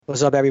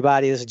What's up,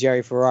 everybody? This is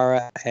Jerry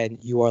Ferrara, and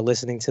you are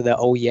listening to the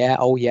Oh Yeah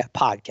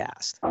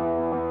podcast.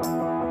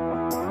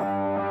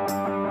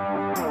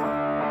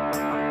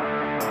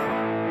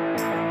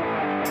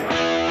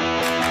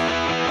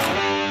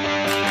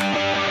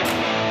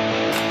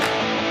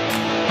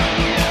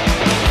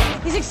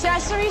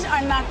 Accessories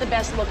are not the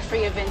best look for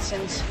you,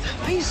 Vincent.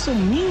 Why are you so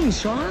mean,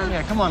 Sean?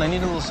 Yeah, come on, I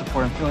need a little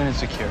support. I'm feeling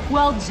insecure.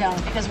 Well,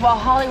 don't, because while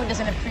Hollywood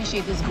doesn't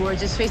appreciate this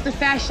gorgeous face, the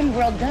fashion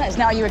world does.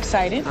 Now, are you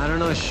excited? I don't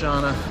know,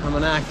 Shauna. I'm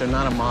an actor,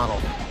 not a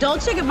model.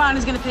 Dolce & Gabbana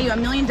is going to pay you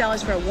 $1 million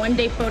for a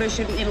one-day photo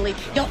shoot in Italy.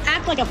 You'll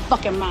act like a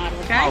fucking model,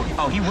 okay?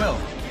 Oh, he will.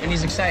 And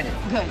he's excited.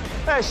 Good.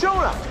 Hey,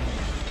 Shauna!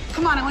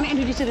 Come on, I want to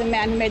introduce you to the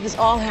man who made this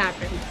all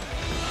happen.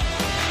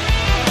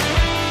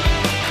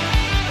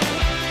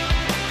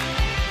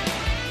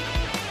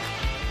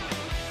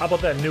 How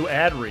about that new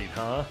ad read,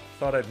 huh?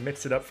 Thought I'd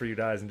mix it up for you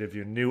guys and give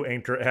you a new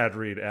Anchor ad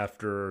read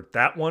after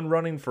that one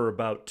running for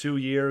about 2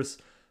 years.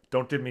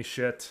 Don't give me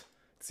shit.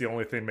 It's the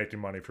only thing making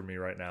money for me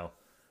right now.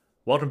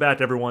 Welcome back,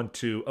 everyone,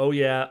 to Oh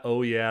Yeah,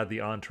 the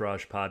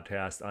Entourage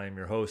podcast. I am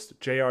your host,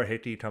 J.R.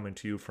 Hickey, coming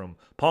to you from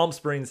Palm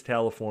Springs,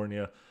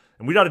 California.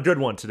 And we got a good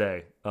one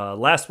today.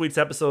 Last week's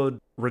episode,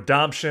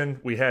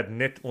 Redemption, we had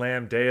Nick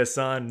Lamdeas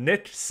on.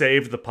 Nick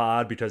saved the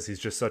pod because he's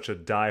just such a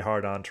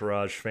diehard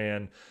Entourage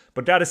fan.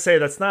 But gotta say,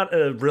 that's not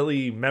a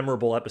really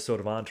memorable episode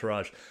of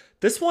Entourage.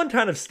 This one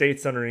kind of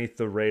stays underneath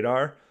the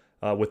radar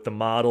with the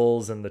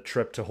models and the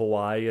trip to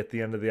Hawaii at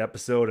the end of the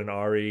episode and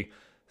Ari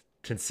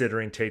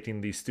considering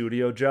taking the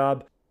studio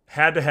job.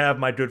 Had to have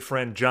my good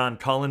friend John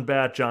Cullen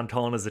back. John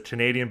Cullen is a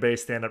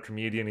Canadian-based stand-up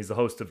comedian. He's the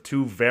host of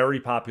two very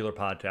popular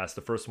podcasts.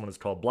 The first one is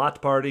called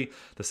Blocked Party.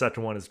 The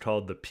second one is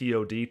called the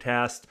POD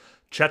Cast.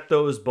 Check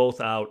those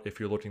both out if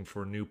you're looking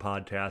for new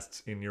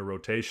podcasts in your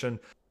rotation.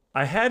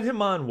 I had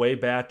him on way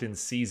back in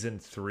season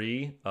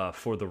 3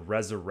 for The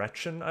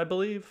Resurrection, I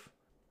believe.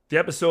 The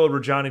episode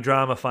where Johnny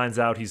Drama finds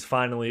out he's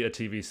finally a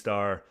TV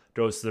star,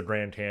 goes to the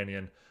Grand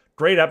Canyon.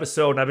 Great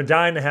episode, and I've been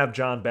dying to have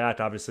John back.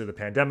 Obviously, the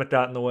pandemic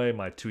got in the way,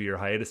 my 2-year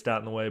hiatus got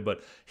in the way,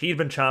 but he'd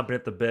been chomping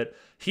at the bit.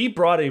 He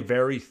brought a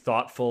very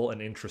thoughtful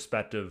and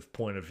introspective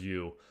point of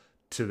view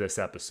to this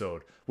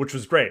episode, which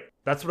was great.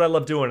 That's what I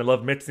love doing. I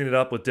love mixing it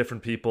up with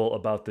different people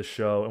about this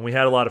show, and we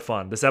had a lot of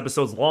fun. This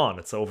episode's long.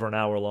 It's over an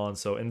hour long,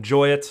 so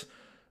enjoy it.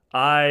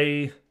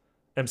 I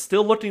am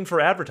still looking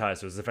for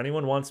advertisers. If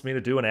anyone wants me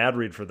to do an ad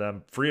read for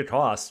them, free of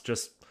cost,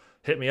 just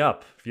hit me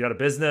up. If you got a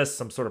business,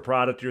 some sort of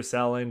product you're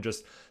selling,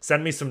 just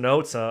send me some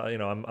notes.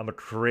 I'm a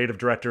creative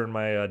director in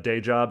my day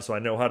job, so I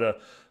know how to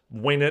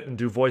wing it and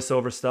do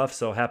voiceover stuff,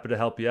 so happy to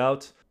help you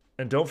out.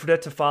 And don't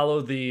forget to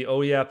follow the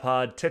Oh Yeah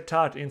Pod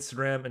TikTok,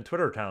 Instagram, and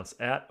Twitter accounts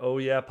at Oh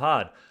Yeah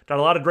Pod. Got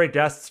a lot of great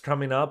guests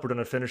coming up. We're going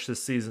to finish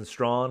this season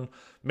strong.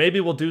 Maybe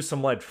we'll do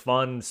some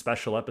fun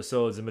special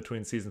episodes in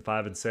between season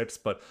 5 and 6,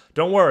 but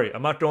don't worry,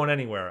 I'm not going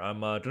anywhere. I'm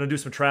going to do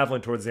some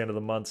traveling towards the end of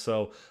the month,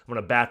 so I'm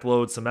going to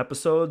backload some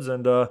episodes,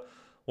 and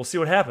we'll see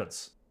what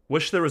happens.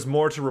 Wish there was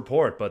more to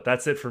report, but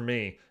that's it for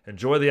me.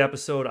 Enjoy the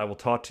episode. I will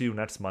talk to you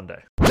next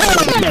Monday.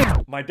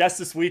 My guest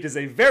this week is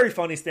a very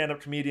funny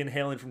stand-up comedian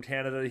hailing from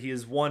Canada. He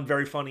is one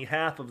very funny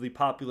half of the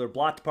popular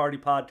Blocked Party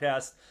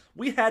podcast.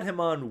 We had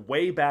him on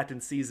way back in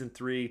season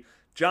 3.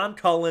 John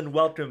Cullen,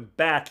 welcome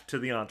back to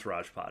the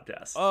Entourage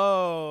podcast.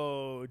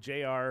 Oh,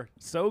 JR,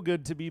 so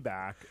good to be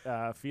back.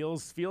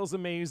 Feels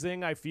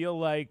amazing. I feel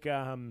like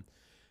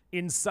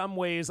in some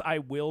ways I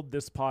willed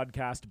this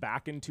podcast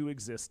back into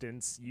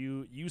existence.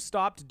 You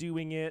stopped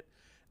doing it,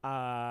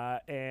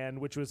 and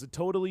which was a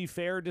totally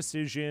fair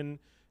decision,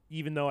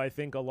 even though I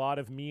think a lot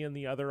of me and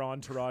the other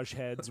Entourage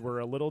heads were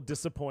a little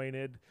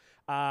disappointed.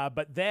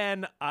 But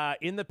then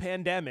in the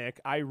pandemic,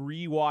 I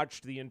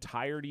rewatched the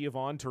entirety of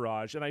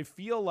Entourage, and I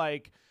feel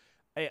like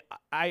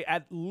I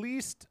at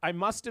least I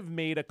must have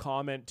made a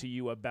comment to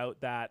you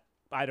about that.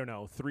 I don't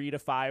know, 3 to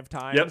 5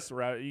 times. Yep.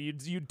 Where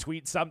you'd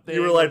tweet something,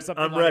 you were like, or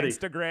something I'm on ready.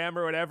 Instagram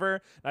or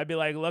whatever. I'd be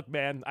like, look,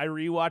 man, I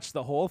rewatched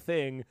the whole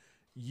thing.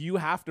 You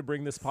have to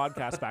bring this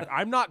podcast back.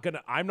 I'm not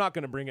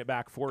gonna bring it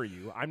back for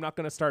you. I'm not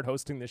gonna start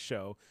hosting this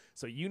show.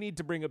 So you need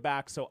to bring it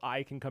back so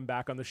I can come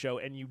back on the show.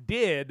 And you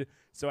did.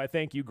 So I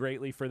thank you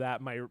greatly for that.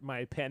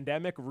 My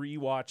pandemic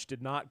rewatch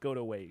did not go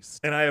to waste.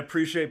 And I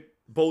appreciate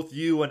both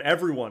you and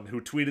everyone who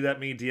tweeted at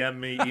me, DM'd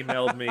me,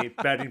 emailed me,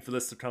 begging for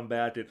this to come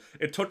back.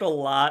 It took a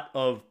lot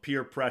of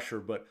peer pressure,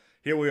 but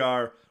here we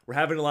are. We're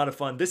having a lot of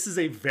fun. This is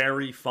a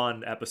very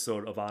fun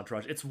episode of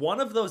Entourage. It's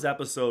one of those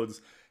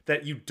episodes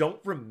that you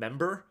don't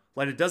remember.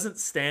 Like, it doesn't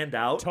stand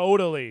out.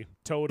 Totally.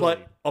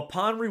 But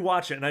upon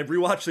rewatching, and I've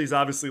rewatched these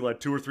obviously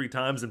 2 or 3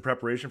 times in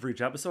preparation for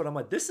each episode, I'm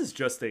like, this is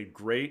just a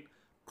great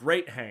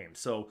hang.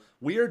 So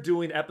we are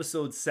doing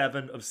episode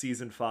 7 of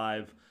season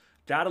 5.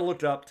 Gotta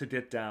look up to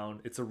get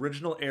down. Its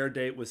original air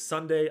date was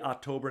Sunday,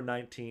 October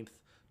 19th,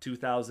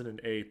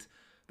 2008.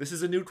 This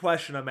is a new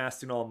question I'm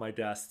asking all of my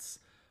guests.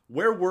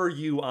 Where were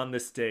you on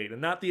this date?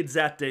 And not the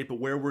exact date, but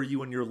where were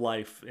you in your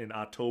life in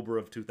October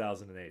of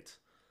 2008?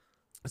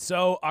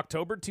 So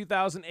October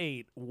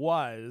 2008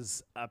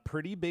 was a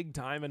pretty big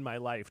time in my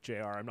life,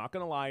 JR. I'm not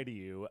going to lie to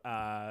you.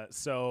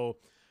 So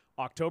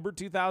October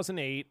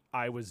 2008,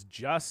 I was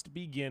just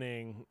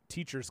beginning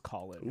teacher's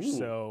college. Ooh.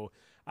 So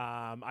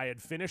I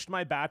had finished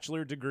my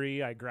bachelor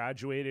degree. I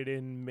graduated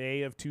in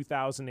May of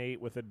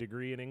 2008 with a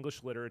degree in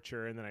English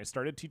literature, and then I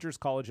started teacher's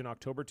college in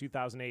October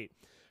 2008.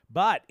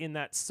 But in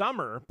that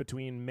summer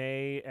between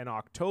May and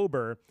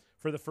October,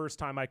 for the first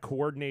time, I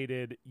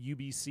coordinated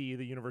UBC,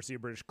 the University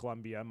of British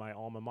Columbia, my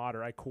alma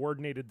mater. I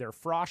coordinated their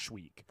Frosh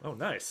Week. Oh,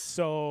 nice.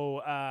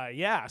 So,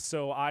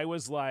 so I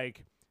was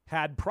like,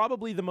 had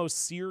probably the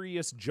most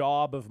serious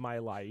job of my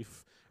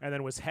life, and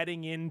then was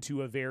heading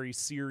into a very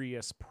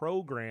serious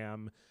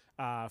program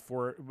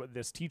for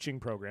this teaching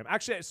program.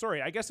 Actually,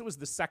 sorry, I guess it was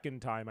the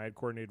second time I had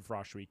coordinated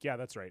Frosh Week. Yeah,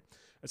 that's right.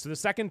 So the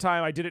second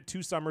time I did it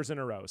 2 summers in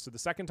a row. So the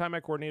second time I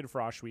coordinated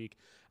Frosh Week.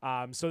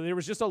 So there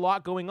was just a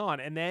lot going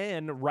on. And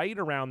then right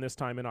around this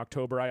time in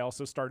October, I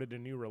also started a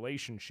new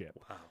relationship.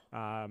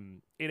 Wow.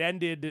 It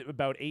ended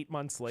about 8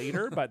 months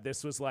later, but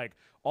this was like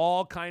a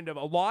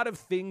lot of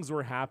things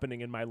were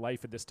happening in my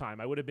life at this time.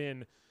 I would have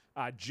been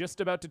just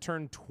about to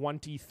turn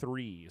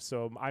 23.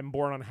 So I'm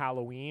born on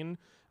Halloween.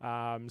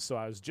 So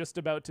I was just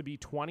about to be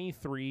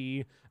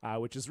 23,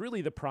 which is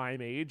really the prime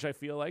age, I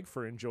feel like,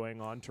 for enjoying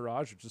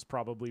Entourage, which is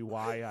probably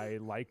why I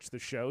liked the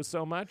show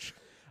so much.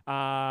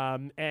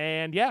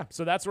 And yeah,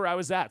 so that's where I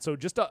was at. So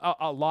just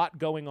a lot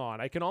going on.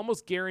 I can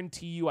almost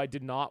guarantee you I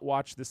did not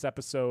watch this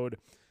episode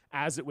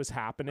as it was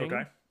happening.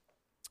 Okay.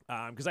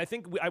 Because I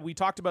think we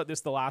talked about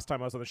this the last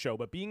time I was on the show,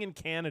 but being in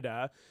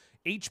Canada,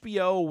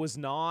 HBO was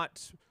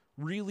not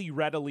really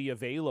readily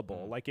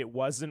available. Like, it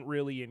wasn't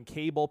really in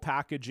cable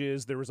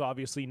packages. There was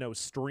obviously no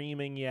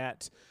streaming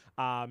yet.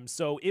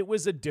 So it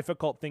was a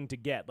difficult thing to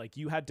get. Like,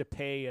 you had to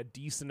pay a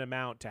decent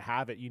amount to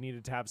have it. You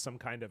needed to have some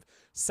kind of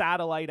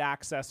satellite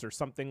access or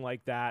something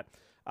like that.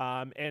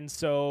 And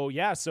so,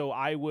 yeah, so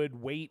I would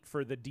wait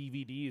for the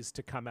DVDs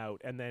to come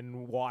out and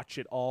then watch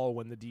it all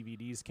when the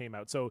DVDs came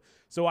out. So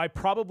I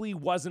probably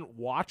wasn't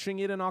watching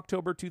it in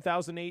October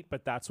 2008,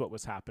 but that's what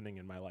was happening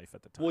in my life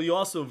at the time. Well, you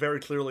also very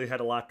clearly had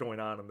a lot going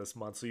on in this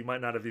month, so you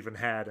might not have even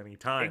had any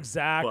time.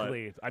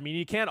 Exactly. I mean,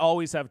 you can't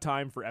always have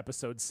time for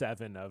episode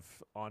 7 of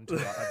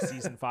Entourage, of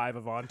season 5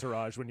 of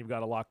Entourage when you've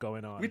got a lot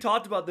going on. We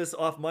talked about this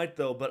off mic,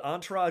 though, but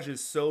Entourage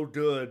is so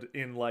good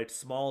in, like,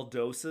 small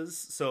doses,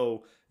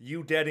 so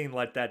you getting,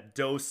 like, that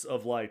dose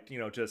of, like, you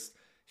know, just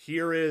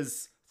here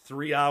is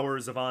 3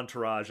 hours of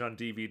Entourage on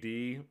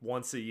DVD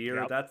once a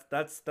year. Yep.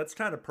 That's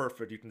kind of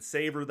perfect. You can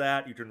savor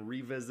that. You can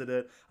revisit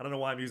it. I don't know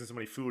why I'm using so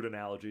many food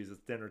analogies.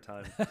 It's dinner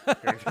time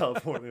here in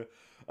California.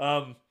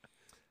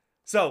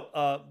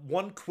 So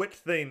one quick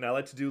thing I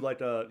like to do,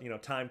 like a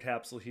time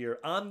capsule here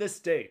on this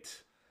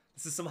date.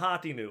 This is some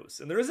hockey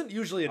news, and there isn't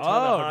usually a ton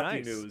of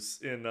hockey news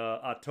in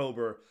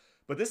October,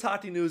 but this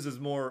hockey news is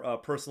more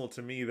personal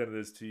to me than it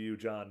is to you,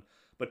 John.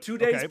 But 2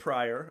 days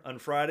prior, on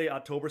Friday,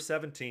 October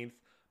 17th,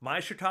 my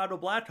Chicago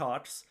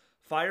Blackhawks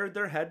fired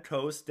their head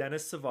coach,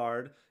 Dennis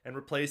Savard, and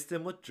replaced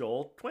him with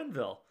Joel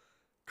Quenneville.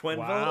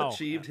 Quenneville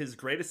achieved his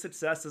greatest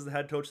success as the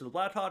head coach of the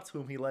Blackhawks,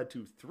 whom he led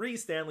to 3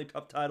 Stanley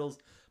Cup titles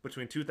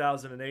between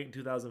 2008 and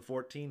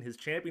 2014. His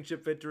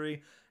championship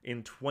victory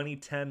in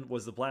 2010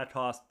 was the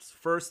Blackhawks'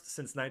 first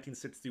since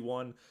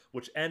 1961,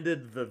 which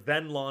ended the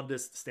then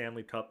longest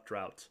Stanley Cup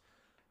drought.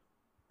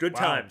 Good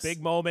times.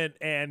 Big moment,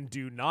 and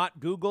do not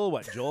Google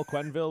what Joel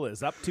Quenneville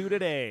is up to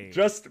today.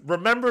 Just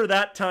remember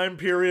that time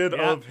period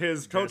of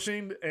his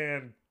coaching,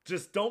 and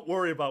just don't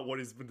worry about what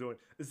he's been doing.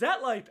 Is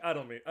that like, I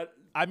don't mean...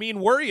 I mean,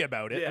 worry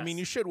about it. Yes. I mean,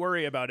 you should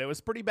worry about it. It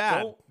was pretty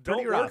bad.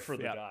 Don't rough. work for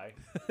the guy.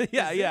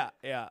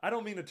 Yeah. I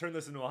don't mean to turn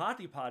this into a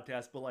hockey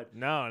podcast, but like,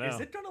 no. Is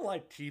it going to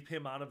like keep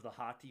him out of the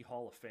Hockey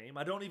Hall of Fame?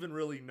 I don't even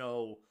really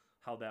know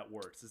how that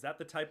works. Is that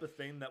the type of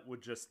thing that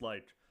would just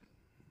like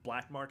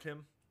blackmark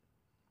him?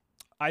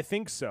 I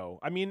think so.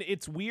 I mean,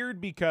 it's weird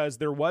because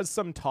there was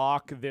some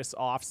talk this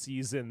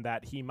offseason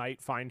that he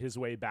might find his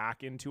way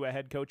back into a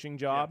head coaching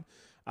job.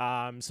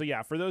 So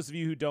yeah, for those of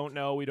you who don't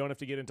know, we don't have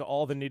to get into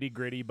all the nitty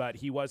gritty, but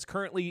he was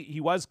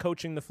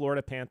coaching the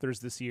Florida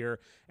Panthers this year.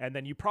 And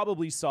then you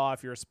probably saw,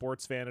 if you're a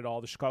sports fan at all,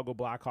 the Chicago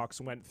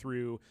Blackhawks went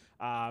through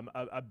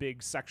a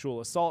big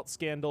sexual assault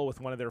scandal with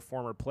one of their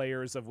former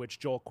players, of which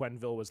Joel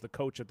Quenneville was the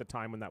coach at the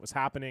time when that was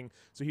happening.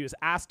 So he was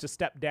asked to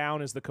step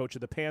down as the coach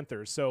of the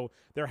Panthers. So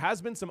there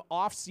has been some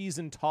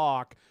off-season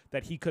talk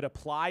that he could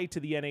apply to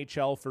the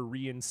NHL for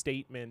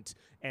reinstatement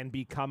and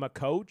become a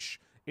coach.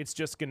 It's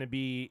just going to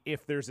be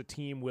if there's a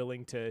team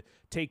willing to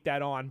take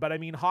that on. But I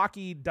mean,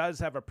 hockey does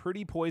have a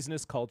pretty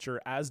poisonous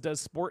culture, as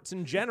does sports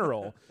in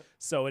general.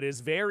 So it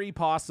is very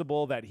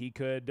possible that he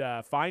could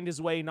find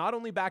his way not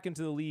only back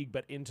into the league,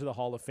 but into the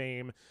Hall of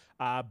Fame.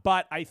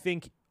 But I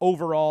think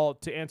overall,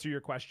 to answer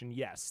your question,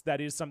 yes, that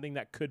is something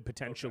that could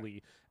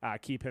potentially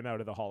keep him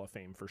out of the Hall of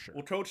Fame for sure.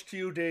 Well, Coach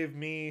Q gave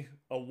me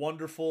a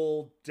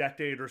wonderful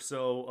decade or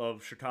so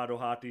of Chicago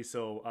hockey.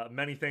 So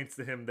many thanks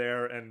to him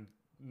there. And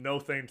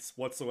no thanks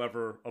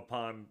whatsoever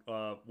upon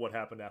what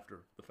happened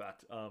after the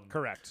fact.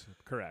 Correct.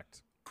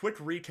 Quick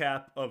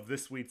recap of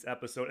this week's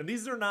episode. And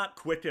these are not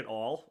quick at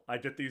all. I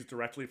get these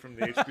directly from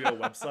the HBO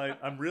website.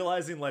 I'm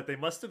realizing like they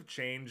must have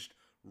changed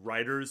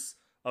writers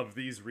of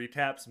these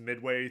recaps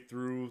midway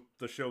through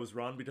the show's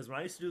run, because when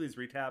I used to do these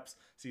recaps,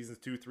 seasons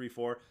 2, 3,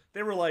 4,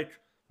 they were like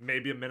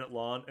maybe a minute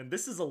long, and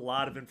this is a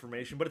lot of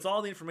information, but it's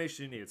all the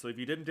information you need. So if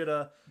you didn't get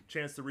a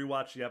chance to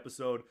rewatch the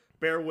episode,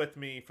 bear with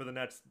me for the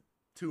next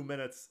 2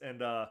 minutes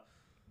and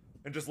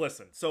just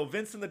listen. So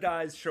Vince and the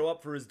guys show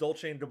up for his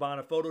Dolce &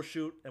 Gabbana photo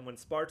shoot, and when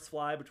sparks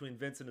fly between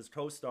Vince and his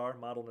co-star,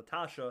 model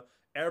Natasha,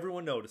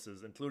 everyone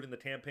notices, including the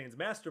campaign's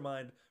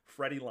mastermind,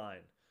 Freddie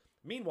Line.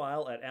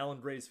 Meanwhile, at Alan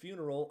Gray's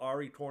funeral,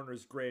 Ari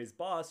corners Gray's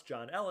boss,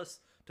 John Ellis,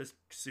 to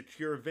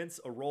secure Vince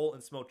a role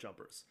in Smoke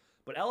Jumpers.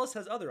 But Ellis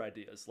has other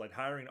ideas, like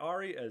hiring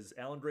Ari as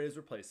Alan Gray's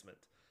replacement.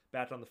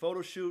 Back on the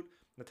photo shoot,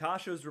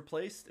 Natasha is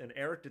replaced, and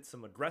Eric gets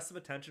some aggressive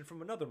attention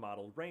from another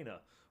model, Raina,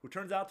 who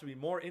turns out to be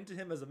more into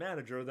him as a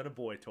manager than a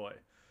boy toy.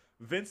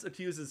 Vince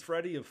accuses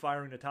Freddie of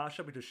firing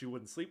Natasha because she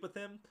wouldn't sleep with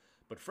him,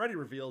 but Freddie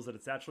reveals that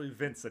it's actually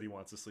Vince that he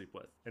wants to sleep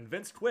with. And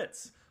Vince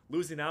quits,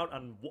 losing out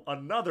on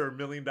another $1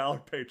 million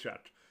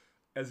paycheck.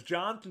 As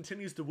John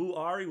continues to woo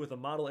Ari with a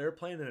model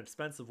airplane and an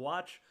expensive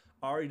watch,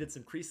 Ari gets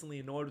increasingly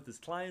annoyed with his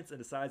clients and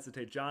decides to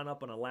take John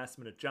up on a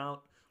last-minute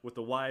jaunt with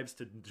the wives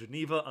to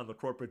Geneva on the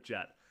corporate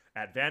jet.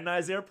 At Van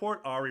Nuys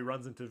Airport, Ari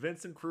runs into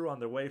Vince and crew on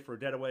their way for a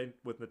getaway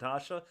with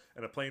Natasha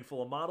and a plane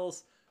full of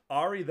models.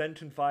 Ari then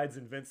confides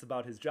in Vince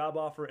about his job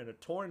offer, and a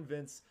torn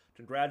Vince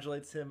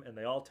congratulates him, and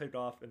they all take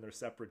off in their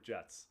separate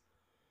jets.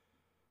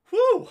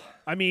 Whew!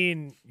 I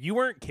mean, you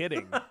weren't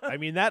kidding. I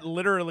mean, that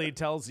literally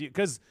tells you,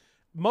 because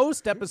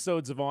most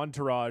episodes of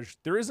Entourage,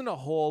 there isn't a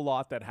whole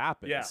lot that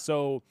happens. Yeah.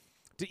 So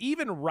to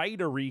even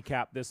write a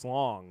recap this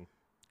long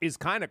is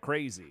kind of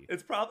crazy.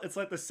 It's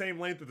like the same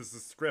length as the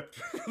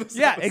script.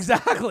 Yeah,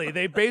 exactly.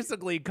 They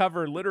basically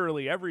cover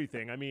literally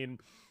everything. I mean,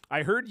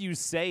 I heard you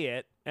say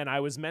it, and I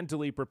was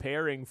mentally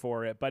preparing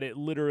for it, but it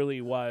literally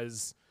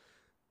was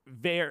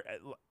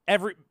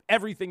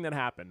everything that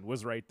happened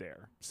was right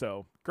there.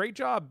 So great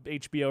job,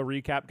 HBO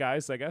recap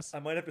guys, I guess. I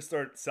might have to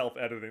start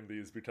self-editing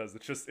these because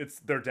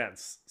they're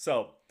dense.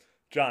 So,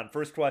 John,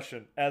 first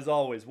question, as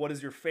always, what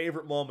is your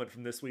favorite moment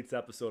from this week's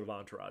episode of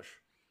Entourage?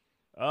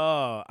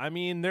 Oh, I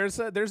mean, there's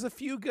a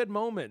few good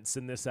moments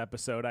in this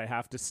episode, I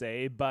have to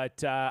say,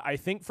 but I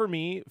think for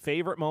me,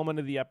 favorite moment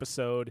of the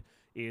episode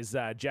is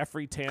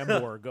Jeffrey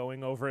Tambor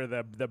going over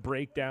the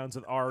breakdowns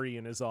with Ari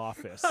in his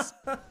office.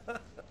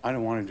 I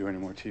don't want to do any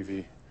more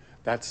TV.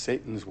 That's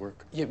Satan's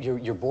work.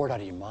 You're bored out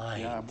of your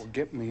mind. Yeah, well,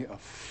 get me a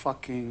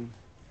fucking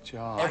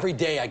job. Every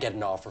day I get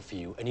an offer for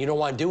you, and you don't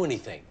want to do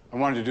anything. I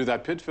wanted to do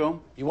that Pitt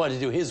film. You wanted to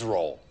do his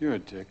role. You're a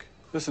dick.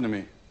 Listen to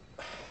me.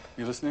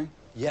 You listening?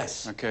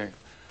 Yes. Okay.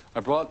 I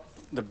brought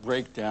the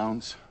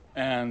breakdowns,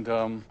 and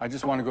I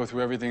just want to go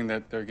through everything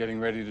that they're getting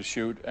ready to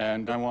shoot,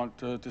 and I want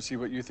to see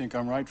what you think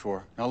I'm right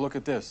for. Now look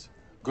at this.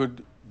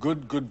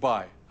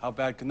 Goodbye. How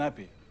bad can that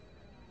be?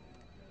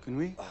 Can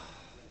we?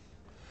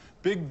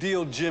 Big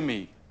Deal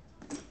Jimmy.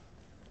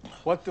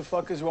 What the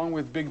fuck is wrong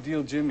with Big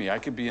Deal Jimmy? I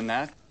could be in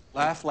that.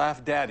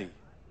 Laugh Daddy.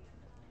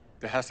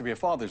 There has to be a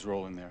father's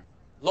role in there.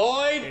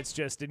 Lloyd! It's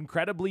just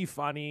incredibly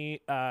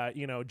funny.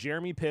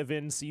 Jeremy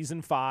Piven,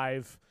 season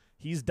 5,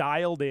 he's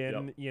dialed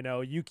in. Yep. You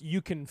know,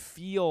 you can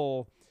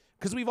feel,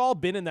 because we've all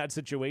been in that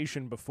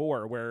situation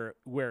before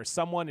where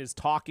someone is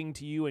talking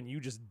to you and you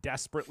just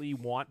desperately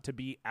want to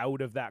be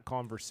out of that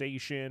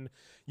conversation.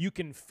 You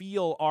can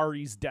feel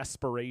Ari's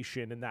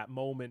desperation in that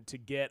moment to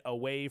get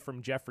away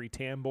from Jeffrey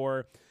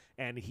Tambor.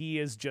 And he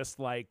is just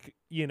like,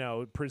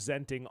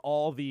 presenting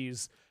all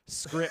these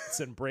scripts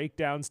and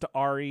breakdowns to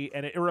Ari.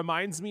 And it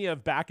reminds me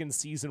of back in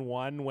season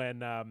 1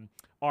 when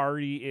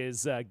Ari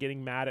is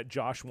getting mad at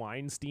Josh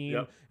Weinstein.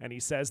 Yep. And he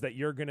says that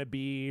you're going to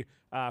be,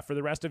 for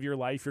the rest of your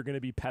life, you're going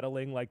to be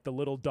peddling like the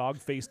little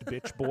dog-faced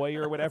bitch boy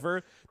or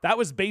whatever. That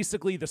was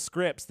basically the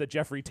scripts that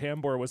Jeffrey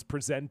Tambor was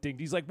presenting.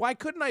 He's like, why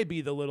couldn't I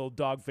be the little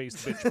dog-faced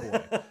bitch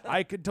boy?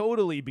 I could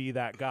totally be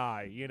that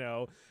guy,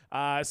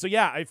 So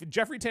yeah, if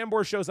Jeffrey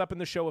Tambor shows up in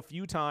the show a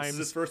few times. This is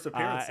his first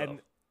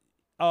appearance.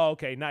 Oh,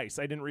 okay, nice.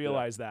 I didn't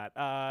realize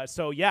that.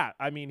 So yeah,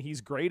 I mean,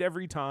 he's great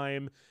every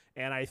time,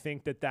 and I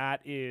think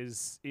that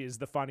is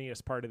the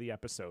funniest part of the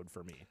episode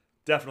for me.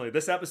 Definitely.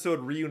 This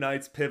episode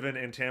reunites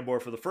Piven and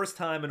Tambor for the first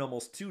time in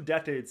almost 2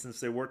 decades since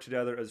they worked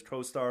together as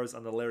co-stars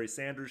on The Larry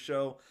Sanders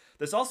Show.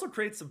 This also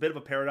creates a bit of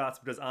a paradox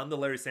because on The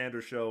Larry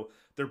Sanders Show,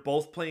 they're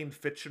both playing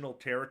fictional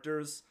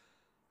characters,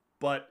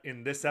 but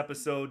in this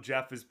episode,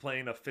 Jeff is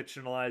playing a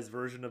fictionalized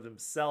version of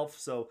himself.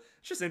 So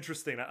it's just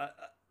interesting.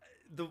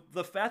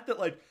 The fact that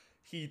like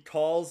he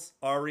calls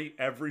Ari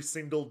every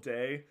single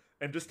day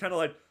and just kind of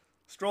like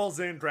strolls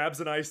in, grabs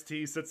an iced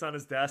tea, sits on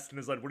his desk, and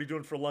is like, what are you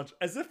doing for lunch?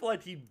 As if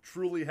like he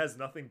truly has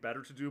nothing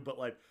better to do but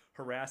like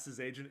harass his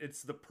agent.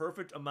 It's the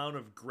perfect amount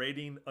of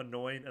grating,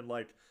 annoying, and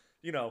like,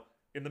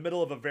 in the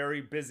middle of a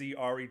very busy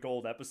Ari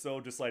Gold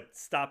episode, just like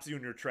stops you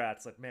in your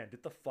tracks. Like, man,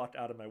 get the fuck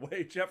out of my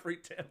way, Jeffrey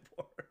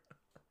Tambor.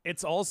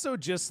 It's also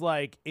just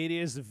like, it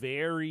is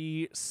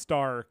very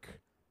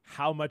stark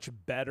how much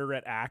better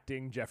at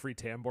acting Jeffrey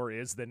Tambor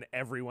is than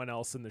everyone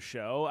else in the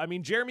show. I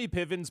mean, Jeremy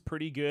Piven's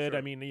pretty good. Sure.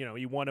 I mean,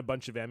 he won a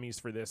bunch of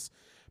Emmys for this,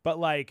 but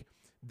like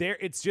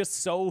it's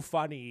just so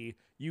funny.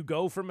 You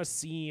go from a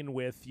scene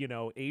with,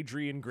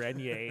 Adrian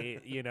Grenier,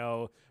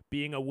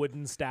 being a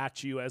wooden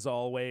statue as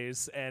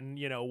always, and,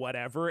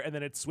 whatever. And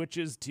then it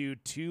switches to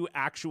two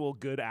actual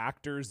good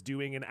actors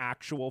doing an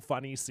actual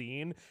funny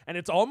scene. And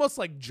it's almost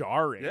like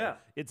jarring. Yeah.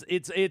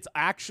 It's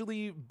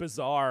actually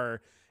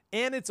bizarre.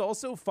 And it's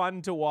also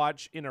fun to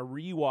watch in a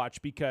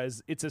rewatch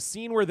because it's a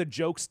scene where the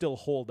jokes still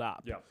hold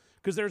up. Yeah.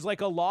 Because there's like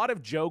a lot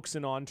of jokes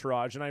in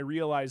Entourage, and I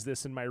realized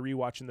this in my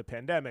rewatch in the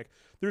pandemic.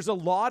 There's a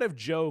lot of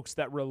jokes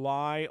that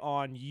rely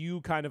on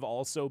you kind of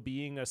also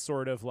being a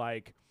sort of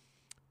like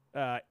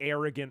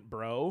arrogant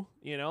bro,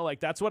 like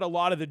that's what a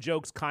lot of the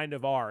jokes kind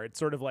of are. It's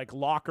sort of like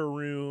locker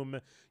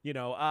room,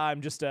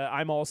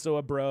 I'm also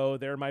a bro.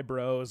 They're my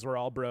bros. We're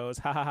all bros.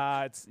 Ha ha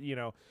ha. It's,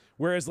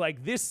 whereas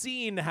like this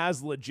scene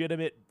has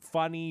legitimate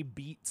funny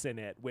beats in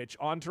it, which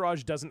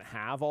Entourage doesn't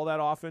have all that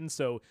often.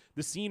 So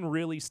the scene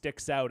really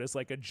sticks out as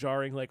like a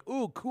jarring, like,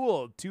 ooh,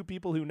 cool. Two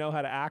people who know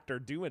how to act are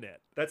doing it.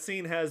 That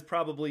scene has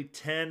probably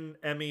 10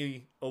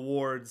 Emmy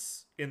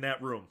awards in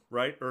that room,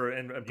 right?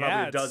 And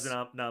probably a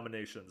dozen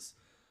nominations.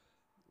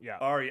 Yeah.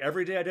 Ari,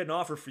 every day I did an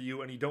offer for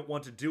you and you don't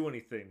want to do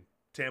anything.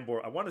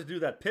 Tambor, I wanted to do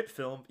that Pitt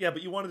film. Yeah,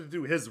 but you wanted to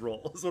do his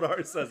role, is what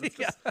Ari says. It's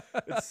just,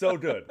 it's so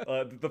good.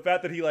 The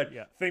fact that he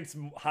thinks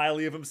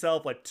highly of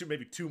himself, like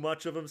maybe too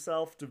much of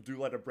himself to do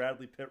like a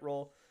Bradley Pitt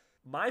role.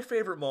 My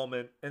favorite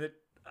moment, and it,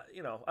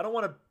 I don't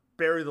want to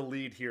bury the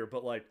lead here,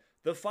 but like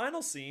the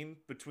final scene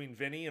between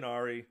Vinny and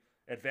Ari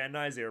at Van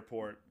Nuys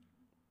Airport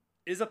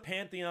is a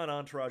Pantheon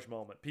Entourage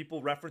moment.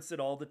 People reference it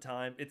all the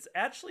time. It's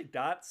actually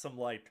got some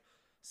like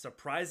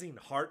surprising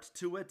heart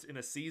to it in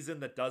a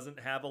season that doesn't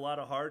have a lot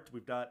of heart.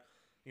 We've got,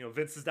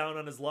 Vince is down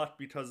on his luck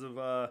because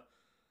of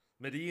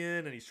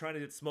Median, and he's trying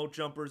to get smoke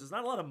jumpers. There's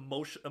not a lot of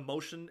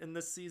emotion in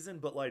this season,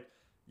 but like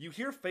you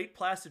hear Fate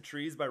Plastic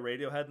Trees by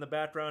Radiohead in the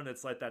background.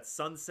 It's like that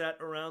sunset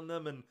around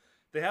them, and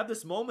they have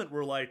this moment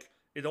where like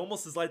it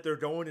almost is like they're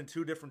going in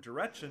two different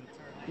directions.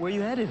 Where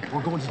you headed?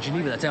 We're going to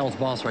Geneva. That's Alan's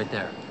boss right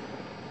there.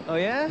 Oh,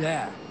 yeah?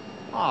 Yeah.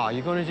 Oh,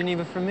 you're going to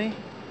Geneva for me?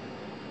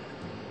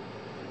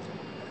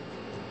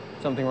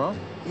 Something wrong?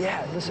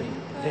 Yeah, listen,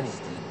 Vinny,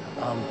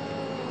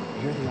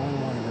 you're the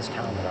only one in this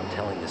town that I'm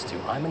telling this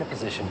to. I'm in a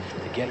position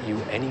to get you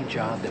any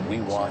job that we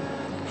want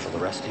for the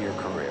rest of your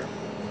career.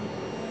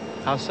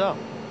 How so?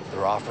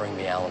 They're offering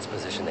me Alan's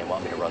position. They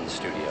want me to run the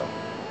studio.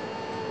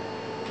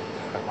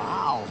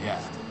 Wow.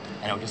 Yeah.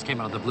 I know, it just came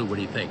out of the blue. What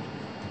do you think?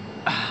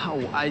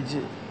 Oh, I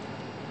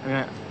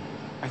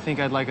think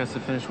I'd like us to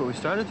finish what we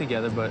started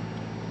together, but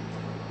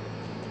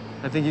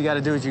I think you got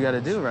to do what you got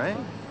to do, right?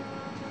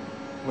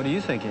 What are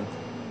you thinking?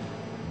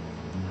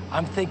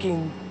 I'm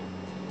thinking...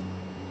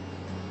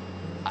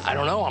 I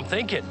don't know. I'm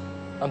thinking.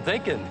 I'll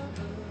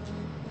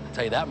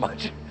tell you that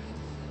much.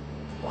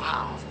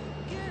 Wow.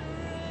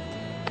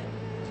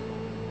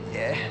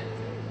 Yeah.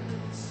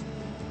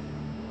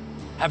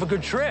 Have a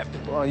good trip.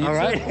 Well, you All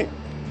right.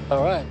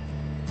 All right.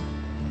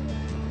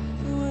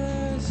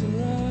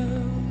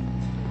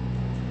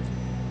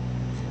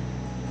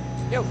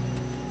 Yo,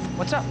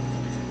 what's up?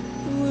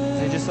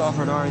 They just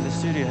offered Ari the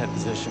studio head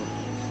position.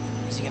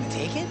 Is he gonna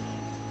take it?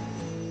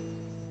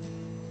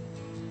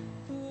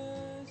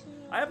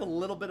 I have a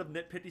little bit of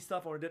nitpicky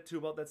stuff I want to get to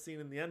about that scene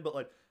in the end, but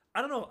like, I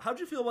don't know. How'd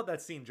you feel about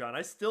that scene, John?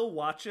 I still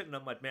watch it and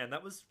I'm like, man,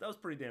 that was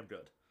pretty damn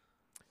good.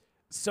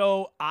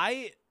 So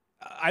I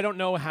don't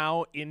know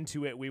how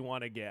into it we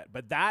want to get,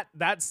 but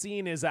that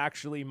scene is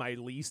actually my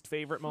least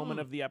favorite moment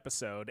of the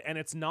episode. And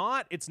it's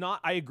not,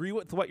 I agree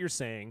with what you're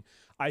saying.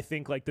 I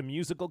think like the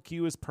musical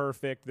cue is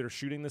perfect. They're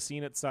shooting the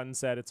scene at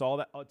sunset. It's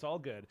all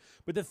good.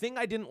 But the thing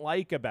I didn't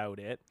like about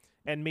it,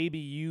 and maybe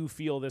you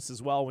feel this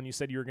as well when you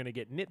said you were going to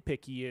get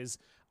nitpicky, is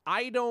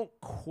I don't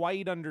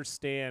quite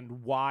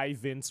understand why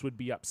Vince would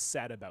be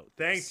upset about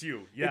this. Thank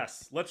you.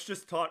 Yes. Let's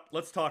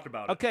talk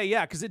about it. Okay,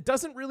 yeah, because it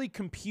doesn't really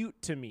compute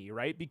to me,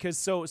 right? Because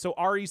so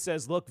Ari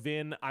says, look,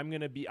 Vin, I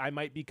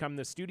might become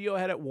the studio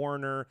head at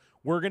Warner.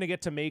 We're going to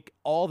get to make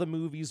all the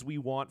movies we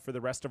want for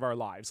the rest of our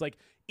lives. Like,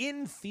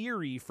 in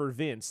theory, for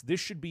Vince, this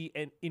should be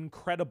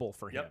incredible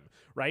for him,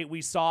 right?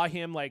 We saw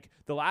him, like,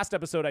 the last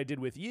episode I did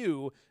with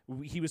you,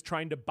 he was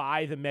trying to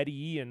buy the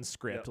Medellin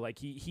script. Like,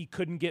 he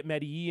couldn't get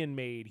Medellin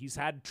made. He's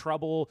had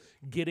trouble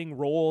getting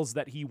roles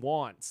that he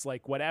wants,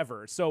 like,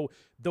 whatever. So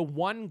the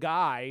one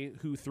guy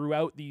who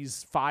throughout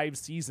these 5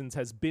 seasons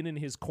has been in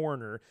his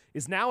corner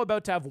is now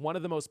about to have one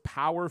of the most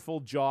powerful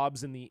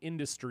jobs in the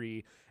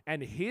industry.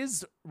 And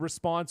his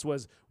response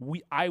was,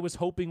 I was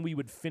hoping we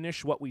would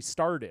finish what we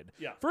started.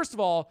 Yeah. First of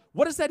all,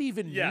 what does that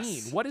even Yes.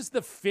 mean? What is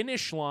the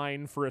finish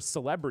line for a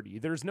celebrity?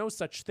 There's no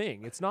such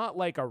thing. It's not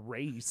like a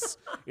race.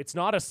 It's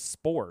not a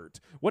sport.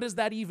 What does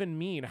that even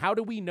mean? How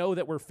do we know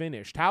that we're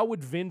finished? How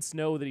would Vince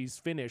know that he's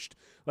finished?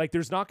 Like,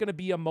 there's not going to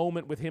be a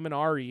moment with him and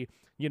Ari,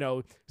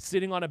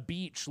 sitting on a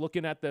beach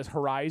looking at the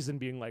horizon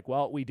being like,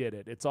 well, we did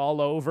it. It's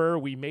all over.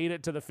 We made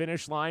it to the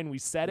finish line. We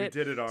said it.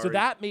 We did it, Ari. So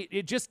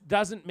it just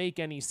doesn't make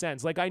any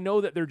sense. Like, I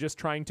know that they're just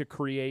trying to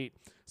create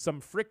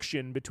some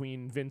friction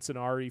between Vince and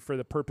Ari for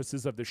the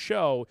purposes of the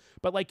show,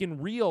 but like in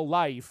real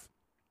life,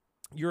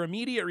 your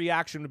immediate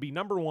reaction would be,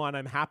 number one,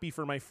 I'm happy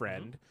for my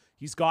friend.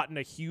 He's gotten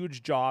a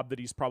huge job that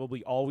he's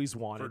probably always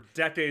wanted. For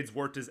decades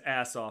worked his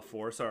ass off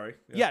for, sorry.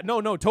 Yeah,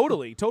 no,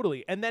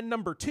 totally. And then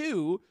number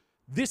two,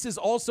 this is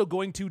also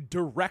going to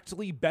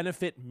directly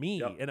benefit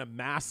me in a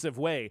massive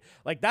way.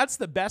 Like, that's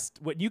the best,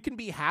 when you can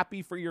be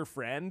happy for your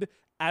friend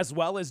as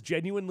well as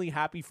genuinely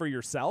happy for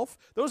yourself.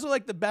 Those are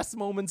like the best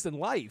moments in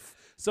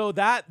life. So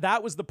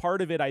that was the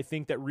part of it, I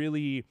think, that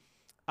really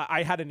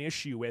I had an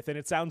issue with, and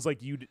it sounds like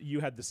you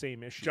had the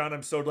same issue. John,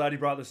 I'm so glad you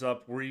brought this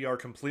up. We are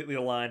completely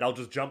aligned. I'll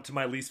just jump to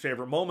my least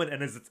favorite moment,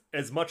 and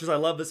as much as I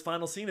love this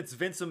final scene, it's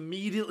Vince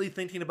immediately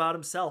thinking about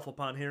himself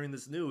upon hearing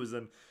this news,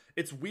 and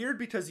it's weird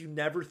because you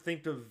never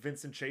think of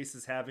Vincent Chase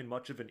as having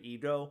much of an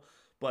ego,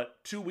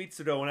 but 2 weeks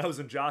ago when I was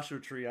in Joshua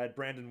Tree, I had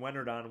Brandon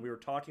Wennard on, and we were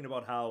talking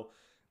about how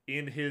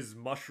in his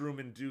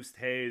mushroom-induced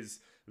haze,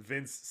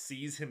 Vince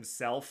sees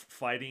himself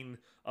fighting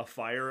a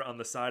fire on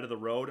the side of the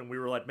road, and we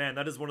were like, man,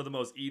 that is one of the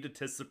most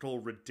egotistical,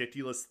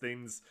 ridiculous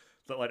things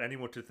that like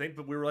anyone to think.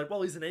 But we were like,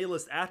 well, he's an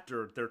A-list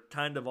actor. They're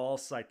kind of all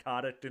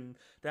psychotic in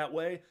that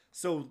way.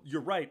 So you're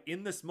right.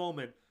 In this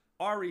moment,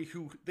 Ari,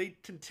 who they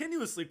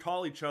continuously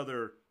call each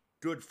other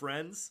good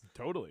friends.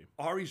 Totally.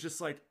 Ari's just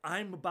like,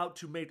 I'm about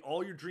to make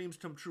all your dreams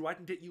come true. I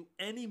can get you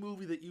any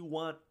movie that you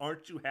want.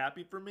 Aren't you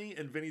happy for me?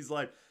 And Vinny's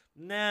like,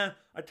 nah,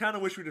 I kind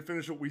of wish we could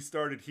finish what we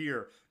started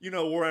here. You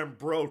know, where I'm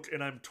broke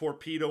and I'm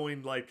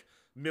torpedoing like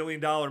 $1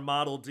 million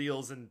model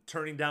deals and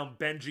turning down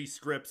Benji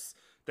scripts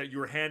that you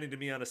were handing to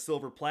me on a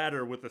silver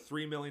platter with a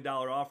 $3 million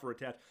offer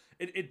attached.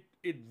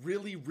 It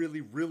really,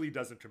 really, really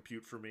doesn't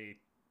compute for me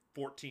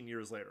 14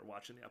 years later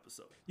watching the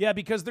episode. Yeah,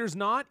 because there's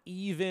not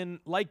even,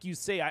 like you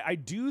say, I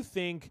do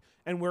think,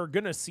 and we're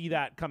going to see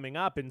that coming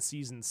up in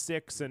season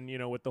 6 and, you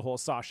know, with the whole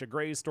Sasha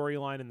Grey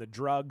storyline and the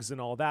drugs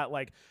and all that,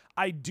 like,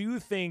 I do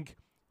think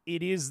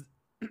it is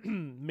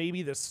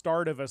maybe the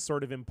start of a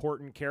sort of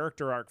important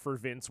character arc for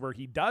Vince where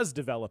he does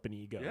develop an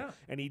ego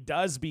and he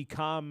does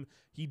become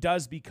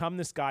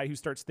this guy who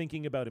starts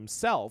thinking about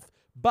himself.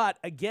 But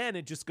again,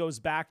 it just goes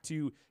back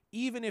to,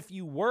 even if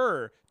you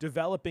were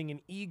developing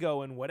an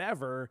ego and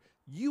whatever,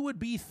 you would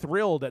be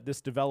thrilled at this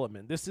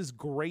development. This is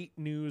great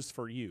news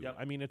for you. Yep.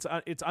 I mean,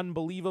 it's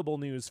unbelievable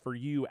news for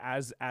you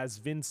as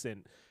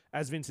Vincent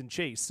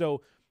Chase.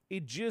 So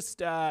it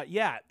just,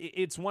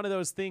 it's one of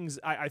those things.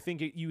 I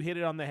think you hit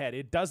it on the head.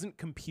 It doesn't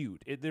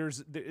compute.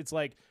 It's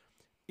like,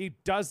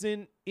 it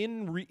doesn't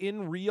in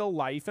real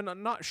life,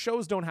 and not,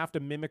 shows don't have to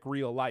mimic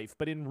real life,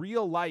 but in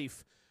real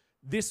life,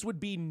 this would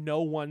be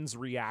no one's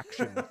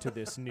reaction to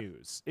this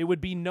news. It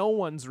would be no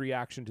one's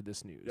reaction to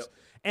this news.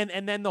 Yep.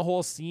 And then the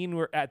whole scene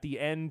where at the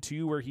end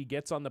too, where he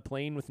gets on the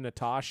plane with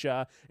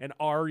Natasha and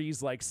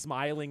Ari's like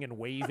smiling and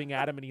waving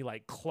at him, and he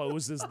like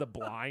closes the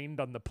blind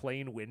on the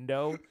plane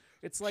window.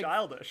 It's like,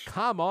 childish.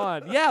 Come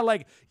on. Yeah,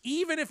 like,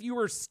 even if you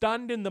were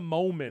stunned in the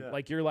moment,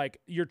 like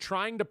you're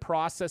trying to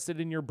process it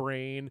in your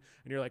brain,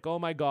 and you're like, oh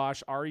my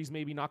gosh, Ari's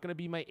maybe not going to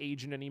be my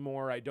agent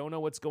anymore. I don't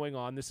know what's going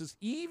on. This is,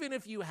 even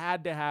if you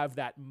had to have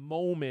that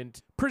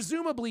moment,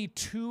 presumably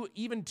 2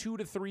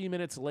 to 3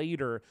 minutes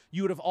later,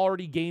 you would have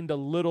already gained a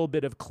little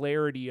bit of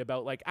clarity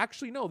about like,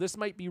 actually, no, this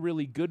might be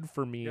really good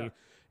for me. Yeah.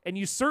 And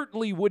you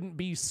certainly wouldn't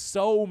be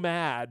so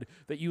mad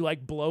that you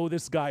like blow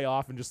this guy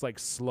off and just like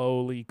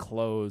slowly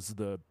close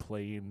the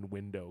plane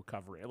window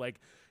covering. Like,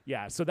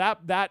 yeah, so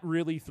that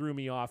really threw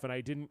me off, and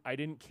I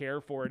didn't care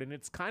for it. And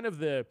it's kind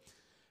of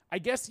I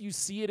guess you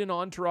see it in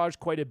Entourage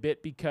quite a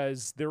bit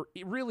because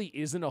it really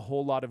isn't a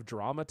whole lot of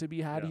drama to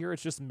be had here.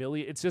 It's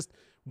just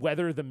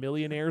whether the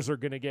millionaires are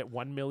going to get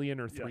 1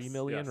 million or 3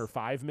 million or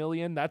 5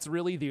 million. That's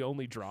really the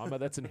only drama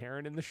that's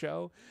inherent in the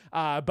show.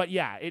 But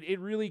yeah, it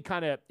really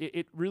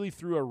it really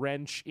threw a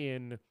wrench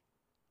in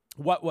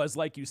what was,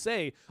 like you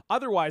say,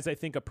 otherwise I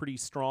think a pretty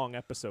strong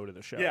episode of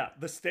the show. Yeah,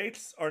 the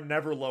stakes are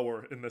never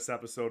lower in this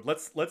episode.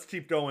 Let's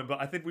keep going,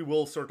 but I think we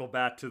will circle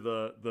back to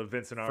the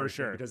Vince and Ari for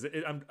sure, because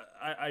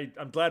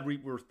I'm glad we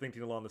were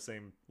thinking along the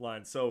same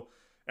lines. So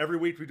every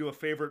week we do a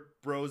favorite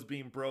bros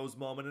being bros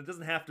moment. It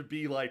doesn't have to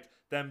be like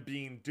them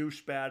being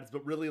douchebags,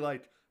 but really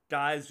like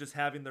guys just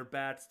having their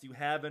bats. Do you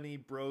have any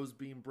bros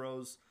being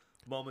bros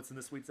moments in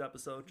this week's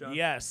episode, John?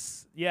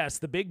 Yes.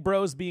 The big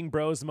bros being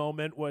bros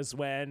moment was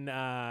when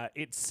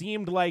it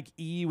seemed like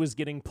E was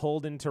getting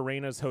pulled into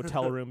Raina's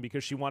hotel room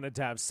because she wanted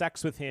to have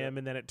sex with him,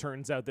 and then it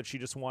turns out that she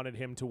just wanted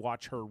him to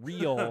watch her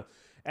reel.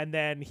 And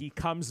then he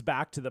comes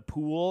back to the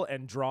pool,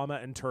 and Drama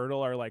and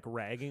Turtle are like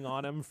ragging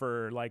on him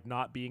for like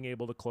not being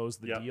able to close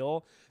the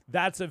deal.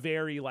 That's a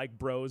very like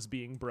bros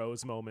being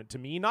bros moment to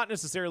me. Not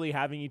necessarily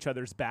having each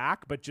other's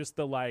back, but just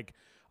the like,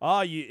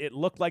 it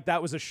looked like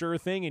that was a sure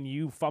thing and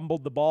you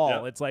fumbled the ball.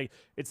 Yep. It's like,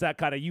 it's that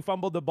kind of, you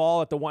fumbled the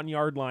ball at the 1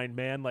 yard line,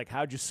 man. Like,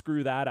 how'd you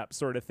screw that up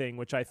sort of thing,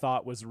 which I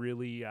thought was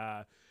really,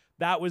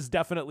 that was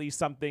definitely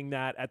something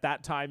that at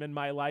that time in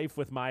my life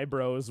with my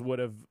bros would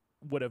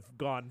have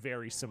gone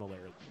very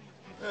similarly.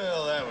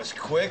 Well, that was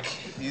quick.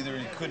 Either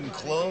he couldn't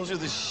close or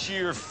the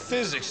sheer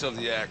physics of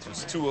the act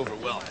was too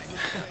overwhelming.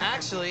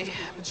 Actually,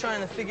 I've been trying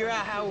to figure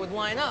out how it would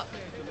line up.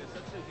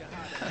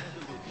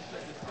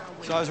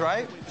 So I was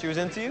right? She was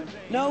into you?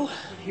 No,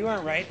 you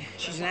weren't right.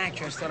 She's an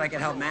actress. Thought I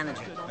could help manage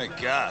her. Thank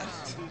God.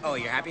 Oh,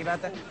 you're happy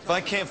about that? If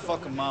I can't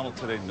fuck a model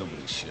today,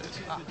 nobody should.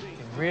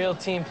 Real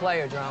team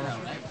player drama.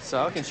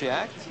 So, can she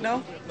act?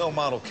 No. No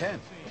model can.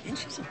 And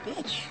she's a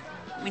bitch.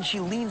 I mean, she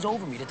leans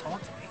over me to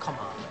talk to me. Come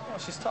on. Well,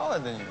 she's taller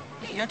than you.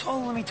 Hey, you're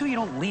taller than me, too. You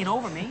don't lean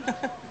over me.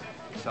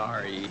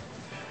 Sorry.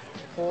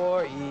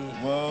 Poor E.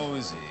 Woe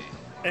is he.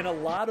 And a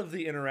lot of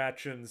the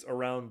interactions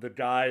around the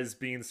guys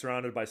being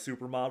surrounded by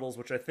supermodels,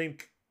 which I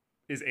think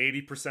is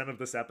 80% of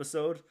this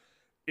episode,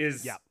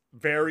 is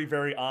very,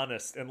 very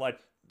honest. And like,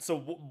 so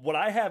what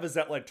I have is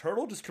that like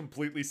Turtle just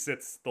completely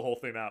sits the whole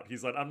thing out.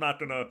 He's like, I'm not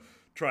gonna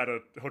try to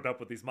hook up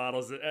with these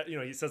models. You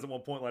know, he says at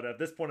one point, like, at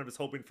this point I'm just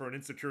hoping for an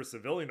insecure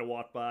civilian to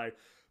walk by.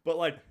 But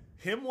like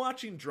him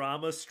watching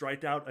drama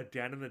strike out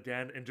again and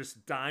again and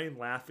just dying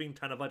laughing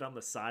kind of like on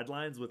the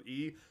sidelines with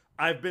E.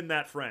 I've been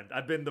that friend.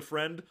 I've been the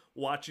friend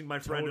watching my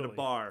friend in a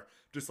bar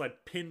just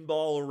like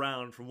pinball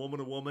around from woman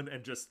to woman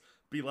and just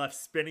be left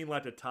spinning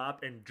like a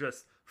top and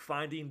just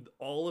finding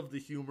all of the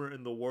humor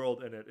in the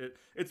world in it.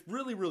 It's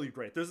really, really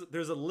great.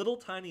 There's a little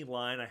tiny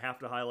line, I have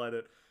to highlight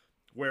it,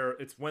 where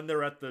it's when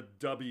they're at the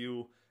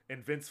W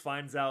and Vince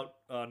finds out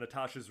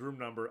Natasha's room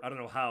number. I don't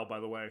know how, by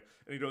the way.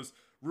 And he goes,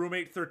 room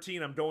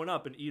 813, I'm going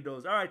up. And E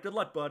goes, all right, good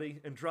luck, buddy.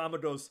 And Drama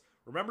goes,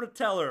 remember to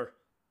tell her,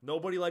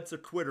 nobody likes a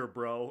quitter,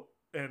 bro.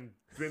 And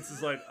Vince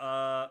is like,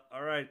 all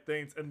right,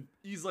 thanks. And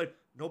he's like,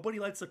 nobody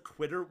likes a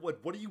quitter?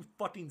 What are you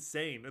fucking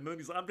saying? And then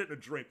he's like, I'm getting a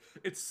drink.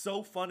 It's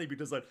so funny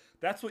because like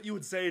that's what you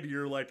would say to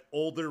your like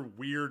older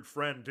weird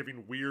friend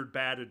giving weird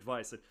bad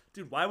advice. Like,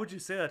 dude, why would you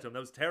say that to him? That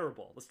was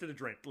terrible. Let's get a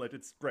drink. Like,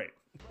 it's great.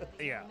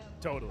 Yeah,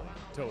 totally.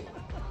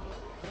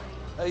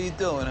 How you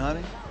doing,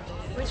 honey?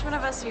 Which one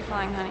of us are you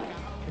calling honey?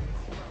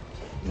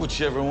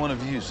 Whichever one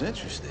of you is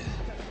interested.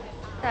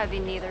 That'd be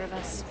neither of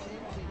us.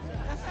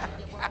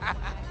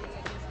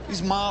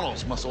 These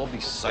models must all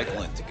be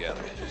cycling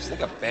together. They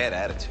got bad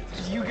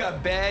attitudes. You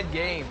got bad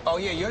game. Oh,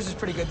 yeah, yours is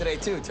pretty good today,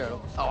 too,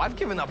 Turtle. Oh, I've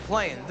given up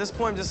playing. At this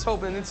point, I'm just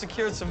hoping an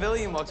insecure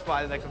civilian walks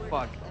by that I can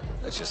fuck.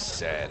 That's just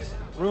sad.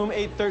 Room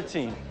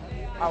 813.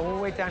 Oh, we'll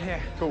wait down here.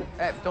 Cool.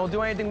 Hey, don't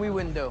do anything we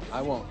wouldn't do.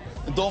 I won't.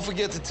 And don't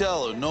forget to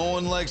tell her, no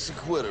one likes a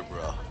quitter,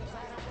 bro.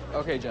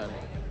 Okay, Johnny.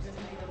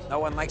 No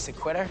one likes a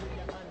quitter?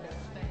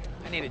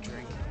 I need a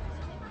drink.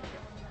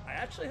 I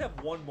actually have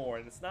one more,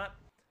 and it's not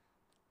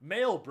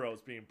male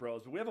bros being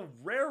bros, but we have a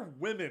rare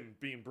women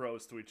being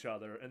bros to each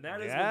other, and that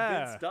is when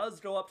Vince does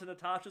go up to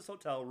Natasha's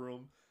hotel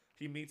room.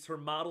 He meets her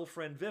model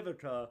friend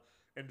Vivica,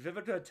 and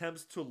Vivica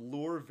attempts to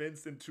lure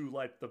Vince into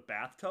like the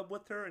bathtub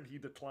with her, and he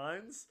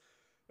declines.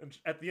 And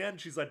at the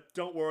end, she's like,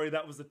 "Don't worry,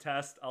 that was a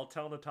test. I'll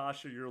tell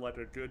Natasha you're like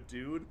a good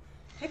dude."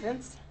 Hey,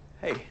 Vince.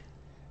 Hey.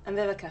 I'm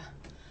Vivica.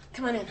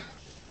 Come on in.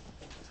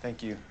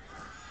 Thank you.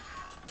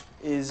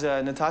 Is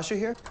Natasha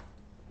here?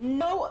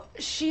 No,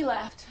 she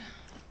left.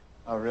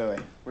 Oh,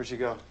 really? Where'd she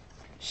go?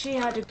 She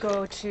had to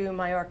go to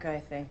Mallorca,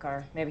 I think,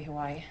 or maybe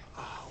Hawaii.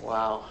 Oh,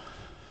 wow.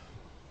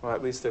 Well,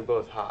 at least they're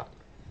both hot.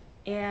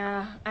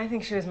 Yeah, I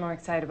think she was more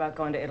excited about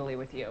going to Italy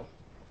with you.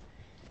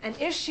 And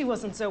if she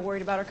wasn't so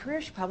worried about her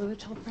career, she probably would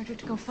have told Frederick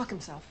to go fuck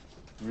himself.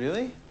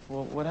 Really?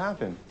 Well, what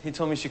happened? He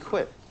told me she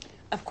quit.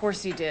 Of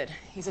course he did.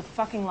 He's a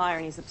fucking liar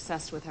and he's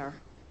obsessed with her.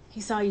 He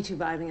saw you two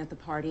vibing at the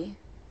party,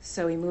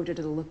 so he moved her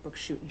to the lookbook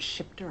shoot and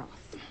shipped her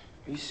off.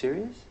 Are you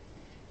serious?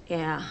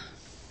 Yeah.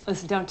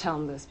 Listen, don't tell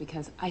him this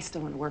because I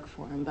still want to work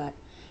for him, but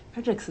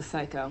Frederick's a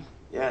psycho.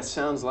 Yeah, it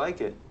sounds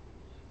like it.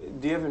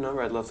 Do you have her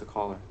number? I'd love to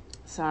call her.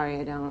 Sorry,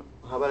 I don't.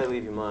 How about I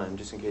leave you mine,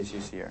 just in case you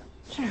see her?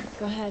 Sure,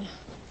 go ahead.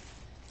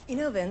 You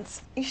know,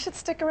 Vince, you should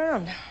stick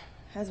around.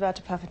 I was about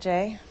to puff a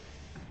J,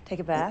 take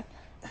a bath.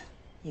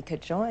 You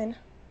could join.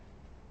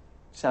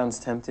 Sounds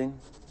tempting.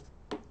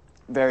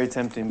 Very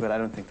tempting, but I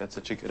don't think that's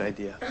such a good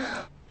idea.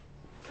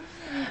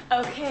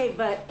 Okay,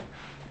 but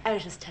I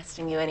was just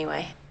testing you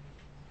anyway.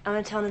 I'm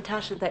gonna tell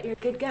Natasha that you're a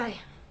good guy.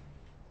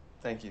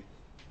 Thank you.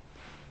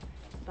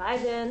 Bye,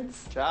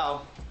 Vince.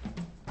 Ciao.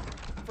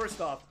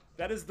 First off,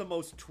 that is the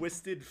most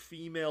twisted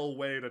female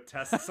way to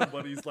test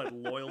somebody's like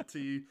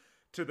loyalty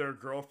to their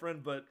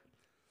girlfriend, but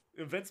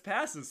Vince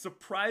passes.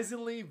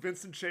 Surprisingly,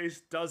 Vincent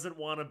Chase doesn't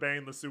want to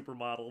bang the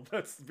supermodel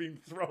that's being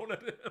thrown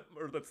at him,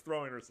 or that's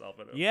throwing herself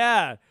at him.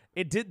 Yeah,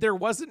 it did. There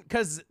wasn't,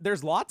 because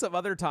there's lots of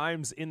other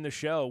times in the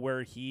show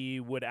where he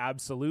would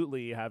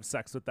absolutely have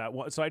sex with that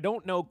one. So I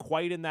don't know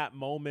quite in that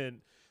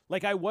moment.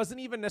 Like, I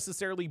wasn't even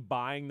necessarily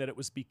buying that it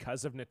was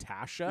because of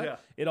Natasha. Yeah.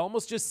 It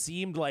almost just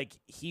seemed like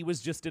he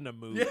was just in a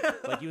mood. Yeah.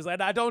 Like, he was like,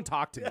 don't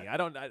talk to me.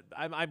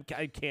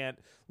 I can't.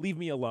 Leave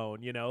me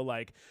alone, you know?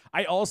 Like,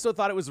 I also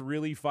thought it was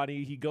really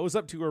funny. He goes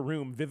up to her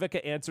room.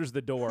 Vivica answers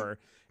the door,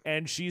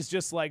 and she's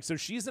just like, so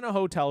she's in a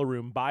hotel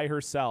room by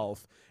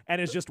herself and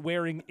is just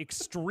wearing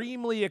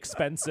extremely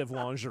expensive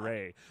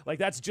lingerie. Like,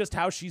 that's just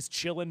how she's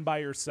chilling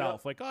by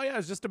herself. Like, oh, yeah, I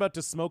was just about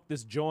to smoke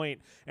this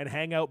joint and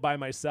hang out by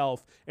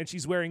myself. And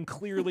she's wearing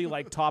clearly,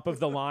 like, top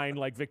of the line,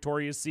 like,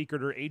 Victoria's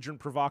Secret or Agent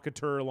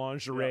Provocateur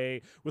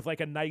lingerie with,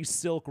 like, a nice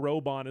silk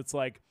robe on. It's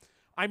like,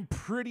 I'm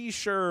pretty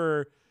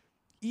sure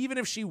even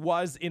if she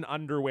was in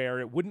underwear,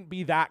 it wouldn't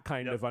be that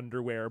kind of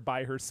underwear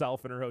by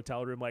herself in her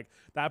hotel room. Like,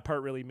 that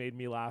part really made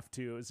me laugh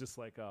too. It was just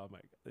like, oh my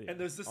God. And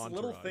there's this Entourage.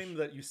 little thing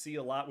that you see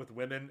a lot with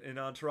women in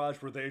Entourage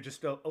where they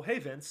just go, oh, hey,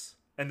 Vince.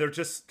 And they're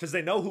just, because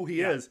they know who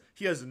he is.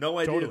 He has no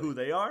idea who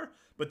they are,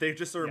 but they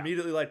just are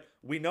immediately like,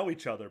 we know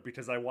each other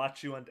because I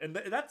watch you. And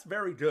that's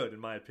very good, in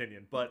my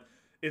opinion. But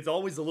it's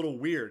always a little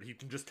weird. He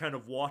can just kind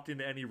of walk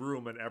into any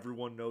room and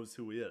everyone knows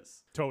who he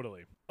is.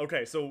 Totally.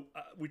 Okay, so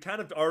we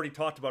kind of already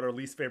talked about our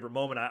least favorite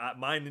moment.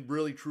 Mine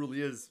really,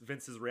 truly is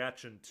Vince's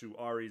reaction to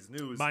Ari's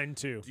news. Mine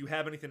too. Do you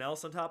have anything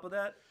else on top of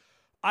that?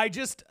 I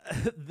just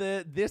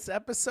this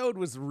episode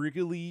was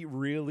really,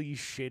 really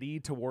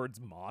shitty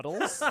towards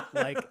models.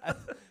 Like,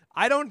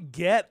 I don't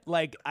get,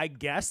 like, I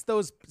guess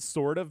those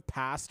sort of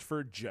passed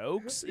for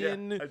jokes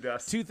in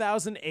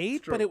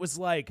 2008, but it was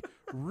like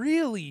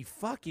really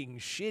fucking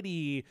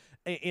shitty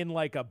in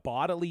like a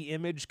bodily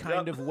image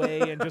kind of way,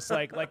 and just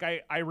like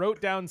I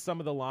wrote down some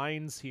of the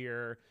lines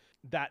here.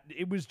 That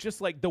it was just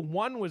like, the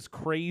one was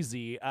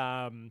crazy.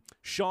 Shauna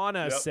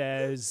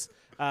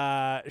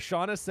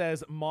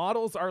says,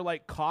 models are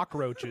like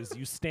cockroaches.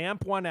 You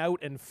stamp one out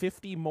and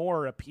 50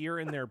 more appear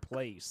in their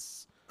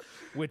place.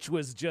 Which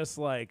was just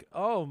like,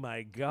 oh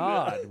my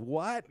God,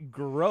 what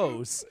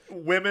gross.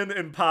 Women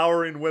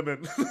empowering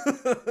women.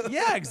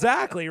 Yeah,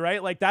 exactly,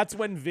 right? Like, that's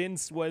when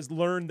Vince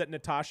learned that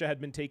Natasha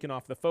had been taken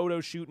off the photo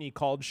shoot, and he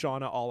called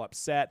Shauna all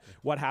upset.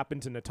 What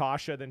happened to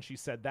Natasha? Then she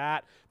said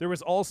that. There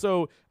was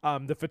also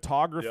the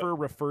photographer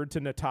referred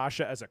to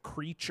Natasha as a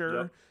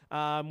creature,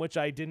 which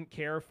I didn't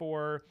care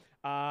for.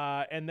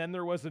 And then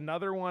there was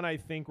another one, I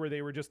think, where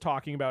they were just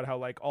talking about how,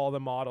 like, all the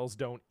models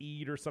don't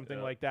eat or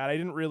something like that. I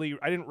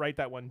didn't write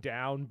that one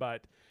down,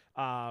 but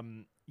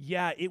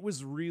it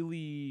was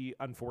really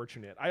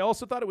unfortunate. I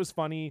also thought it was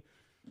funny.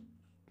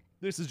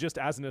 This is just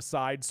as an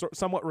aside,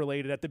 somewhat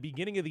related. At the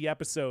beginning of the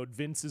episode,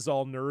 Vince is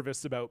all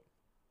nervous about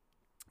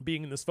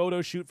being in this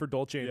photo shoot for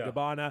Dolce &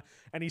 Gabbana,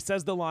 and he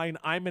says the line,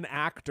 "I'm an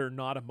actor,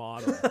 not a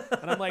model."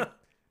 And I'm like,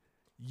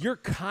 you're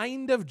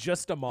kind of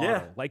just a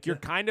model. Like, you're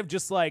kind of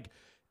just like...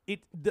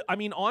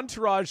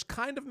 Entourage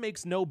kind of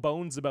makes no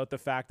bones about the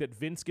fact that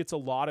Vince gets a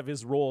lot of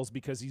his roles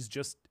because he's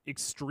just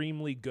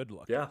extremely good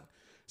looking. Yeah.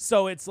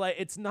 So it's like,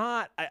 it's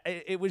not,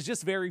 it was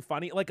just very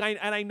funny. Like,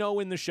 I know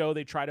in the show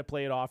they try to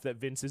play it off that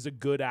Vince is a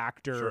good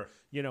actor. Sure.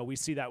 You know, we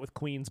see that with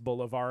Queens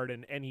Boulevard,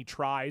 and he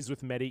tries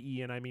with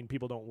Medellin. I mean,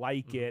 people don't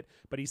like it,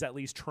 but he's at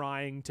least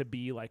trying to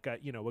be like a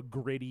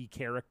gritty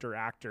character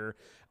actor.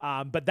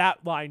 But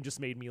that line just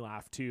made me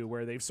laugh too,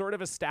 where they've sort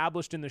of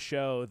established in the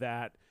show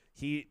that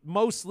he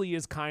mostly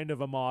is kind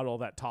of a model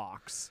that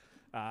talks.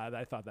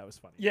 I thought that was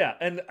funny. Yeah,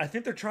 and I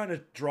think they're trying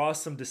to draw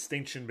some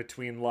distinction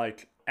between,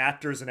 like,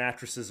 actors and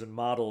actresses and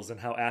models, and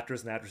how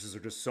actors and actresses are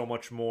just so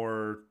much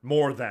more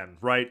than,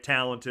 right?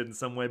 Talented in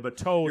some way. But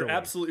totally. You're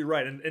absolutely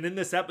right. And in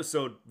this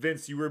episode,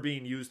 Vince, you were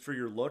being used for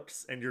your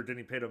looks, and you're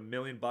getting paid $1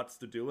 million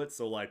to do it.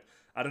 So, like,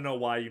 I don't know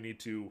why you need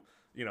to...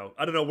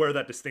 I don't know where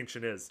that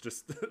distinction is.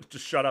 Just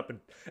shut up.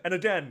 And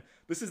again,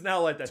 this is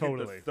now, like, I think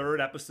the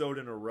third episode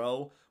in a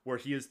row where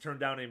he has turned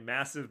down a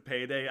massive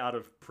payday out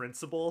of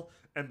principle,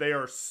 and they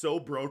are so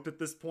broke at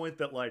this point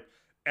that, like,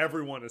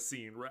 everyone is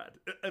seeing red.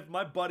 If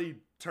my buddy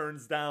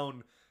turns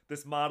down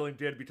this modeling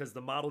gig because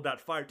the model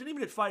got fired, didn't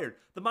even get fired.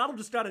 The model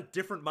just got a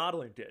different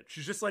modeling gig.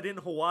 She's just, like, in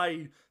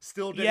Hawaii,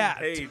 still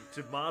getting paid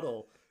to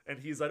model. And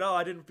he's like, oh,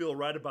 I didn't feel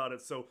right about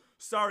it. So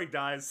sorry,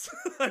 guys.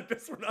 I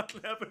guess we're not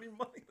going to have any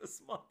money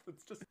this month.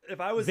 It's just, if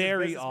I was his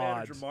business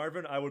manager,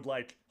 Marvin, I would,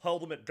 like,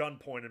 hold him at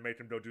gunpoint and make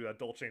him go do that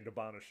Dolce &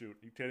 Gabbana shoot.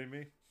 Are you kidding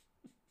me?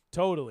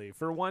 Totally.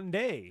 For one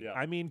day. Yeah.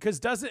 I mean, because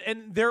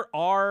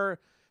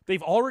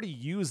they've already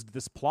used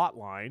this plot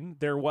line.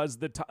 There was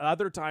the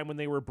other time when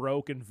they were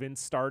broke and Vince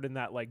starred in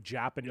that, like,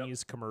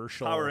 Japanese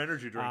commercial. Power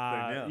energy drink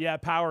thing, yeah,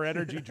 power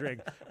energy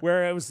drink.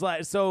 Where it was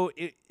like, so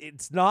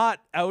it's not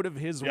out of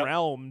his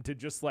realm to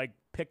just, like,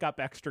 pick up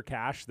extra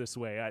cash this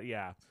way.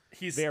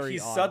 He's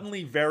odd.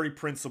 Suddenly very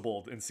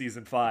principled in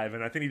season 5,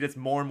 and I think he gets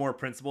more and more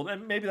principled,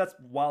 and maybe that's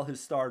while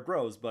his star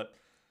grows. But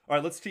all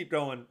right, let's keep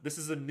going. This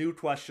is a new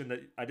question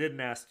that I didn't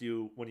ask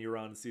you when you were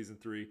on in season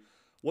 3.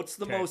 What's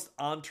the most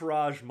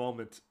Entourage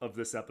moment of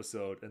this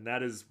episode? And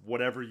that is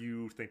whatever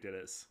you think it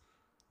is.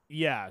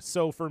 Yeah,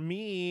 so for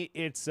me,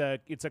 it's a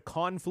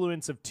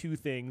confluence of two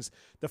things.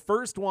 The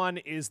first one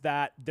is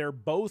that they're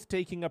both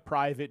taking a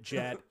private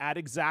jet at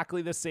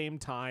exactly the same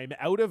time,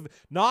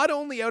 not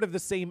only out of the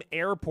same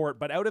airport,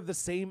 but out of the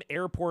same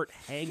airport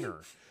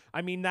hangar.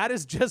 I mean, that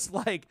is just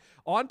like,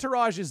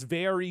 Entourage is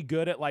very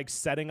good at, like,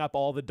 setting up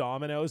all the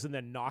dominoes and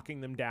then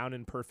knocking them down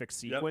in perfect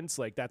sequence.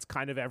 Like, that's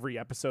kind of every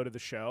episode of the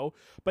show.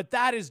 But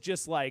that is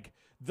just, like,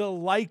 the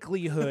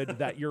likelihood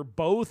that you're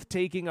both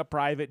taking a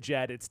private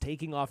jet, it's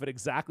taking off at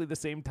exactly the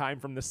same time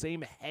from the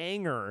same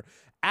hangar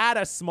at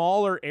a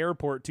smaller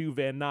airport too,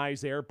 Van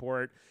Nuys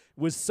Airport,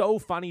 was so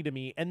funny to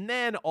me. And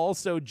then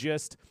also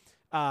just...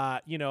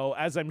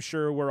 as I'm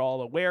sure we're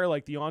all aware,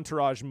 like, the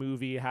Entourage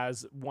movie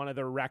has one of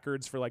the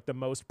records for, like, the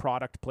most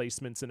product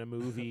placements in a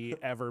movie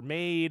ever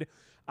made.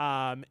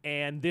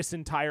 And this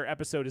entire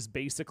episode is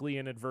basically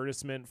an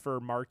advertisement for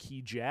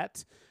Marquis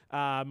Jet,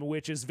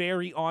 which is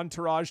very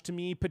Entourage to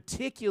me,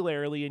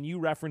 particularly, and you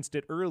referenced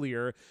it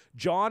earlier,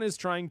 John is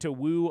trying to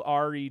woo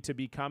Ari to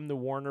become the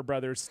Warner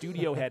Brothers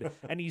studio head,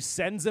 and he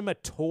sends him a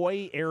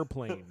toy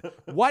airplane.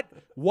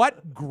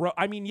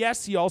 I mean,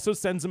 yes, he also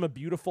sends him a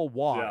beautiful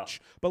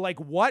watch, but like,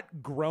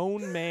 what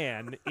grown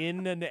man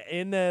in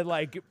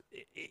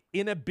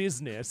a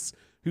business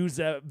who's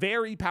a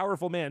very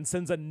powerful man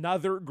sends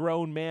another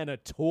grown man a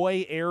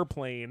toy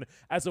airplane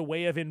as a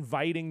way of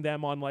inviting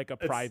them on like a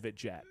private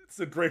jet? It's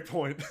a great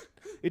point.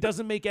 It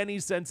doesn't make any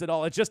sense at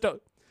all. It's just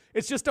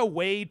a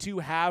way to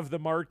have the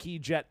Marquis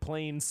Jet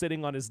plane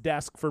sitting on his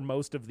desk for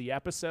most of the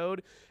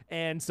episode.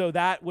 And so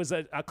that was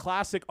a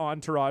classic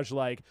Entourage,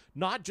 like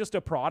not just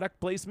a product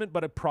placement,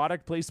 but a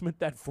product placement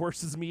that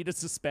forces me to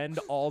suspend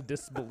all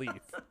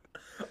disbelief.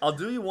 I'll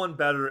do you one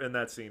better in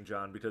that scene,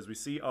 John, because we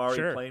see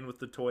Ari playing with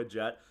the toy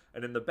jet,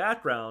 and in the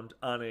background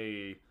on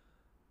a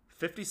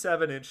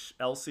 57-inch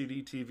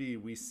LCD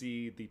TV, we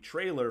see the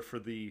trailer for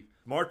the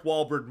Mark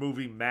Wahlberg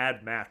movie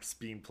Mad Max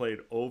being played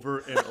over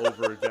and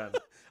over again.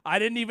 I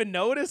didn't even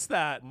notice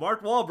that.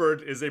 Mark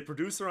Wahlberg is a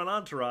producer on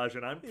Entourage,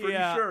 and I'm pretty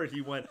sure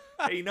he went,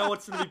 hey, you know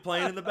what's going to be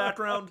playing in the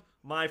background?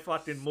 My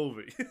fucking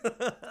movie.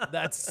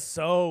 That's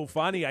so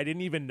funny. I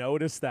didn't even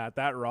notice that.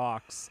 That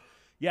rocks.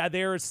 Yeah,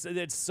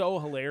 it's so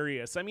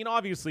hilarious. I mean,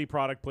 obviously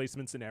product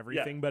placements and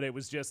everything, but it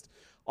was just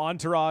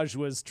Entourage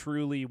was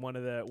truly one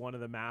of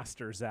the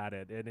masters at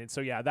it. And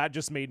so yeah, that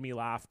just made me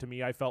laugh. To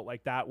me, I felt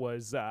like that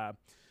was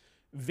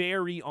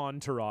very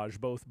Entourage,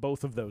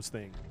 both of those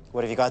things.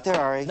 What have you got there,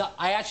 Ari? No,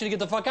 I asked you to get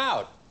the fuck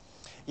out.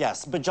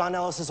 Yes, but John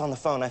Ellis is on the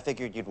phone. I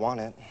figured you'd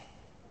want it.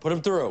 Put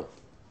him through.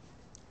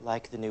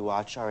 Like the new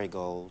watch, Ari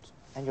Gold,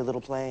 and your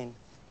little plane.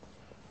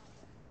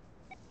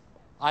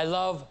 I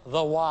love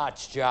the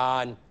watch,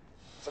 John.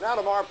 It's an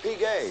Audemars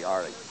Piguet,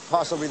 Ari.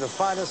 Possibly the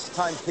finest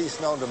timepiece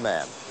known to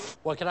man.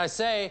 What can I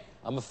say?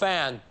 I'm a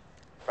fan.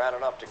 Fan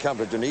enough to come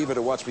to Geneva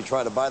to watch me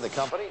try to buy the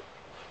company?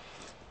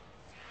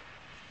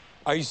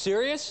 Are you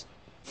serious?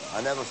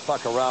 I never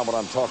fuck around when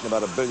I'm talking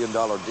about $1 billion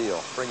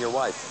deal. Bring your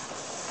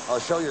wife. I'll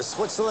show you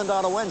Switzerland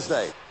on a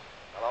Wednesday.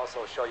 I'll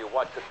also show you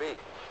what could be.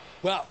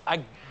 Well,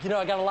 I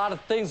got a lot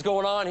of things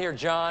going on here,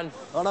 John.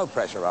 Oh, no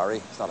pressure, Ari.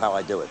 It's not how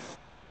I do it.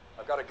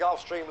 I've got a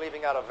Gulfstream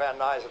leaving out of Van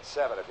Nuys at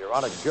 7. If you're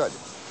on it, good.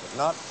 If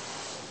not,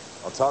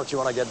 I'll talk to you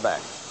when I get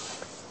back.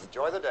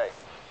 Enjoy the day.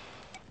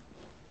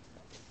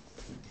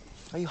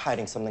 Are you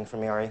hiding something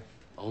from me, Ari?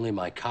 Only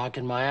my cock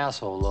and my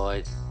asshole,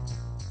 Lloyd.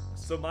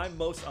 So my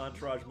most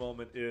Entourage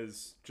moment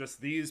is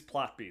just these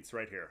plot beats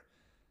right here.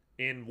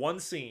 In one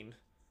scene,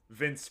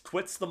 Vince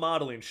quits the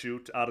modeling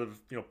shoot out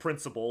of,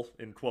 principle,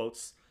 in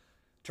quotes,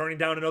 turning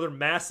down another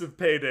massive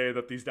payday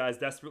that these guys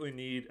desperately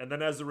need. And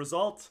then as a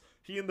result,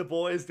 he and the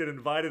boys get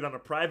invited on a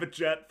private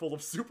jet full of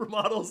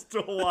supermodels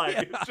to Hawaii.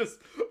 Yeah. It's just,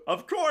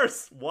 of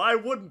course, why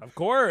wouldn't? Of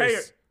course. Hey,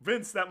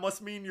 Vince, that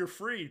must mean you're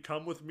free.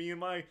 Come with me and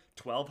my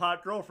 12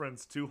 hot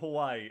girlfriends to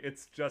Hawaii.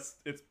 It's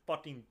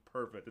fucking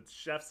perfect. It's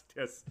chef's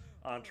kiss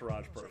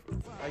Entourage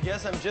perfect. I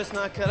guess I'm just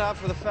not cut out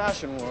for the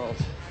fashion world.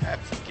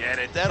 Forget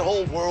it. That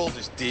whole world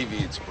is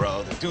deviants,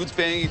 bro. The dudes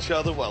bang each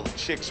other while the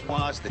chicks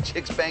watch. The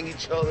chicks bang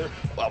each other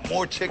while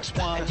more chicks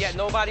watch. And yet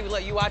nobody would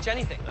let you watch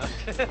anything.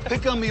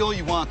 Pick on me all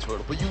you want,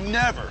 Turtle, but you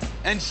never,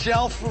 and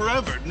shall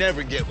forever,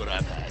 never get what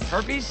I've had.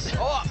 Herpes?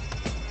 Oh.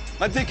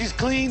 My dick is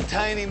clean,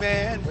 tiny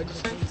man.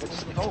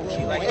 Oh,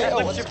 gee, like that.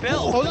 What's your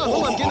bill? Hold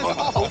on,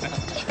 get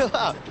it. Chill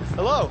out.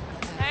 Hello.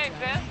 Hey,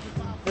 Vince.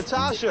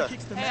 Natasha.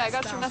 Hey, I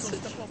got your message.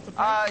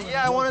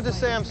 Yeah, I wanted to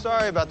say I'm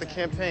sorry about the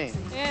campaign.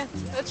 Yeah,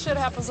 that shit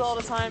happens all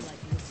the time.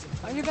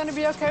 Are you gonna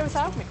be okay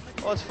without me?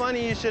 Well, it's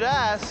funny you should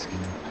ask.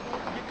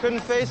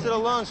 Couldn't face it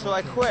alone, so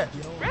I quit.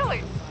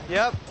 Really?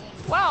 Yep.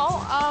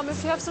 Well,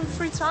 if you have some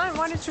free time,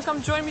 why don't you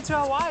come join me to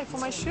Hawaii for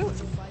my shoot?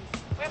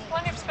 We have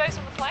plenty of space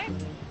on the plane.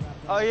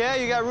 Oh, yeah?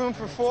 You got room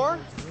for 4?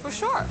 For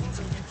sure.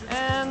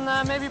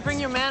 And maybe bring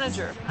your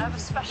manager. I have a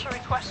special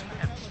request for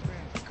him.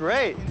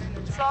 Great.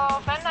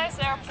 So, Van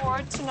Nuys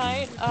Airport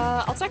tonight.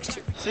 I'll text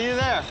you. See you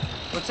there.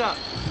 What's up?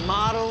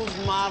 Models,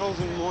 models,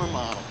 and more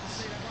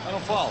models. I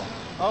don't follow.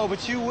 Oh,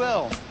 but you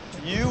will.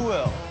 You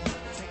will.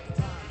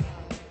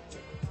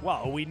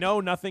 Well, we know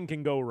nothing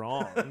can go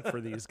wrong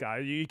for these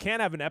guys. You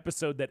can't have an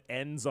episode that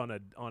ends on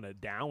a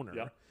downer.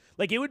 Yeah.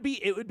 Like it would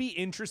be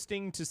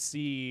interesting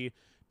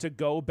to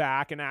go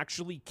back and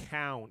actually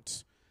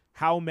count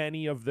how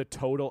many of the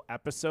total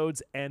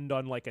episodes end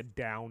on like a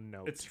down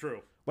note. It's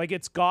true. Like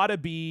it's gotta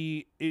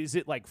be, is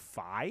it like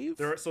 5?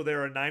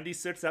 There are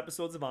 96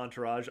 episodes of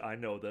Entourage. I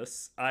know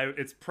this.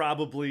 It's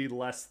probably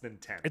less than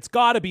 10. It's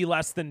gotta be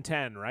less than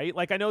 10, right?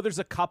 Like I know there's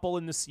a couple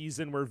in the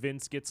season where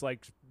Vince gets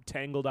like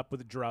tangled up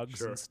with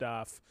drugs and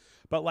stuff.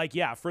 But like,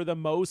 yeah, for the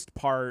most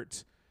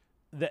part,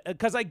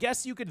 because I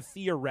guess you could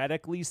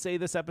theoretically say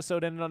this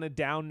episode ended on a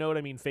down note.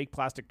 I mean, Fake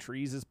Plastic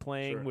Trees is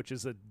playing, which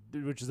is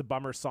a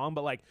bummer song,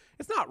 but like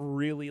it's not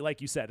really, like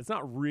you said, it's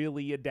not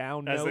really a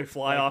down note. As they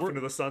fly off into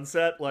the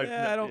sunset, like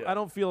I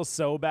don't feel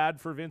so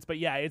bad for Vince, but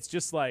yeah, it's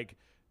just like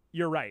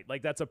You're right.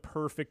 Like, that's a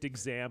perfect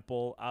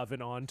example of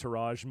an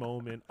Entourage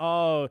moment.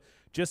 Oh,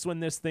 just when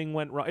this thing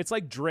went wrong. It's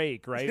like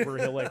Drake, right? Where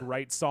he'll like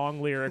write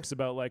song lyrics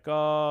about like,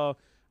 oh,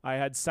 I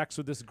had sex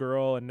with this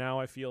girl and now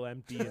I feel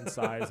empty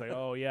inside. It's like,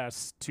 oh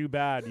yes, too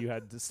bad you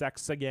had the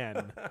sex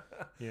again.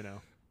 You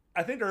know.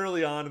 I think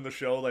early on in the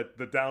show, like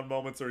the down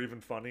moments are even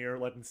funnier.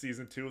 Like in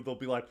season 2, they'll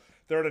be like,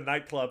 they're at a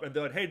nightclub and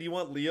they're like, hey, do you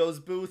want Leo's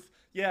booth?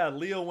 Yeah,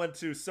 Leo went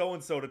to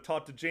so-and-so to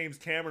talk to James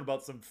Cameron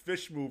about some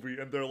fish movie.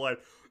 And they're like,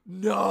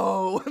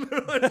 no. And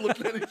they're like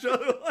looking at each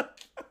other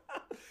like,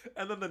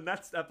 and then the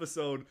next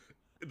episode,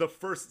 the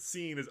first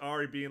scene is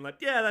Ari being like,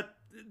 yeah, that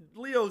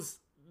Leo's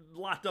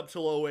locked up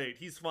till 08.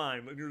 He's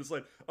fine. And you're just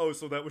like, oh,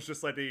 so that was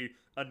just like a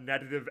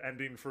negative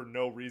ending for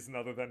no reason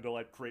other than to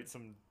like create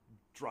some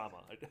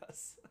drama, I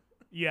guess.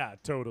 Yeah,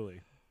 totally.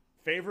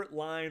 Favorite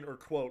line or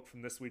quote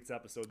from this week's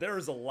episode? There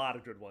is a lot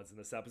of good ones in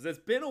this episode. It's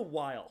been a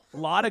while. A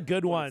lot of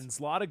good ones.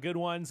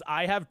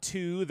 I have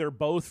 2. They're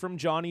both from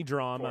Johnny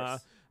Drama.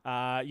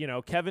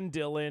 Kevin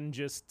Dillon,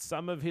 just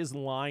some of his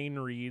line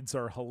reads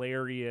are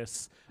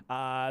hilarious.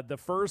 The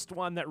first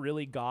one that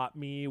really got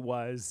me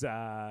was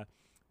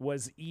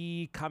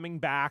E coming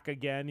back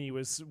again. He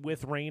was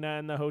with Raina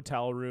in the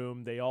hotel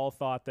room. They all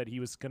thought that he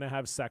was going to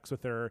have sex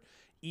with her.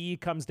 E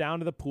comes down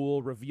to the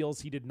pool,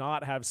 reveals he did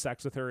not have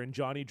sex with her, and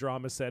Johnny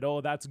Drama said,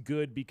 oh, that's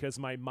good because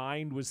my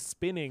mind was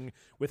spinning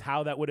with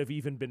how that would have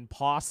even been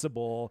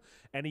possible.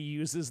 And he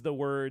uses the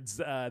words,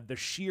 the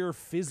sheer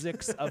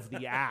physics of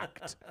the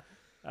act.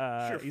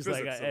 He's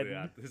like,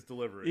 his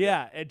delivery.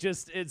 Yeah,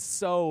 it's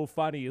so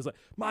funny. He's like,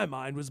 my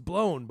mind was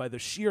blown by the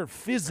sheer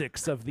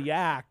physics of the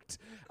act,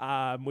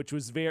 which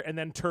was and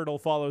then Turtle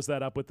follows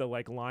that up with the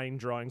like line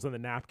drawings on the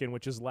napkin,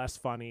 which is less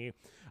funny.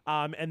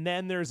 And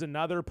then there's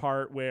another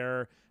part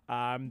where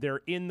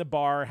they're in the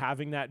bar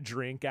having that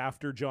drink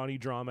after Johnny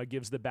Drama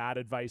gives the bad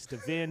advice to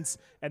Vince.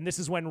 And this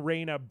is when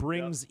Raina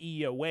brings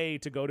E away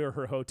to go to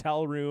her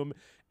hotel room.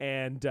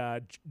 And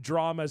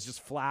Drama's just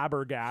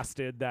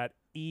flabbergasted that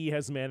E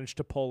has managed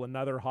to pull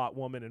another hot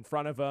woman in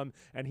front of him.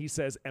 And he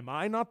says, am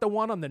I not the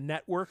one on the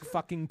network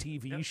fucking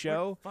TV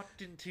show?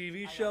 Fucking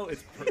TV show?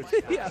 It's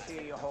yeah.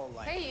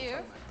 Hey, you.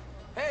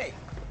 Hey.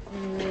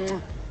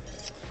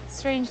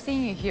 Strange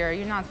thing you hear.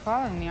 You're not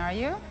following me, are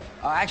you?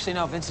 Actually,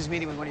 no. Vince is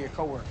meeting with one of your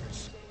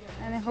coworkers.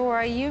 And who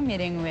are you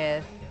meeting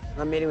with? I'm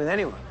not meeting with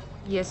anyone.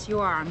 Yes, you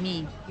are.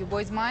 Me. You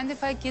boys mind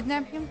if I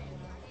kidnap him?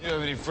 You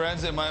have any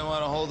friends that might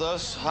want to hold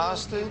us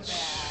hostage?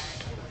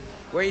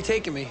 Where are you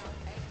taking me?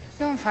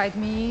 Don't fight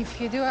me. If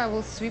you do, I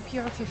will sweep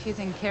you off your feet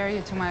and carry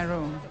you to my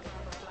room.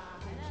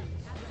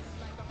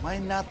 Am I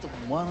not the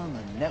one on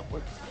the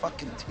network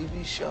fucking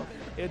TV show?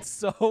 It's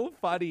so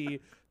funny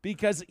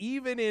because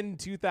even in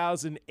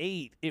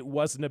 2008, it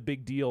wasn't a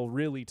big deal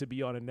really to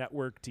be on a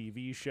network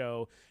TV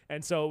show.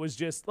 And so it was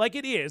just like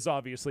it is,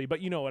 obviously,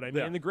 but you know what I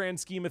mean? Yeah. In the grand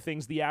scheme of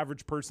things, the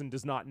average person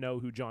does not know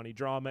who Johnny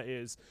Drama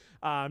is.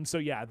 So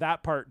yeah,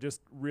 that part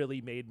just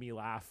really made me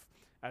laugh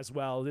as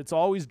well. It's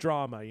always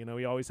drama, you know,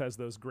 he always has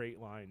those great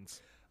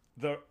lines.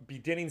 The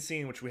beginning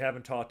scene, which we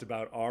haven't talked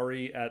about,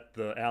 Ari at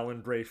the Alan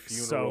Gray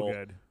funeral. So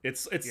good.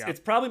 It's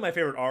probably my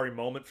favorite Ari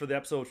moment for the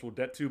episode, which we'll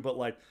get to, but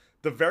like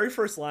the very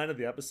first line of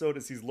the episode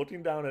is he's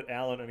looking down at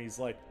Alan and he's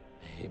like,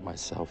 I hate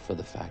myself for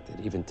the fact that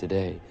even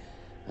today,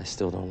 I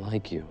still don't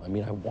like you. I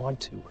mean, I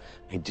want to.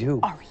 I do.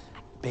 Ari.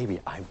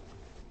 Baby, Ari?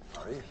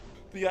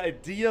 the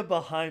idea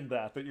behind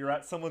that you're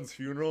at someone's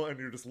funeral and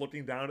you're just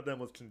looking down at them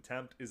with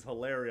contempt is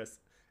hilarious.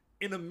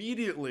 And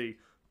immediately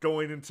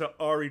going into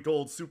Ari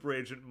Gold super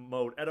agent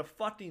mode at a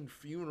fucking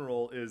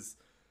funeral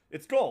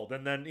it's gold.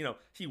 And then, you know,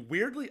 he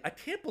weirdly, I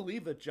can't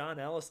believe that John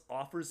Ellis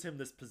offers him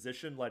this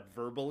position like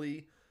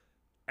verbally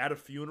at a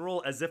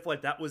funeral as if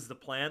like that was the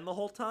plan the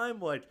whole time.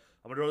 Like,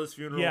 I'm gonna go to this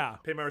funeral,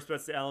 pay my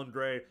respects to Alan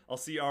Gray, I'll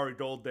see Ari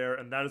Gold there,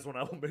 and that is when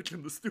I will make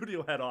him the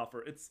studio head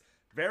offer. It's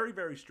very,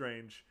 very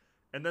strange.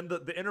 And then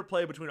the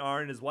interplay between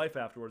Ari and his wife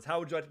afterwards. How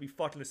would you like to be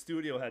fucking a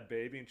studio head,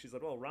 baby? And she's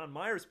like, well, Ron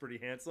Meyer's pretty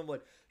handsome.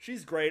 Like,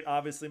 she's great,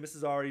 obviously.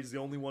 Mrs. Ari's the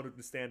only one who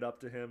can stand up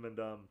to him, and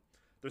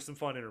there's some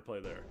fun interplay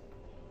there.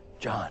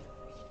 John,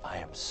 I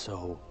am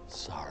so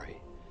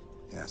sorry.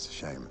 Yeah, it's a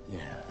shame.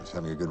 Yeah. He's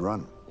having a good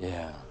run.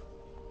 Yeah.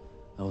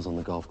 I was on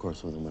the golf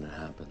course with him when it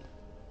happened.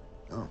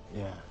 Oh.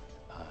 Yeah.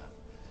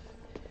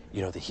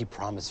 You know, he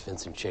promised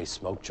Vince and Chase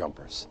smoke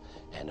jumpers,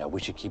 and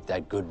we should keep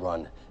that good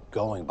run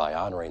going by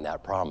honoring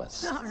that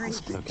promise. I'll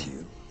speak to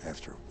you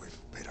after we've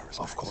paid our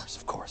respects.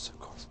 Of course.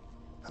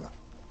 Hello.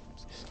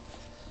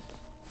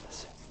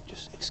 Listen,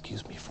 just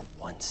excuse me for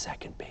 1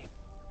 second, babe.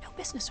 No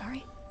business,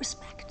 Ari.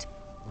 Respect.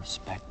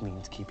 Respect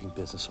means keeping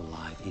business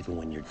alive even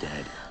when you're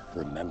dead.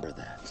 Remember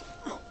that.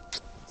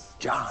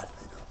 John,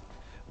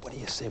 what do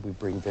you say we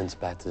bring Vince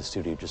back to the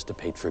studio just to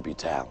pay tribute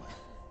to Alan?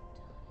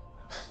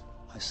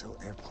 I sell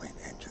airplane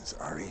engines,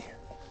 Ari.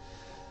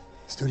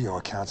 Studio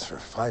accounts for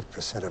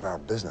 5% of our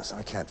business.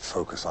 I can't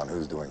focus on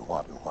who's doing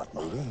what in what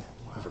movie.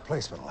 The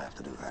replacement will have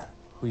to do that.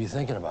 Who are you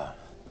thinking about?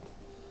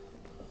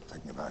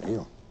 Thinking about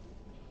you.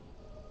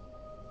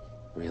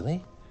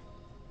 Really?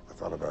 I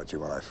thought about you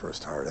when I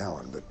first hired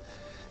Alan, but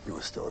you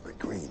were still a bit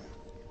green.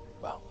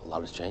 Well, a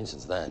lot has changed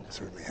since then. It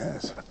certainly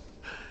has.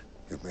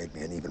 You've made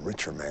me an even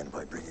richer man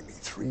by bringing me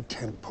 3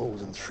 tent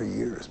poles in 3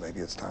 years.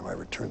 Maybe it's time I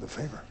return the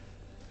favor.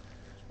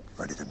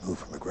 Ready to move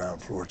from the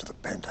ground floor to the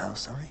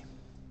penthouse, Ari?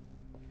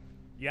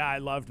 Yeah, I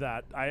loved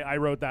that. I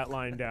wrote that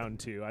line down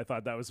too. I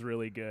thought that was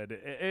really good.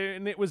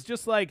 And it was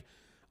just like,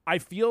 I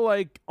feel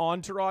like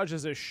Entourage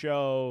as a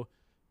show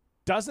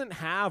doesn't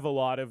have a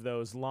lot of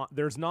those.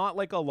 There's not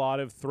like a lot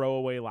of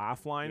throwaway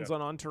laugh lines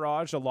on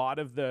Entourage. A lot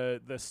of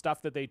the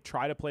stuff that they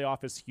try to play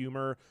off as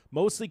humor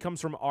mostly comes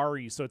from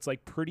Ari, so it's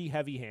like pretty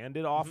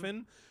heavy-handed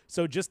often.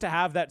 So just to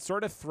have that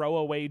sort of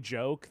throwaway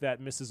joke that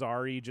Mrs.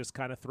 Ari just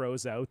kind of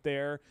throws out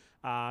there,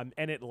 and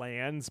it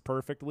lands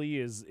perfectly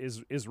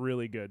is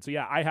really good. So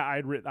yeah, I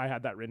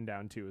had that written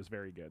down too. It was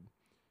very good.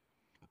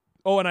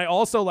 Oh, and I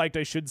also liked,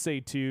 I should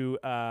say too,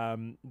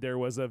 there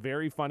was a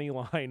very funny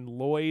line.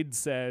 Lloyd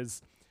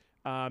says,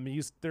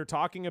 they're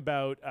talking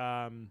about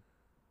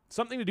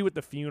something to do with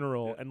the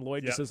funeral, and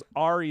Lloyd just says,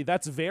 Ari,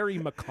 that's very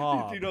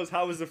macabre. He goes,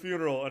 how was the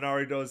funeral? And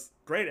Ari goes,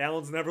 great,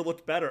 Alan's never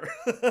looked better.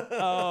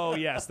 Oh,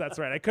 yes, that's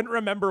right. I couldn't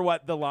remember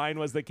what the line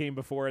was that came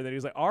before, and then he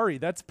was like, Ari,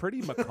 that's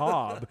pretty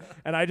macabre.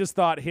 And I just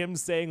thought him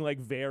saying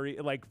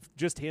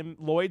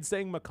Lloyd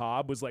saying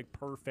macabre was like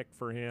perfect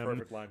for him.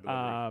 Perfect line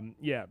delivery.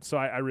 Yeah, so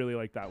I really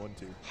like that one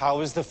too. How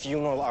was the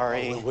funeral,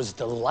 Ari? Oh, it was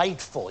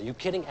delightful. Are you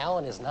kidding?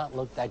 Alan has not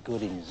looked that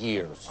good in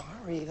years.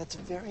 Ari, that's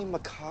very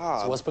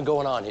macabre. So what's been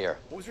going on here?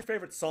 What was your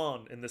favorite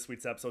song in this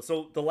week's episode?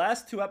 So the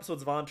last 2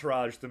 episodes of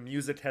Entourage, the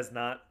music has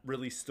not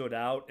really stood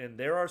out, and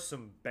there are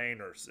some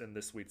bangers in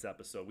this week's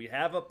episode. We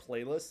have a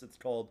playlist. It's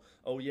called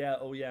Oh Yeah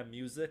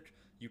Music.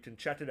 You can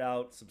check it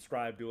out,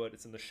 subscribe to it.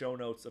 It's in the show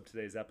notes of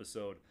today's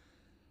episode.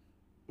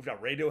 We've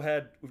got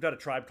Radiohead. We've got A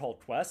Tribe Called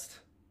Quest.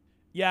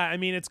 Yeah, I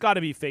mean, it's got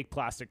to be Fake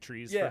Plastic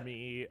Trees for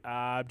me,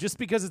 just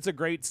because it's a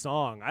great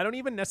song. I don't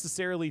even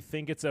necessarily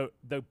think it's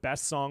the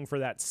best song for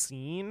that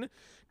scene,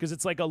 because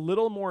it's like a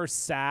little more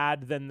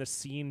sad than the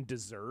scene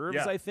deserves,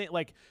 I think.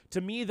 Like, to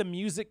me, the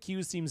music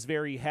cue seems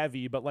very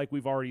heavy, but like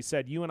we've already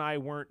said, you and I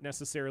weren't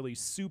necessarily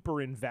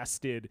super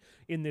invested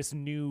in this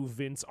new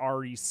Vince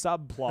Ari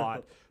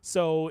subplot,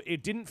 so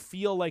it didn't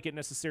feel like it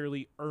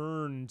necessarily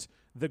earned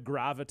the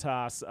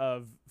gravitas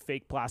of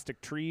Fake Plastic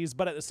Trees,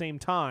 but at the same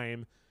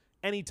time,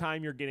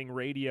 anytime you're getting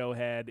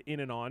Radiohead in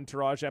an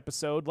Entourage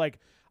episode, like,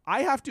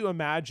 I have to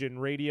imagine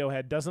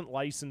Radiohead doesn't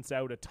license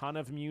out a ton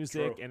of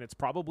music, and it's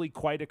probably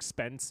quite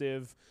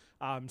expensive.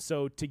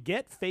 So to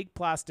get Fake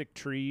Plastic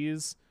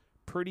Trees,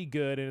 pretty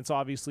good, and it's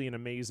obviously an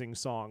amazing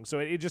song. So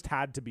it just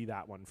had to be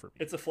that one for me.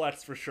 It's a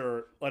flex for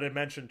sure. Like I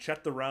mentioned,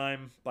 Check the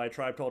Rhyme by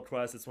Tribe Called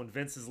Quest. It's when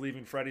Vince is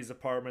leaving Freddie's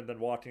apartment, then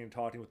walking and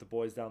talking with the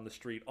boys down the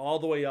street, all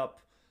the way up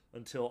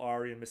until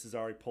Ari and Mrs.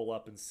 Ari pull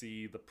up and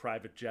see the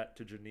private jet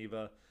to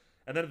Geneva.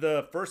 And then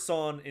the first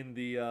song in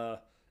the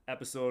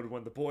episode,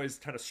 when the boys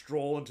kind of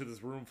stroll into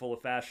this room full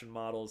of fashion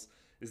models,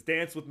 is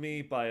Dance With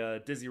Me by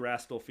Dizzy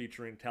Rascal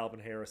featuring Calvin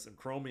Harris and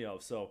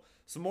Chromeo. So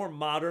some more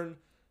modern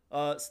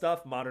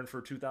stuff, modern for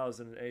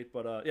 2008.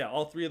 But yeah,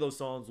 all 3 of those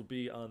songs will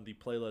be on the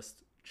playlist.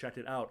 Check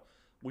it out.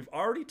 We've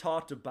already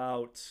talked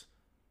about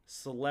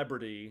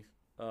Celebrity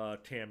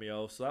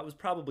cameo, so that was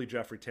probably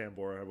Jeffrey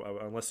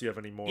Tambor, unless you have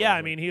any more. Yeah,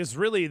 I mean, he was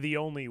really the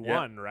only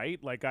one, right?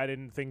 Like, I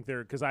didn't think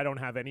because I don't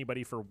have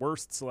anybody for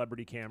worst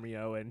celebrity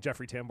cameo, and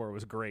Jeffrey Tambor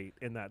was great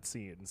in that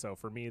scene, so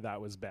for me,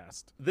 that was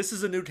best. This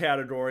is a new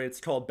category.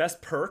 It's called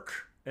Best Perk,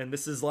 and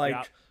this is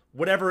like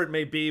whatever it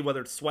may be,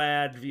 whether it's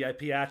swag,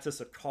 VIP access,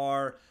 a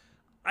car.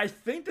 I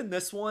think in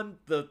this one,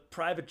 the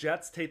private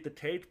jets take the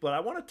cake, but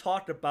I want to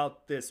talk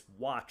about this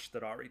watch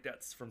that Ari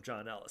gets from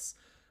John Ellis.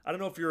 I don't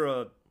know if you're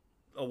a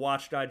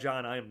watch guy,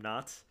 John. I am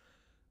not.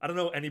 I don't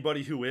know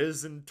anybody who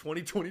is in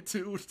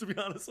 2022, to be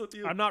honest with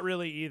you. I'm not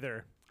really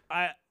either.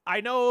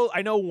 I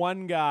know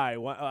one guy,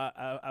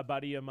 a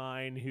buddy of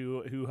mine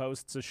who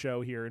hosts a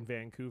show here in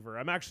Vancouver.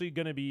 I'm actually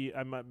going to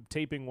I'm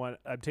taping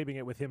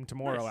it with him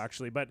tomorrow,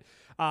 actually. But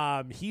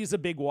he's a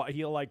big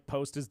he'll like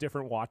post his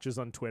different watches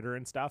on Twitter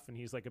and stuff, and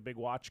he's like a big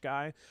watch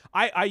guy.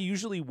 I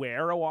usually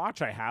wear a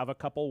watch. I have a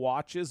couple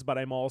watches, but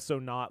I'm also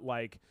not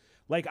like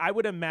I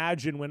would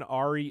imagine when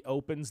Ari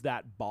opens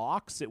that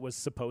box, it was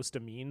supposed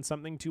to mean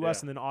something to us.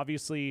 And then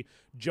obviously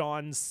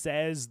John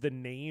says the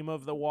name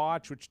of the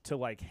watch, which to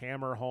like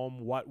hammer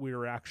home what we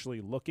were actually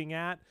looking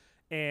at.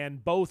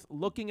 And both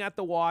looking at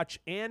the watch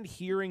and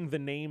hearing the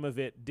name of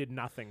it did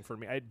nothing for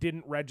me. It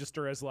didn't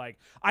register as like,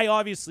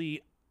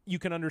 you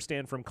can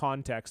understand from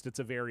context, it's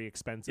a very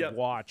expensive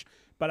watch,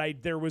 but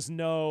it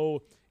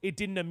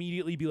didn't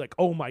immediately be like,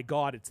 oh my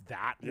God, it's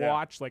that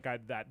watch. Like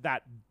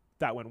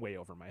that went way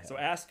over my head. So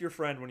ask your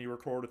friend when you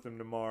record with him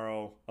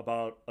tomorrow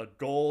about a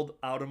gold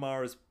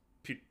Audemars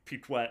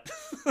Piguet.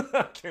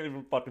 I can't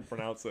even fucking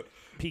pronounce it.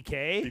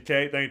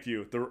 Piquet, thank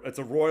you. It's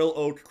a Royal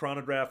Oak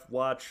chronograph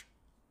watch.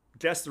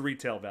 Guess the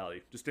retail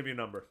value. Just give me a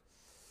number.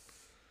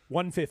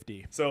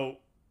 $150. So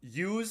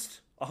used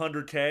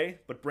 $100K,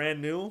 but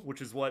brand new,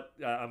 which is what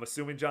I'm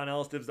assuming John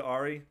Ellis gives to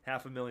Ari,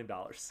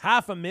 $500,000.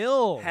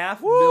 $500,000.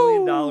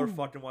 $500,000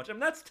 fucking watch. I mean,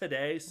 that's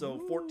today.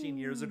 So 14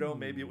 years ago,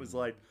 maybe it was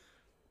like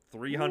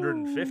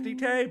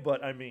 $350K,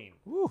 but I mean,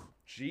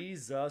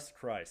 Jesus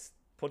Christ.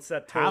 Puts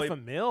that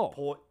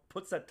 $500,000.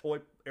 Puts that toy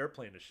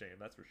airplane to shame,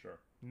 that's for sure.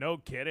 No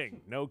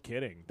kidding. No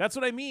kidding. That's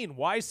what I mean.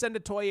 Why send a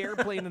toy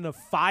airplane in a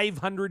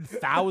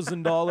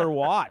 $500,000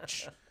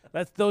 watch?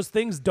 Those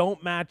things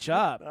don't match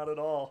up. Not at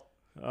all.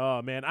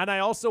 Oh, man. And I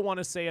also want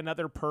to say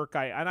another perk.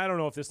 And I don't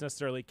know if this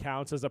necessarily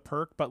counts as a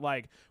perk, but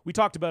like we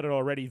talked about it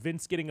already.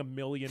 Vince getting $1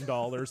 million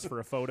for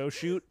a photo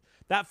shoot.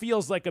 That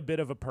feels like a bit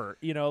of a perk.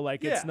 You know,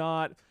 like it's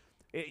not.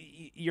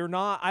 You're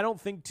not. I don't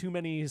think too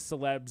many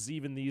celebs,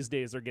 even these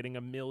days, are getting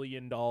 $1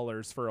 million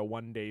for a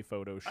one-day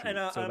photo shoot. And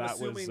so I'm that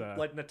assuming was,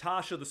 like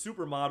Natasha, the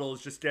supermodel,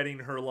 is just getting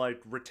her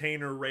like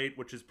retainer rate,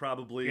 which is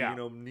probably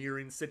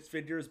nearing six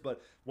figures.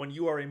 But when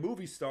you are a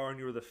movie star and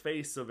you're the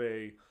face of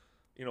a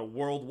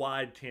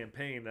worldwide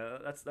campaign,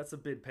 that's a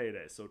big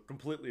payday. So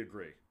completely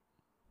agree.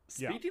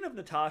 Speaking of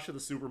Natasha, the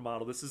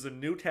supermodel, this is a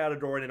new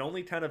category, and it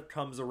only kind of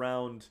comes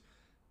around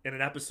in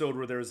an episode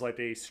where there's like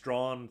a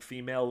strong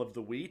female of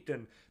the week,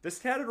 and this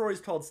category is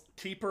called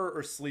Keeper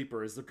or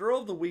Sleeper. Is the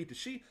girl of the week, is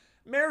she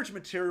marriage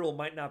material?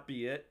 Might not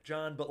be it,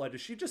 John, but like, is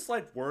she just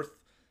like worth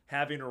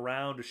having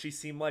around? Does she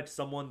seem like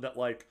someone that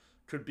like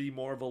could be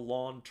more of a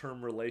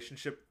long-term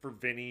relationship for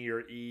Vinny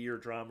or E or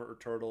Drama or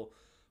Turtle,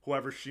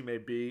 whoever she may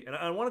be? And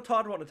I want to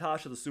talk about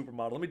Natasha, the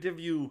supermodel. Let me give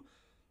you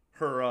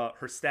her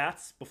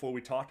stats before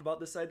we talked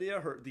about this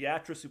idea. The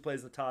actress who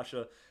plays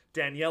Natasha,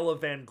 Daniela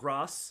Van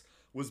Gras,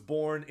 was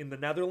born in the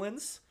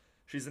Netherlands.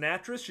 She's an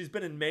actress. She's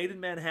been in Made in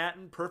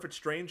Manhattan, Perfect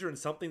Stranger, and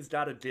Something's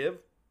Gotta Give.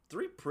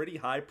 3 pretty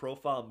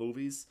high-profile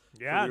movies for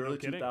the early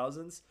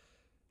 2000s.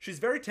 She's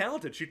very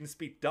talented. She can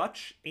speak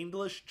Dutch,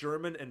 English,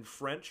 German, and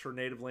French. Her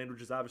native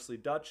language is obviously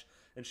Dutch.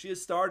 And she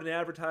has starred in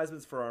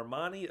advertisements for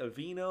Armani,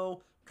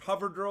 Aveeno,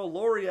 CoverGirl,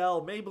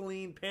 L'Oreal,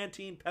 Maybelline,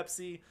 Pantene,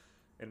 Pepsi,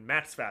 and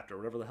Max Factor,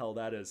 whatever the hell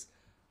that is.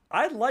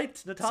 I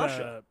liked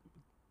Natasha.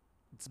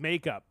 It's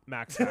makeup,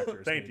 Max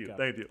Factor. Thank you.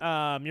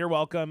 You're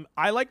welcome.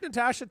 I like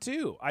Natasha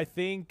too. I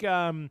think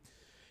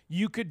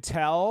you could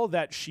tell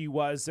that she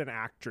was an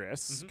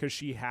actress because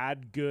she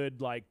had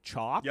good like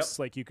chops.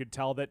 Like you could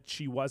tell that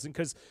she wasn't,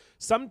 because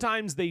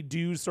sometimes they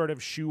do sort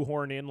of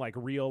shoehorn in like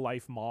real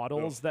life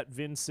models that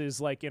Vince is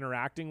like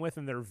interacting with,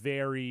 and they're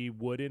very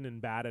wooden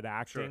and bad at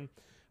acting.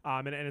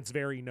 And it's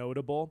very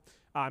notable.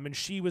 And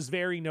she was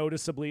very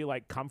noticeably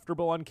like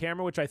comfortable on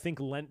camera, which I think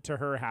lent to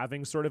her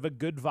having sort of a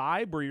good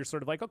vibe where you're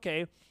sort of like,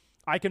 okay,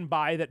 I can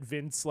buy that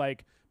Vince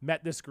like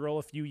met this girl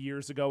a few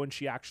years ago and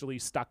she actually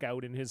stuck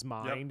out in his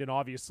mind. And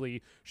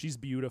obviously she's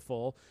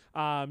beautiful.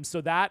 So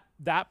that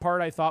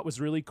part I thought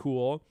was really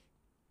cool.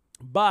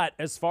 But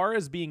as far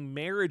as being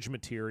marriage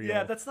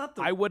material, that's not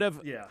the, I would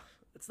have,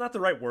 it's not the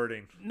right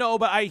wording. No,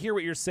 but I hear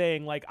what you're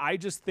saying. Like, I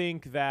just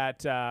think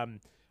that,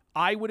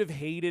 I would have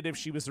hated if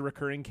she was a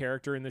recurring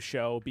character in the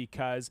show,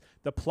 because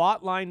the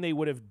plot line they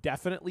would have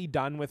definitely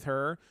done with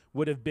her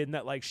would have been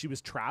that like she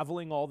was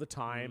traveling all the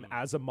time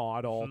as a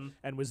model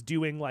and was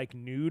doing like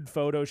nude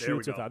photo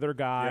shoots with other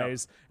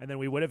guys. And then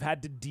we would have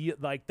had to deal,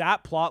 like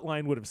that plot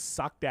line would have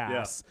sucked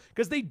ass,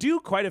 because they do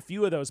quite a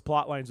few of those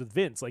plot lines with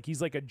Vince. Like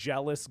he's like a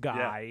jealous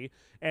guy.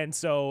 And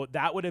so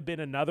that would have been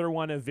another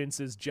one of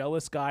Vince's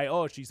jealous guy.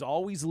 Oh, she's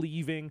always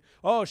leaving.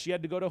 Oh, she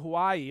had to go to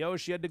Hawaii. Oh,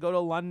 she had to go to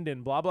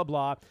London, blah, blah,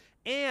 blah.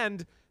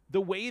 And the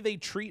way they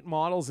treat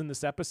models in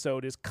this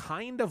episode is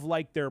kind of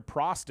like they're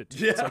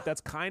prostitutes. Like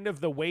that's kind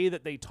of the way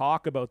that they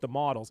talk about the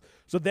models.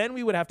 So then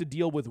we would have to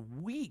deal with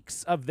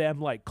weeks of them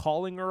like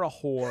calling her a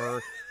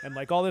whore and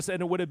like all this,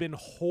 and it would have been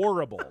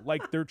horrible.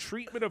 Like their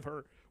treatment of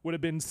her would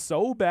have been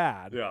so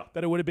bad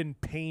that it would have been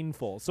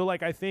painful. So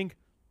like I think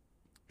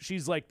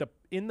she's like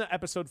in the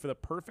episode for the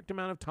perfect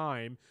amount of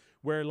time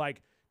where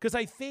like, because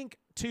I think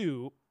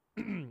too,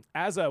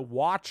 as a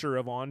watcher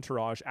of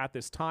Entourage at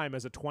this time,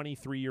 as a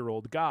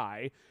 23-year-old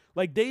guy,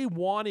 like they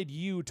wanted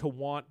you to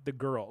want the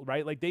girl,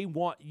 right? Like they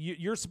want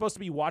you're supposed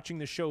to be watching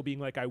the show being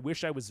like, I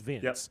wish I was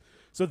Vince.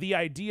 So the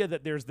idea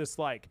that there's this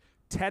like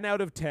 10 out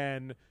of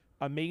 10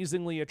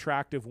 amazingly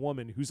attractive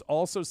woman who's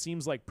also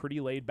seems like pretty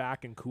laid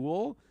back and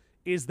cool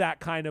is that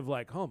kind of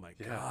like, oh my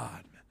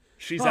God, man.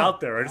 She's out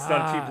there. I just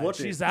gotta keep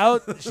looking. She's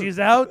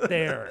out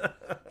there.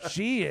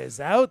 She is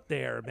out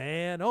there,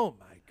 man. Oh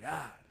my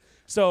God.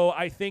 So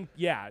I think,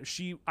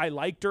 I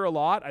liked her a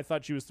lot. I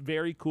thought she was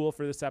very cool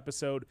for this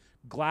episode.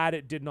 Glad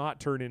it did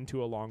not turn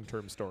into a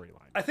long-term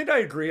storyline. I think I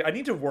agree. I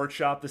need to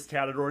workshop this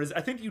category.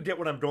 I think you get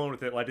what I'm going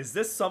with it. Like, is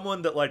this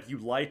someone that like you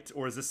liked,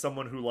 or is this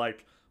someone who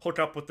like hooked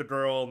up with the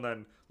girl and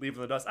then leave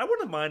in the dust? I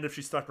wouldn't mind if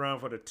she stuck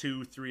around for like a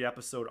 2-3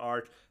 episode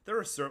arc. There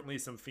are certainly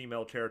some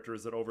female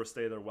characters that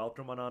overstay their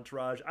welcome on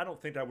Entourage. I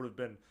don't think I would have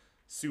been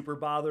super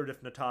bothered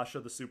if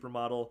Natasha, the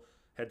supermodel,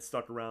 had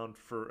stuck around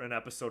for an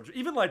episode.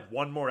 Even like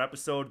one more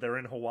episode, they're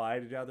in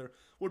Hawaii together,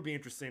 would be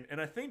interesting. And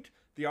I think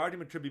the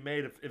argument could be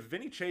made if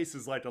Vinny Chase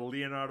is like a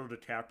Leonardo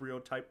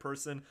DiCaprio type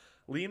person.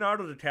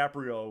 Leonardo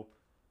DiCaprio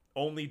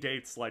only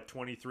dates like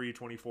 23,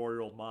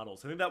 24-year-old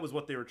models. I think that was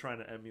what they were trying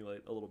to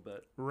emulate a little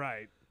bit.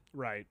 Right.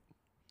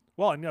 Well,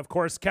 Well, and of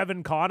course,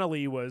 Kevin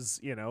Connolly was,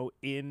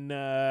 in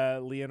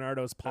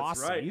Leonardo's posse.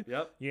 That's right.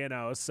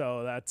 Yep.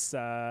 So that's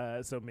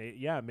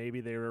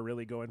maybe they were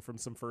really going from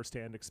some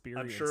firsthand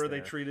experience. I'm sure they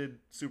there. treated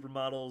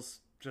supermodels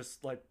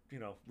just like,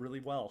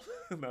 really well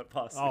in that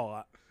posse.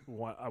 Oh,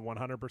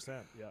 100%.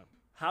 Yeah.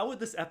 How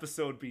would this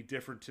episode be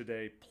different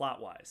today,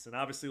 plot wise? And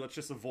obviously, let's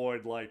just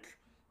avoid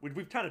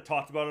we've kind of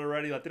talked about it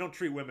already. Like, they don't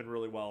treat women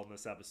really well in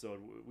this episode.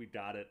 We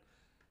got it.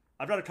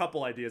 I've got a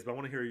couple ideas, but I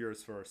want to hear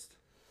yours first.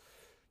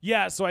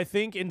 Yeah, so I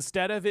think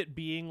instead of it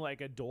being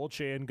like a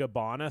Dolce &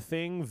 Gabbana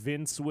thing,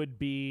 Vince would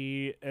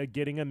be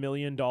getting $1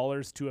 million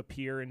to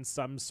appear in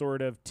some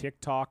sort of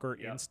TikTok or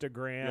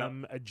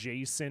Instagram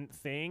adjacent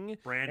thing.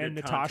 Branded and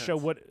Natasha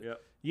content. would,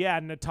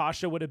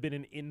 Natasha would have been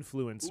an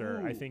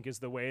influencer. I think is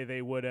the way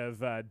they would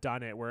have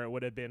done it, where it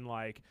would have been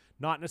like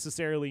not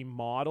necessarily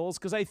models,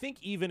 because I think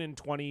even in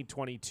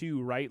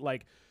 2022, right,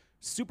 like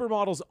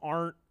supermodels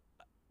aren't.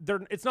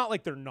 It's not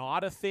like they're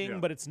not a thing,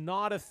 but it's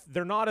not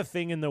they're not a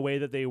thing in the way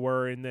that they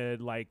were in the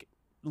like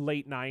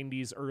late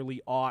 90s,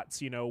 early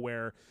aughts,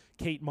 where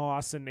Kate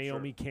Moss and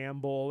Naomi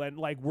Campbell and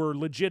like were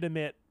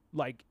legitimate,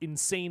 like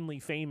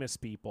insanely famous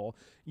people,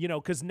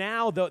 because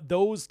now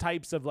those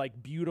types of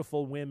like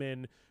beautiful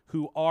women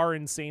who are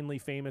insanely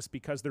famous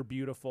because they're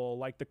beautiful,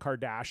 like the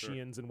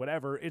Kardashians and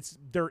whatever,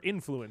 they're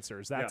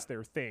influencers. That's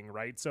their thing,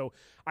 right? So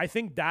I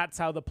think that's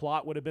how the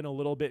plot would have been a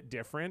little bit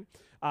different.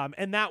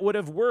 And that would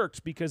have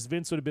worked because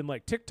Vince would have been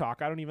like,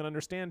 TikTok, I don't even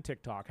understand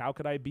TikTok. How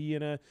could I be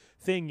in a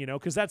thing,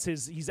 because that's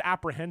he's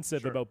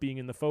apprehensive about being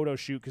in the photo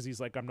shoot because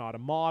he's like, I'm not a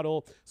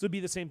model. So it'd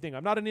be the same thing.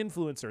 I'm not an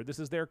influencer. This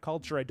is their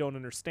culture. I don't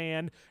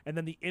understand. And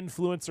then the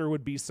influencer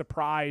would be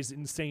surprised,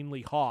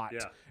 insanely hot.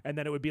 Yeah. And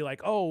then it would be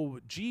like, oh,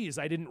 geez,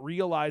 I didn't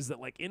realize that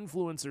like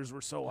influencers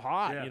were so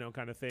hot,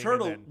 kind of thing.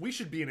 Turtle, we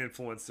should be an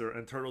influencer.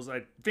 And Turtle's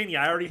like, Vinny,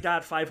 I already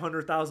got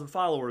 500,000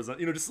 followers.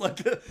 Just like.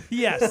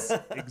 Yes,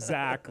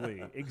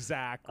 exactly.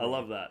 I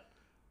love that.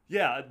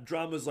 Yeah,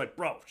 Drama's like,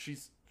 bro,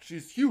 she's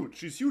huge.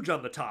 She's huge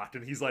on the talk.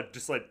 And he's like,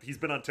 he's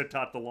been on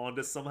TikTok the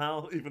longest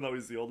somehow, even though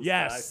he's the oldest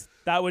guy. Yes,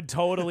 that would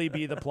totally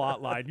be the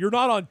plot line. You're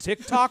not on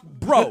TikTok?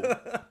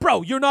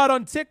 Bro, you're not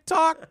on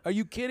TikTok? Are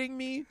you kidding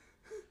me?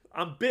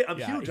 I'm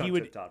huge on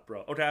TikTok,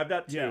 bro. Okay, I've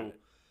got two. Yeah.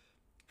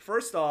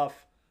 First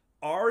off,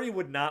 Ari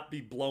would not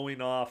be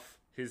blowing off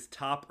his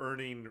top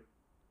earning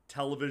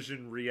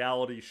television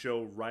reality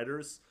show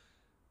writers.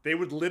 They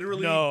would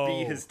literally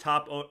be his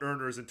top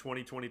earners in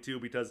 2022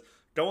 because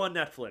go on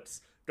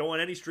Netflix, go on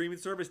any streaming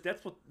service.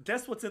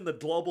 That's what's in the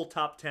global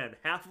top 10.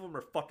 Half of them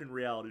are fucking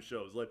reality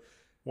shows. Like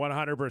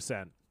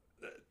 100%.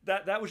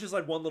 That was just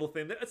like one little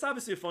thing. It's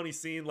obviously a funny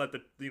scene. Like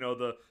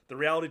the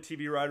reality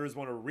TV writers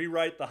want to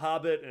rewrite The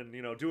Hobbit and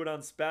do it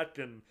on spec,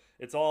 and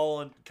it's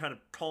all kind of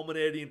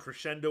culminating and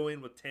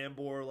crescendoing with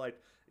Tambor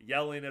like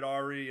yelling at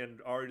Ari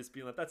and Ari just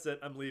being like, "That's it,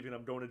 I'm leaving.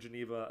 I'm going to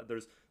Geneva.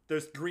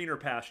 There's greener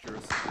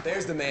pastures."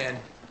 There's the man.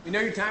 We know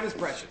your time is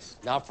precious.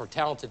 Not for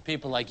talented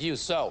people like you.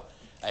 So,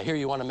 I hear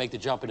you want to make the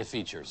jump into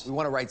features. We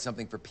want to write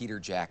something for Peter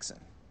Jackson.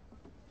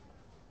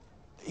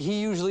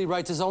 He usually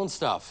writes his own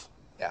stuff.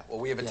 Yeah, well,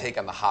 we have a take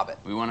on The Hobbit.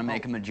 We want to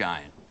make him a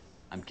giant.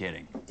 I'm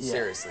kidding. Yeah.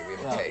 Seriously, we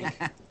have a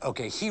take.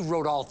 Okay, he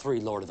wrote all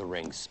 3 Lord of the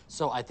Rings,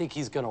 so I think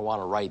he's going to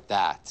want to write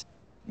that.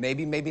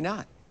 Maybe, maybe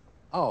not.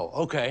 Oh,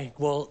 okay.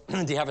 Well,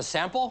 do you have a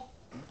sample?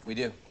 We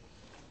do.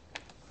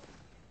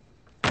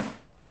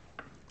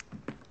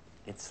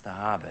 It's The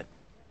Hobbit.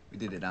 We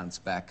did it on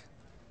spec.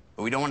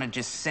 But we don't want to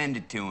just send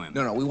it to him.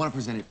 No, we want to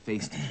present it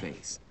face to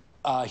face.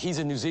 He's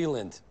in New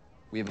Zealand.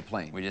 We have a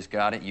plane. We just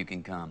got it. You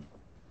can come.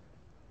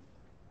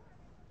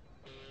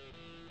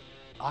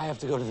 I have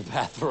to go to the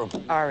bathroom.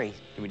 Ari.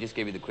 Can we just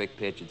give you the quick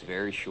pitch? It's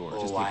very short.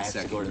 Oh, Just I take a have to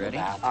second. go to the Ready?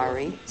 bathroom.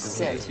 Ari,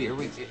 stay. Here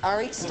we go.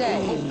 Ari, The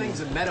stay. whole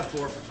thing's a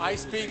metaphor. I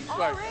speak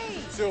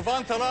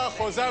Sylvantala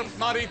Khozar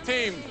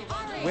Maritim.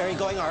 Where are you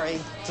going, Ari?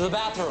 To the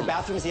bathroom. The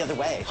bathroom's the other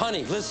way.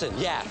 Honey, listen,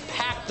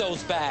 pack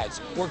those bags.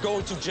 We're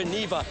going to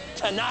Geneva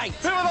tonight.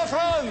 Viva la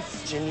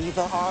France!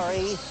 Geneva,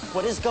 Ari?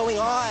 What is going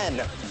on?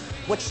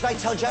 What should I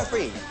tell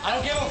Jeffrey? I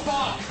don't give a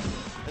fuck.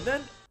 And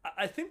then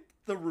I think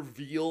the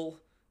reveal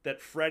that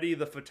Freddie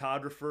the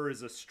photographer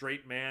is a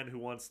straight man who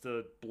wants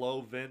to blow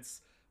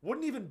Vince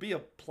wouldn't even be a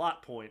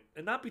plot point.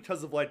 And not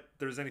because of like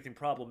there's anything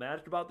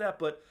problematic about that,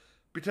 but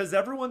because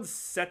everyone's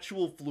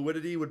sexual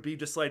fluidity would be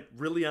just like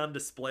really on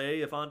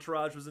display if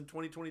Entourage was in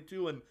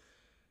 2022. And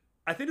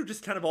I think it would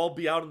just kind of all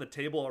be out on the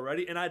table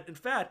already. And in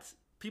fact,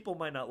 people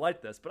might not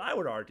like this, but I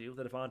would argue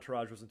that if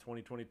Entourage was in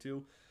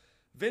 2022,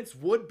 Vince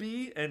would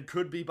be and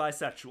could be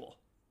bisexual,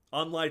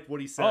 unlike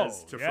what he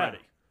says to Freddie.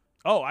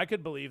 Oh, I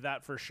could believe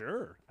that for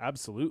sure.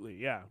 Absolutely.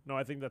 Yeah. No,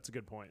 I think that's a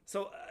good point.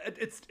 So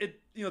it's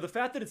the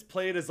fact that it's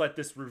played as like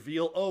this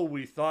reveal, oh,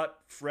 we thought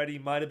Freddie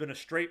might have been a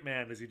straight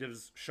man as he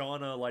gives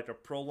Shauna like a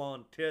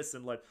prolonged kiss,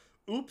 and like,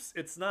 oops,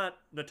 it's not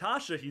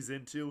Natasha he's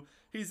into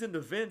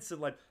Vince,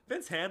 and like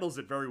Vince handles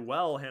it very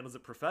well, handles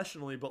it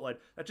professionally, but like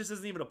that just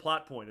isn't even a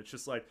plot point. It's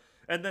just like,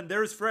 and then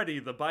there's Freddie,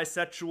 the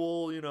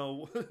bisexual,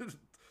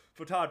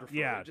 photographer.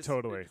 Yeah, Just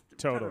totally.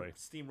 kind of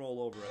steamroll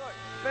over it.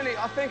 Vinny,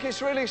 I think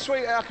it's really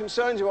sweet how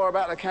concerned you are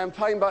about the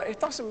campaign, but it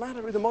doesn't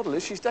matter who the model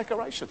is. She's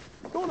decoration.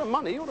 You're the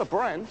money, you're the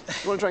brand.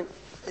 You want a drink?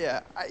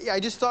 Yeah,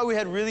 I just thought we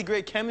had really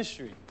great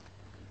chemistry.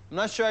 I'm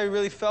not sure I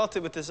really felt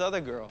it with this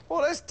other girl.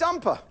 Well, let's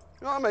dump her.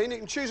 You know what I mean? You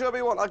can choose whoever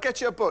you want. I'll get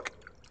you a book.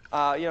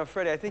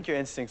 Freddie, I think your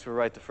instincts were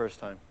right the first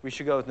time. We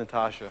should go with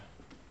Natasha.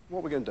 What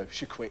are we going to do?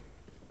 She quit.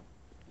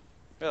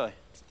 Really?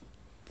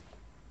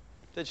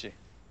 Did she?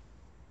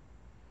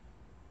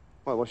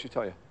 Well, what'd she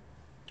tell you?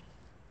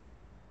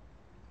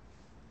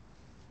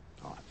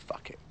 All right,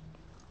 fuck it.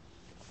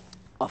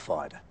 I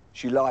fired her.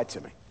 She lied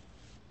to me.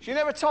 She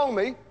never told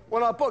me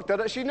when I booked her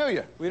that she knew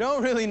you. We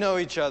don't really know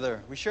each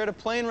other. We shared a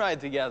plane ride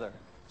together.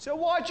 So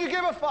why'd you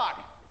give a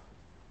fuck?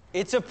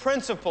 It's a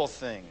principle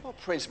thing. What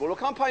principle?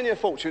 Look, I'm paying you a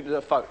fortune to do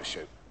a photo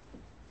shoot.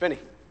 Vinny,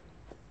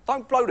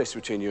 don't blow this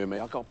between you and me.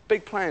 I've got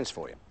big plans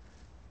for you.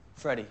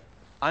 Freddie,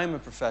 I'm a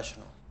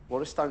professional. Well,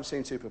 this don't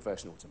seem too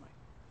professional to me.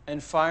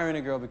 And firing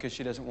a girl because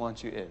she doesn't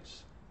want you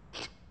is.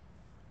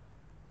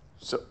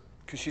 So,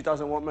 because she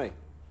doesn't want me?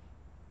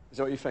 Is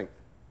that what you think?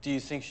 Do you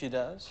think she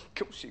does? Of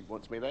course she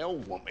wants me. They all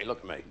want me. Look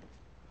at me.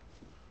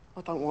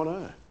 I don't want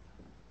her.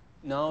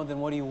 No, then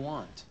what do you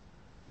want?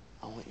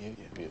 I want you, you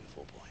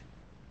beautiful boy.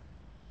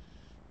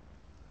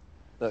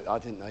 Look, I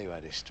didn't know you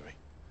had history.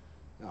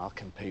 I'll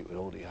compete with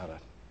all the other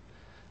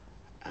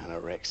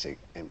anorexic,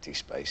 empty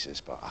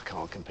spaces, but I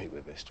can't compete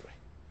with history.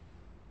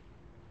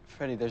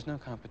 Freddie, there's no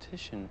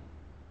competition.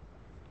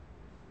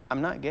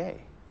 I'm not gay.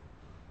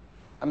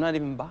 I'm not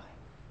even bi.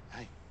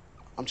 Hey,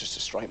 I'm just a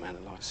straight man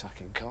that likes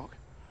sucking cock.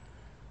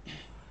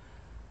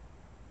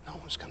 No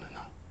one's gonna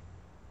know.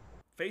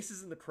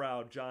 Faces in the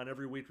crowd, John.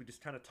 Every week we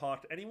just kind of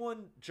talked.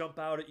 Anyone jump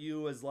out at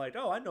you as like,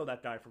 oh, I know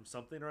that guy from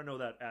something, or I know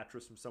that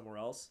actress from somewhere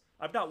else?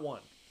 I've got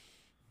one.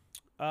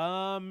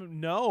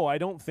 No, I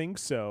don't think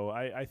so.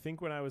 I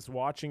think when I was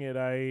watching it,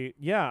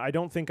 I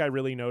don't think I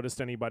really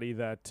noticed anybody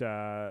that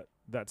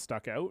that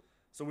stuck out.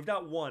 So we've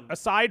got one.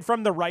 Aside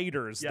from the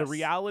writers, Yes. the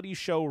reality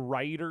show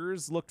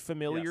writers looked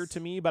familiar Yes. to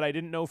me, but I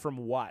didn't know from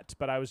what.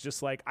 But I was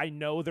just like, I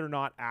know they're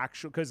not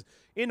actual, because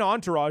in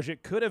Entourage,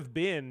 it could have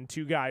been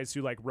two guys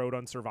who like wrote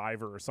on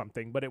Survivor or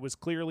something, but it was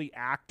clearly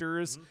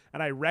actors,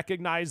 and I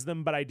recognized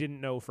them, but I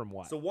didn't know from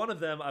what. So one of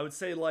them, I would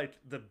say like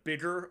the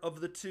bigger of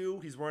the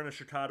two, he's wearing a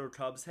Chicago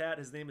Cubs hat.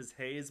 His name is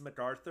Hayes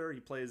MacArthur. He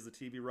plays the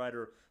TV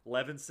writer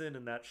Levinson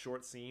in that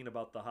short scene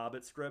about the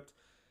Hobbit script.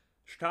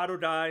 Chicago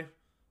guy.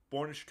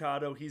 Born in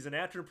Chicago, he's an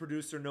actor and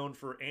producer known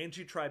for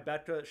Angie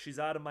Tribeca, She's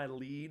Out of My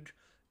League,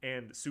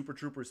 and Super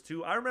Troopers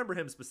 2. I remember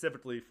him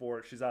specifically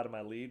for She's Out of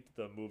My League,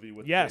 the movie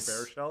with Jay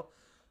Baruchel.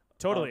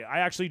 Totally. I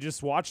actually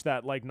just watched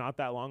that like not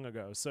that long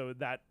ago. So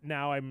that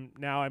now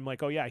I'm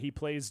like, oh yeah, he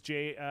plays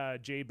Jay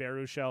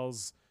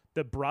Baruchel's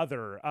the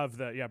brother of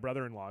the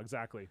brother-in-law,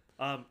 exactly.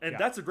 And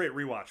that's a great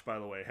rewatch, by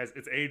the way.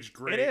 It's aged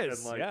great. It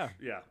is, and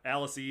yeah.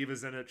 Alice Eve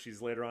is in it.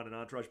 She's later on in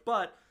Entourage.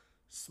 But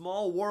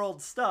small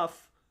world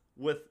stuff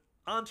with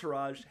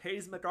Entourage.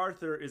 Hayes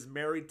MacArthur is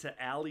married to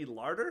Allie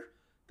Larder.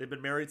 They've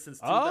been married since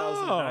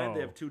 2009.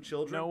 They have 2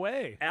 children. No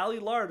way. Allie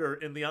Larder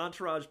in the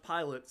Entourage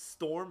pilot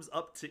storms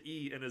up to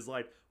E and is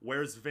like,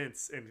 "Where's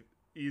Vince?" And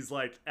he's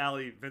like,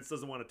 "Allie, Vince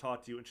doesn't want to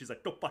talk to you." And she's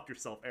like, "Go fuck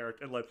yourself, Eric,"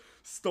 and like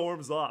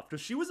storms off because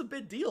she was a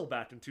big deal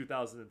back in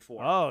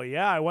 2004. Oh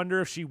yeah, I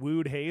wonder if she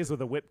wooed Hayes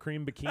with a whipped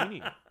cream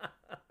bikini.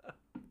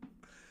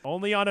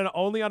 Only on an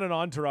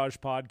Entourage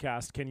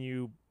podcast can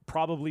you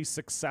probably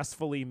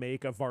successfully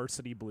make a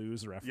Varsity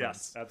Blues reference.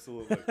 Yes,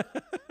 absolutely.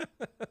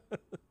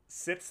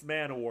 6th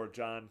Man Award,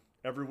 John.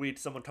 Every week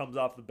someone comes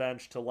off the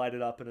bench to light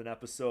it up in an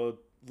episode.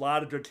 A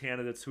lot of good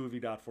candidates. Who have you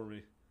got for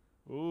me?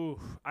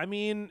 Ooh, I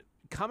mean,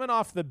 coming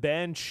off the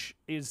bench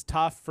is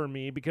tough for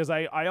me because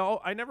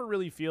I never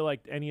really feel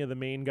like any of the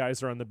main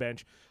guys are on the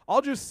bench.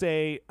 I'll just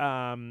say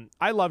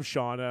I love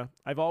Shauna.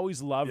 I've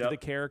always loved the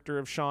character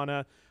of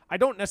Shauna. I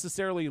don't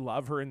necessarily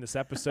love her in this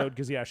episode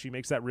because, she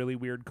makes that really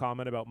weird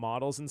comment about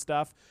models and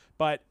stuff.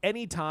 But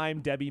anytime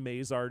Debbie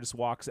Mazar just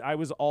walks, I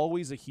was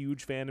always a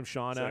huge fan of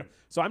Shauna. Same.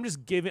 So I'm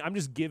just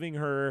giving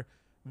her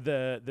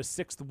the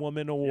 6th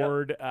Woman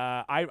Award.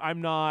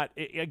 I'm not,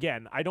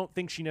 again, I don't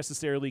think she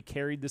necessarily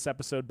carried this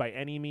episode by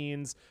any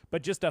means,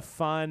 but just a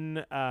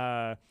fun,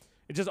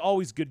 it's just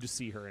always good to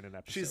see her in an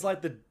episode. She's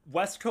like the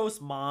West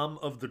Coast mom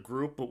of the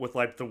group, but with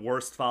like the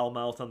worst foul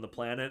mouth on the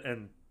planet.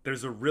 And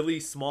there's a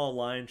really small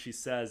line she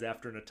says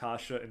after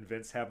Natasha and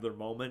Vince have their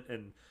moment,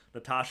 and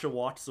Natasha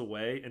walks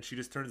away, and she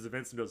just turns to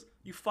Vince and goes,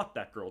 "You fucked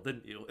that girl,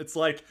 didn't you?" It's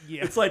like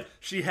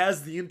she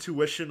has the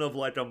intuition of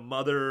like a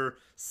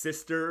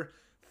mother-sister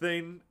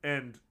thing,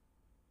 and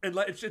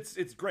like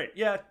it's great.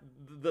 Yeah,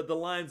 the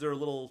lines are a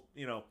little,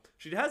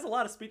 she has a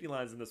lot of speaking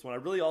lines in this one. I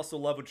really also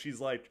love when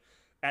she's like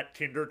at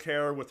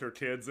KinderCare with her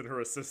kids and her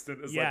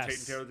assistant is like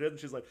taking care of the kids, and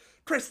she's like,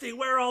 "Christy,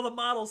 where are all the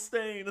models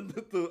staying?" And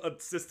the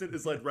assistant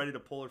is like ready to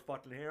pull her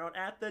fucking hair out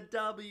at the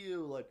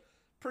W. Like,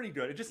 pretty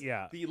good. It just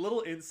the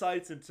little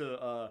insights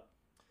into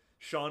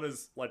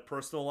Shauna's like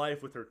personal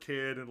life with her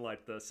kid and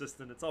like the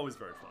assistant. It's always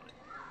very funny.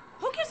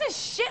 Who gives a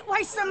shit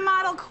why some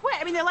model quit?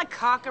 I mean, they're like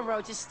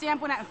cockroaches.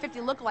 Stamp one out and 50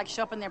 lookalikes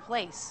show up in their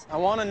place. I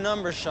want a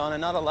number, Shauna,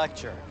 not a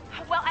lecture.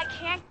 Well, I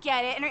can't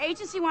get it, and her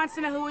agency wants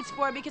to know who it's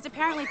for because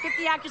apparently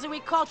 50 actors a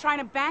week call trying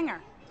to bang her.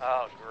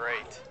 Oh,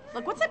 great.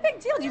 Look, what's that big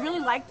deal? Do you really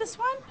like this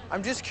one?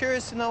 I'm just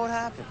curious to know what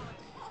happened.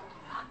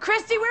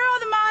 Christy, where are all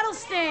the models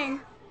staying?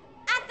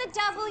 At the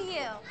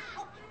W.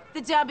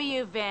 The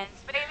W, Vince.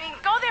 But I mean,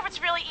 go there if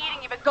it's really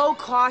eating you, but go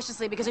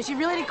cautiously because if she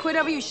really did quit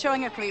over you,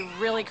 showing up can be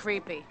really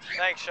creepy.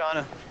 Thanks,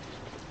 Shauna.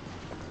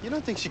 You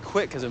don't think she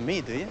quit because of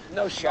me, do you?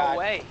 No shot. No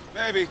way.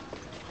 Maybe.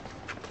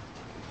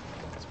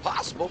 It's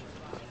possible.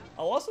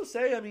 I'll also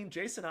say, I mean,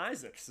 Jason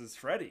Isaacs is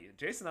Freddy.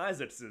 Jason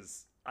Isaacs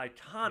is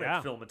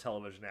iconic film and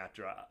television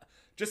actor.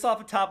 Just off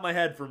the top of my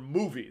head, for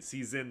movies,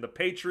 he's in The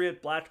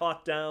Patriot, Black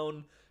Hawk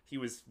Down. He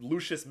was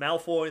Lucius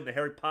Malfoy in the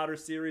Harry Potter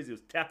series. He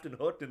was Captain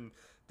Hook in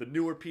the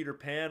newer Peter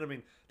Pan. I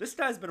mean, this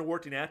guy's been a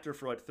working actor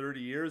for like 30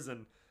 years,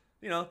 and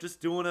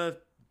just doing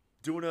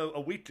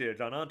a weekday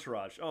on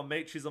Entourage. Oh,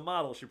 mate, she's a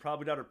model. She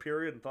probably got her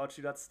period and thought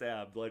she got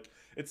stabbed. Like,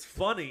 it's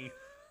funny.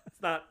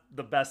 It's not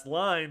the best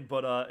line,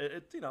 but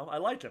I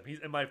like him.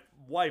 And my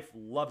wife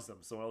loves him.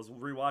 So when I was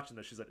rewatching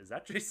this, she's like, "Is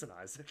that Jason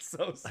Isaacs?"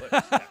 So I was like,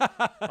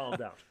 yeah, calm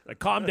down. Like,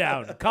 calm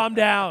down. Calm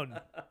down.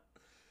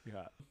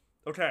 Yeah.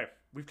 Okay,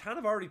 we've kind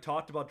of already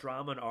talked about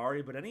drama and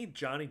Ari, but any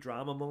Johnny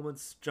drama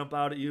moments jump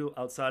out at you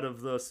outside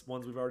of the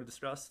ones we've already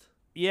discussed?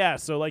 Yeah,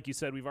 so like you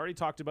said, we've already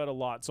talked about a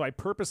lot. So I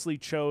purposely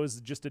chose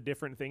just a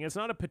different thing. It's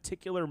not a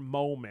particular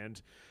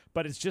moment,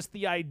 but it's just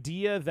the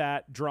idea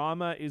that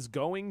Drama is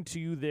going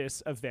to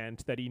this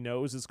event that he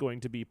knows is going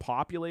to be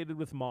populated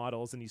with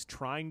models, and he's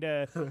trying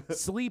to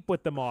sleep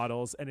with the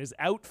models, and his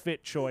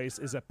outfit choice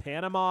is a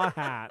Panama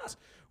hat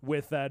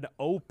with an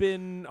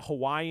open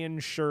Hawaiian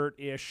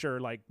shirt-ish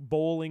or like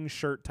bowling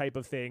shirt type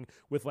of thing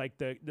with like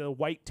the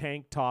white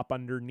tank top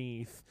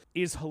underneath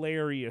is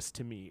hilarious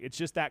to me. It's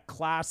just that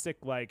classic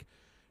like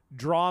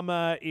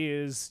Drama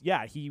is,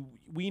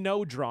 we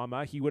know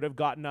Drama. He would have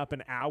gotten up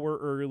an hour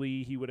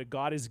early. He would have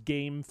got his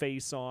game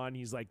face on.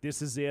 He's like,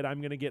 this is it. I'm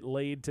going to get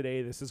laid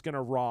today. This is going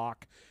to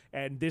rock.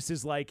 And this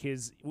is like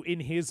in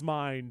his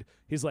mind,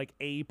 his like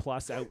A+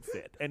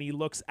 outfit. And he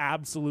looks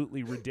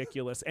absolutely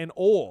ridiculous and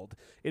old.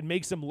 It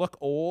makes him look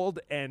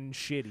old and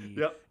shitty.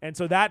 Yep. And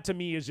so that to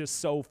me is just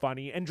so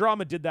funny. And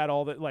Drama did that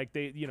all that, like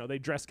they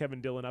dress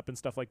Kevin Dillon up and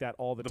stuff like that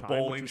all the time. The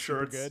bowling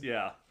shirts. Good.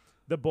 Yeah.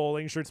 The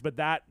bowling shirts, but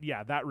that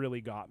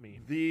really got me.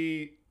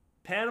 The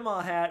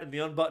Panama hat and the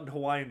unbuttoned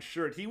Hawaiian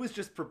shirt, he was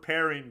just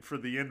preparing for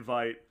the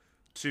invite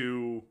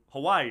to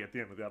Hawaii at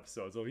the end of the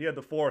episode. So he had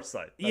the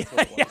foresight. That's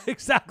what it was. Yeah,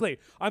 exactly.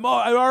 I'm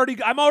already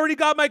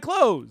got my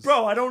clothes.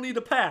 Bro, I don't need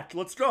to pack.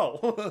 Let's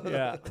go.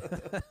 Yeah.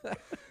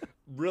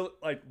 Real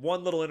like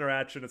one little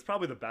interaction. It's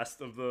probably the best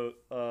of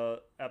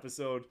the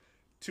episode.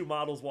 Two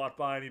models walk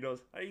by and he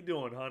goes, "How you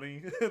doing,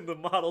 honey?" And the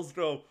models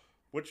go,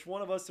 "Which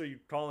one of us are you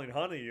calling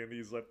honey?" And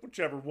he's like,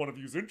 "Whichever one of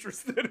you's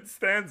interested." It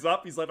stands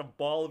up. He's like a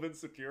ball of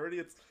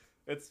insecurity.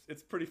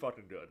 It's pretty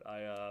fucking good.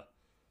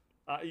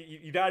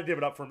 You gotta give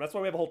it up for him. That's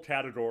why we have a whole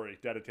category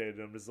dedicated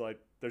to him. Is like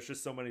there's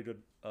just so many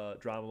good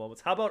drama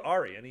moments. How about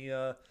Ari?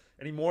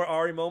 Any more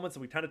Ari moments?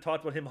 We kind of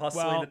talked about him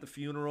hustling at the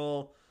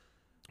funeral.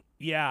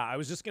 Yeah, I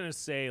was just gonna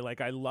say,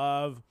 like, I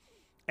love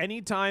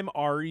anytime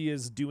Ari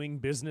is doing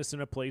business in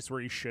a place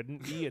where he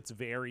shouldn't be. It's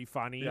very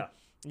funny. Yeah.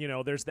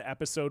 There's the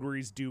episode where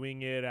he's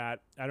doing it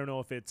at, I don't know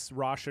if it's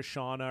Rosh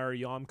Hashanah or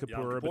Yom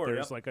Kippur, but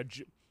there's like a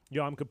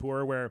Yom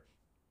Kippur where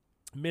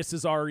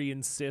Mrs. Ari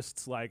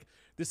insists, like,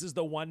 this is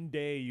the one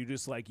day you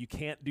just, like, you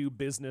can't do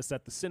business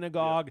at the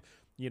synagogue,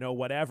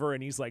 whatever.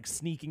 And he's, like,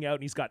 sneaking out,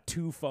 and he's got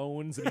two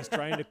phones, and he's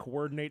trying to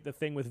coordinate the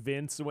thing with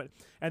Vince.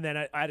 And then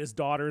at his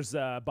daughter's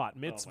bat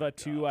mitzvah,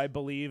 too, I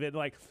believe. And,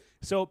 like,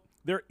 so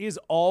there is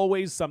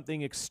always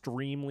something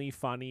extremely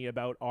funny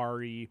about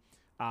Ari.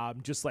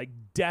 Just like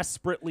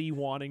desperately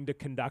wanting to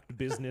conduct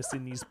business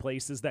in these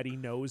places that he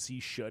knows he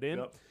shouldn't.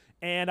 Yep.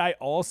 And I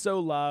also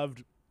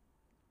loved,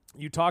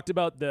 you talked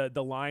about the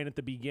line at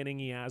the beginning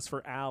he has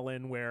for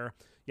Alan where,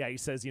 he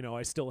says,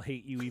 I still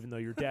hate you even though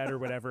you're dead or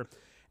whatever.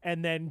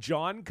 And then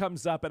John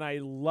comes up and I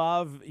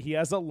love, he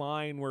has a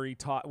line where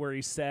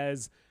he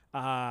says,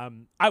 I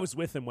was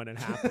with him when it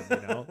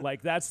happened,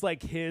 like that's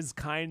like his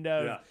kind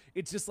of,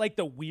 it's just like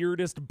the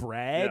weirdest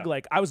brag.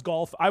 Like I was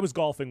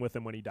golfing with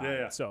him when he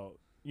died. So,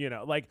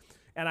 and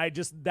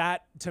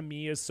that to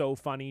me is so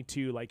funny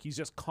too. Like he's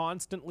just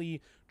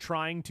constantly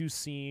trying to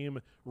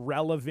seem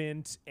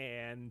relevant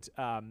and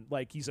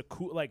like he's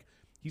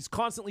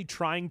constantly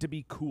trying to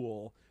be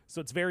cool. So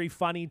it's very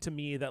funny to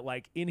me that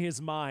like in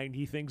his mind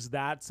he thinks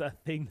that's a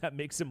thing that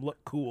makes him look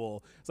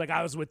cool. It's like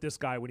I was with this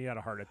guy when he had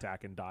a heart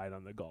attack and died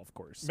on the golf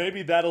course.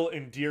 Maybe that'll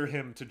endear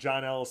him to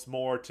John Ellis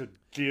more to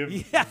give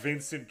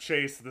Vincent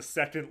Chase the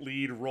second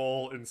lead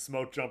role in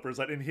Smoke Jumpers.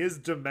 Like in his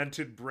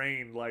demented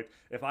brain, like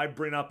if I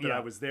bring up that I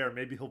was there,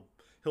 maybe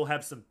he'll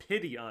have some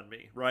pity on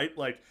me, right?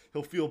 Like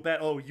he'll feel bad.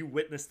 Oh, you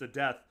witnessed the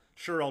death.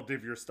 Sure, I'll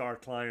give your star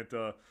client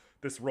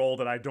this role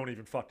that I don't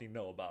even fucking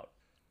know about.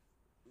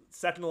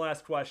 second to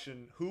last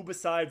question. Who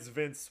besides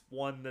Vince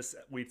won this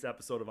week's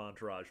episode of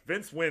Entourage?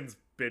 Vince wins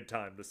big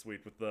time this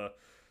week with the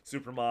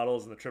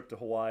supermodels and the trip to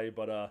Hawaii.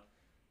 But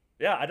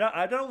yeah,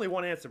 I don't only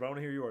one answer, but I want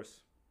to hear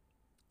yours.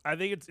 I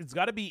think it's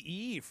got to be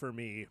E for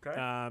me.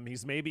 Okay.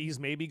 He's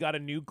maybe got a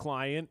new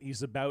client.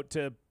 He's about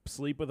to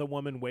sleep with a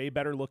woman way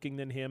better looking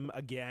than him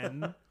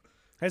again.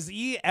 Has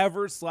E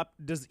ever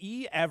slept? Does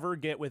E ever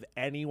get with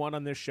anyone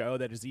on this show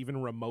that is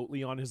even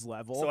remotely on his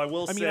level? So I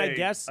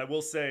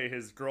will say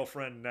his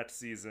girlfriend next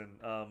season,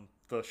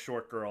 the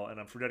short girl, and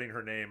I'm forgetting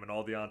her name, and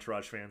all the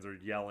Entourage fans are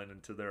yelling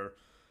into their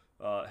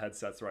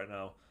headsets right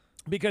now.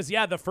 Because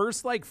the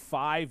first like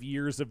 5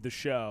 years of the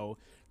show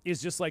is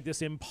just like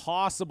this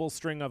impossible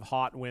string of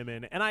hot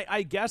women. And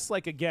I guess,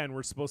 like, again,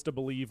 we're supposed to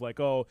believe, like,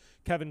 oh,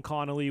 Kevin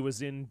Connolly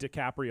was in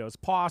DiCaprio's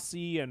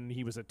posse and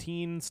he was a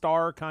teen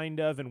star kind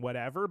of and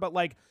whatever. But,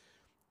 like,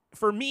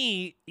 for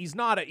me, he's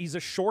a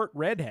short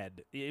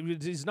redhead.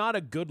 He's not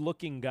a good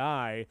looking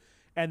guy.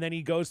 And then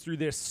he goes through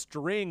this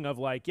string of,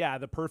 like,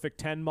 the Perfect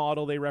 10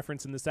 model they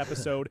reference in this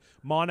episode.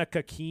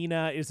 Monica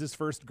Keena is his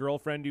first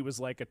girlfriend who was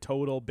like a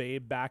total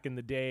babe back in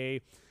the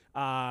day.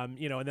 And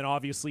then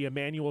obviously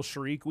Emmanuel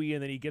Shariqui,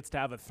 and then he gets to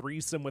have a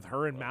threesome with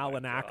her and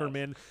Malin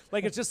Ackerman.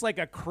 Like, it's just like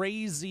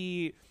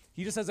he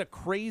just has a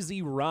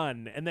crazy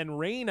run. And then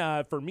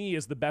Raina, for me,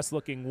 is the best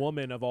looking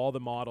woman of all the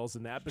models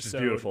in the episode.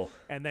 She's beautiful.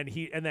 And then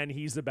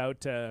he's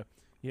about to,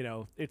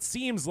 it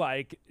seems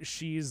like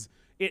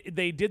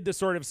they did the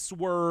sort of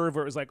swerve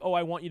where it was like, oh,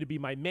 I want you to be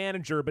my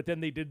manager. But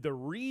then they did the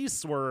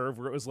re-swerve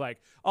where it was like,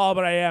 oh,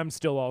 but I am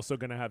still also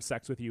going to have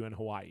sex with you in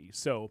Hawaii.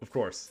 So of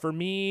course, for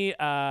me,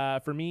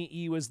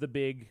 E was the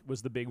big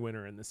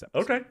winner in this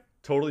episode. Okay.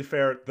 Totally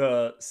fair.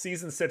 The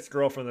season 6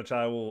 girlfriend, which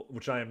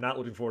I am not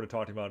looking forward to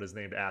talking about, is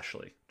named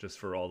Ashley, just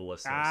for all the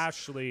listeners.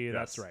 Ashley, yes.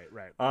 That's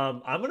right.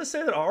 I'm going to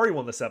say that Ari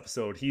won this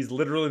episode. He's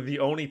literally the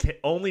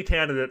only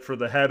candidate for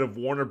the head of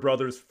Warner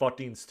Brothers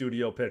fucking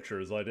studio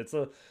pictures. Like, it's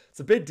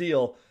a big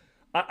deal.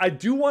 I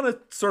do want to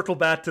circle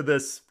back to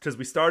this because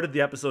we started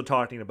the episode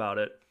talking about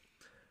it.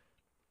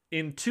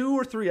 In 2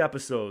 or 3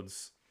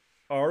 episodes,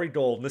 Ari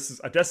Gold, and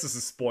I guess this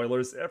is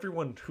spoilers.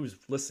 Everyone who's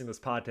listening to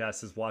this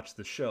podcast has watched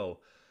the show.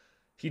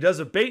 He does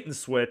a bait and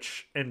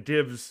switch and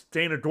gives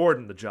Dana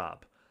Gordon the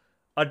job.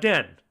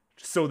 Again,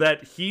 so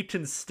that he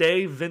can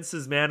stay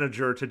Vince's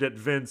manager to get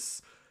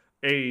Vince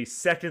a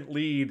second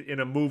lead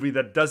in a movie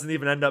that doesn't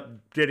even end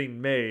up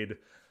getting made.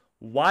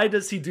 Why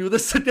does he do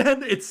this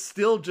again? It's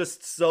still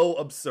just so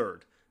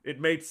absurd.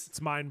 It's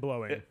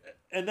mind-blowing.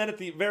 And then at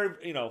the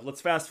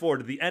let's fast forward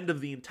to the end of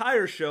the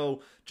entire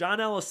show,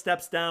 John Ellis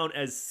steps down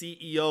as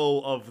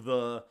CEO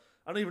of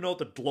I don't even know what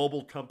the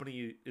global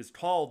company is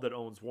called that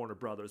owns Warner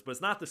Brothers, but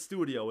it's not the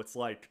studio. It's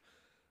like,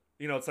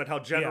 it's like how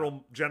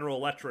General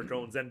Electric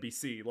owns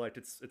NBC. Like,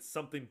 it's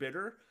something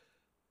bigger.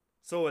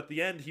 So at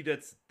the end, he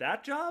gets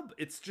that job.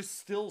 It's just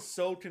still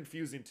so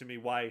confusing to me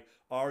why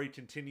Ari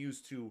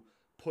continues to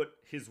put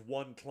his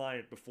one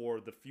client before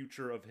the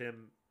future of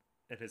him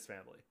and his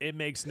family. It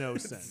makes no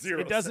sense.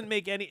 It doesn't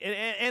make any,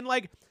 and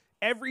like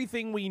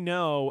everything we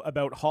know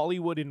about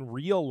Hollywood in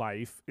real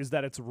life is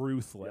that it's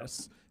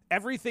ruthless. Yep.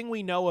 Everything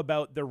we know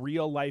about the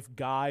real life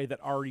guy that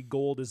Ari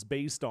Gold is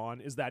based on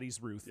is that he's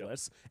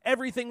ruthless. Yep.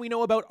 Everything we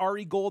know about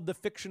Ari Gold, the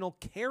fictional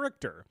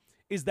character,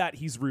 is that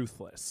he's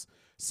ruthless.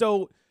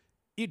 So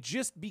it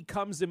just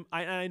becomes,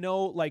 I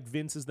know like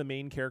Vince is the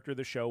main character of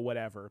the show,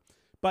 whatever,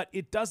 but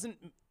it doesn't,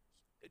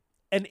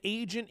 an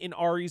agent in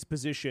Ari's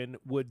position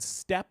would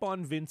step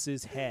on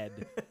Vince's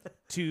head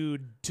to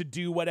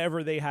do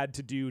whatever they had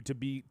to do to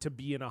be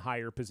in a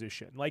higher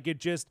position. Like,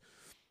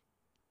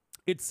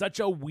 it's such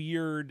a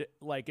weird,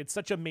 like, it's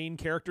such a main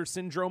character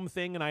syndrome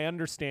thing, and I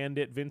understand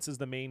it. Vince is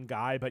the main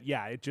guy, but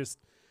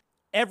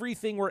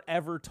everything we're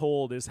ever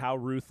told is how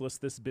ruthless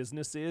this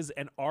business is,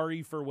 and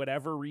Ari, for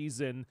whatever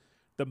reason,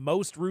 the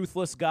most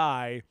ruthless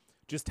guy,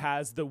 just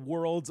has the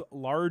world's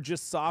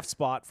largest soft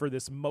spot for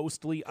this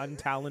mostly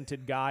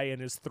untalented guy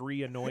and his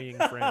 3 annoying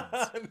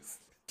friends.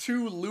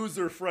 2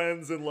 loser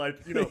friends and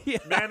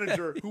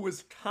manager who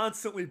was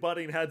constantly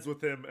butting heads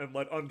with him and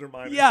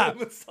undermining him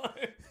this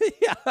time.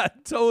 Yeah,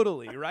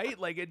 totally, right?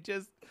 Like, it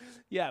just,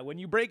 when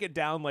you break it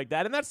down like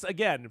that, and that's,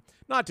 again,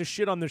 not to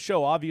shit on the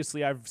show.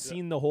 Obviously, I've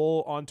seen the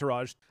whole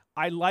Entourage.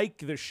 I like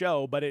the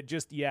show, but it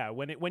just,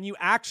 when you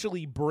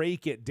actually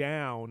break it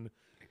down,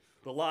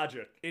 the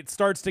logic, it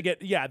starts to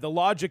get, the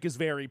logic is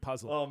very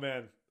puzzling. Oh,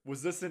 man.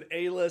 Was this an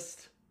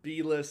A-list,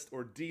 B-list,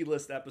 or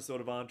D-list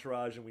episode of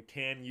Entourage, and we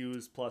can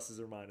use pluses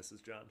or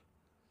minuses, John?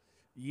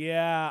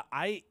 Yeah,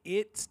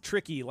 it's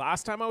tricky.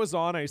 Last time I was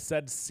on, I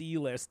said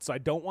C-list, so I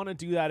don't want to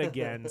do that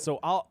again. So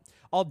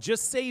I'll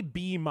just say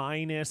B-,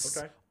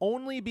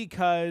 only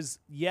because,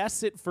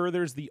 yes, it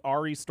furthers the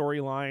Ari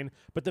storyline,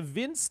 but the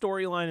Vince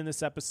storyline in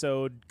this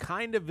episode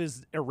kind of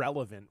is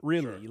irrelevant,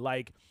 really. Sure.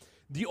 Like,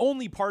 the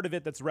only part of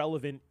it that's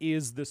relevant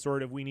is the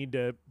sort of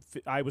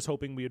I was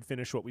hoping we would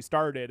finish what we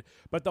started,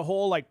 but the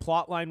whole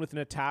plot line with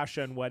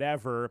Natasha and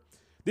whatever,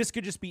 this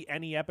could just be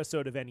any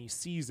episode of any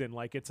season.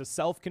 Like, it's a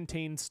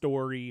self-contained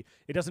story.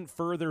 It doesn't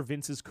further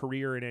Vince's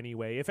career in any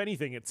way. If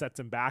anything, it sets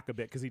him back a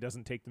bit because he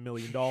doesn't take the $1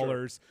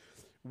 million.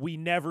 We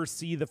never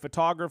see the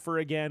photographer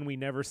again. We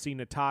never see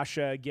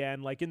Natasha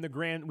again. Like, we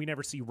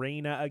never see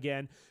Raina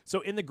again.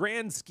 So in the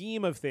grand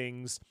scheme of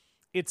things,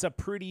 it's a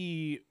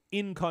pretty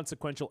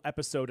inconsequential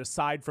episode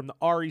aside from the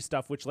Ari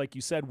stuff, which, like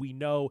you said, we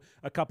know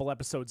a couple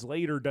episodes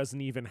later doesn't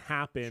even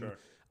happen.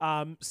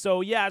 So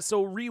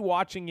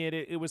rewatching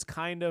it was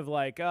kind of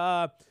like,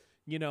 for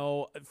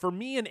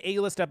me, an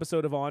A-list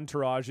episode of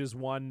Entourage is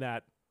one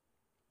that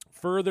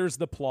furthers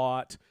the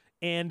plot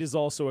and is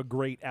also a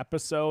great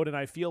episode. And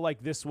I feel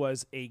like this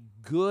was a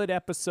good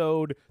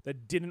episode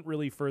that didn't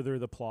really further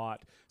the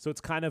plot. So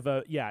it's kind of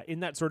in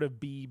that sort of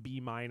B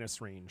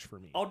minus range for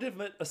me. I'll give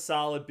it a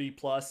solid B+.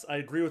 I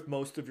agree with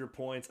most of your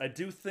points. I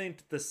do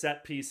think the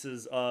set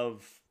pieces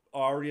of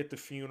Ari at the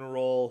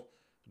funeral,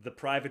 the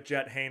private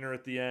jet hangar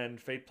at the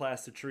end, Fate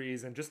Plastic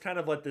Trees, and just kind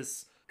of like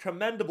this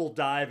commendable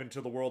dive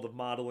into the world of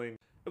modeling.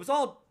 It was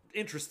all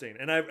interesting,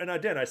 and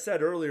I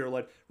said earlier,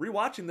 like,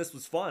 rewatching this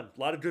was fun. A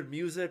lot of good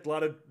music, a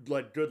lot of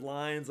like good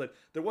lines. Like,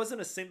 there wasn't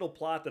a single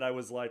plot that I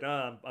was like,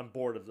 I'm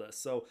bored of this.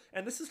 So,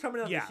 and this is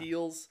coming on the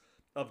heels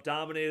of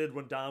Dominated,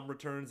 when Dom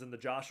returns in the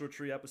Joshua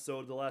Tree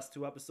episode, the last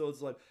 2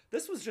 episodes. Like,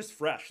 this was just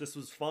fresh. This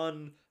was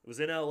fun. It was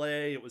in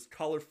LA. It was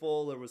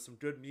colorful. There was some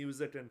good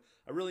music, and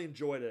I really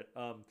enjoyed it.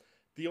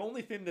 The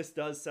only thing this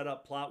does set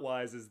up plot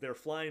wise is they're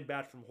flying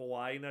back from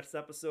Hawaii next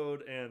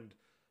episode, and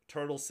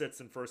Turtle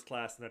sits in first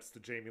class next to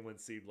Jamie Lynn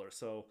Siedler.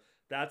 So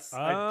that's,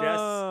 I guess,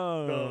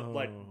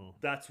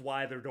 that's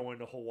why they're going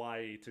to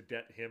Hawaii, to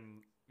get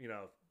him,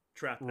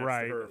 trapped next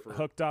to her for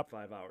hooked up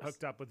 5 hours.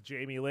 Hooked up with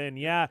Jamie Lynn.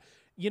 Yeah.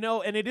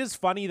 And it is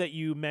funny that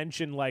you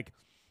mentioned, like,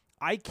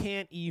 I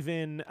can't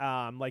even,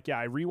 I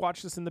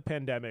rewatched this in the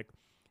pandemic.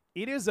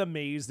 It is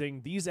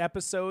amazing. These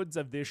episodes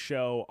of this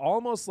show,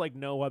 almost like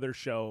no other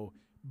show,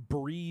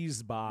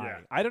 breeze by. Yeah.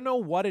 I don't know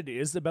what it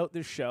is about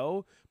this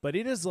show, but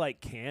it is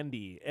like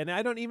candy, and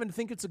I don't even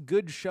think it's a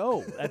good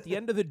show. At the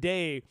end of the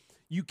day,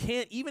 you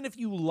can't, even if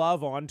you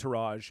love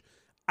Entourage,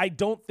 I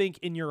don't think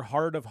in your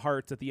heart of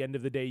hearts at the end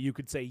of the day you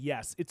could say,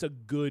 yes, it's a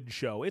good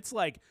show. It's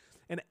like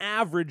an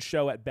average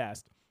show at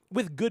best,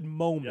 with good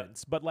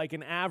moments, but like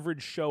an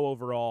average show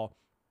overall.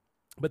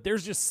 But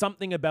there's just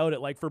something about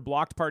it. Like, for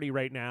Blocked Party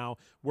right now,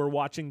 we're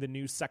watching the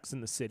new Sex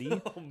and the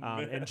City.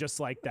 And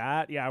just like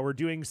that, we're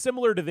doing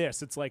similar to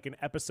this. It's like an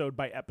episode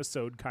by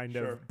episode kind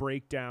of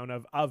breakdown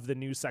of the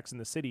new Sex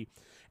and the City.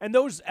 And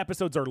those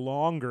episodes are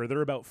longer.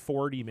 They're about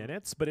 40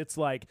 minutes, but it's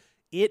like,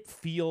 it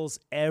feels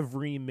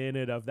every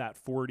minute of that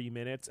 40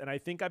 minutes. And I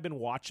think I've been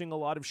watching a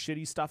lot of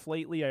shitty stuff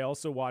lately. I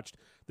also watched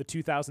the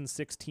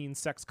 2016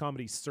 sex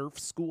comedy Surf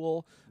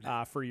School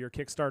for Your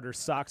Kickstarter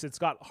Sucks. It's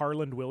got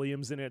Harland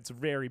Williams in it. It's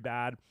very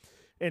bad.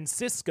 And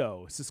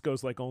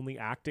Cisco's like only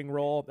acting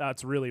role.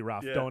 That's really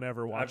rough. Yeah, Don't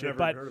ever watch I've it. never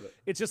But heard of it.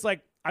 it's just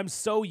like, I'm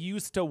so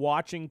used to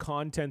watching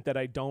content that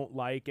I don't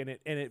like, and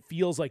it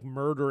feels like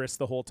murderous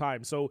the whole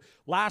time. So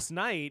last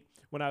night,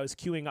 when I was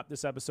queuing up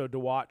this episode to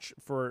watch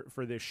for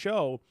this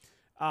show,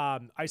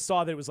 I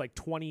saw that it was like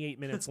 28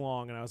 minutes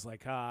long, and I was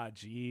like,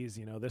 geez,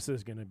 this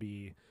is going to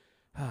be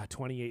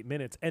 28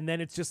 minutes. And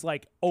then it's just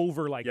like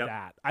over like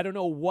that. I don't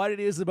know what it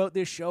is about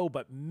this show,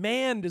 but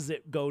man, does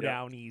it go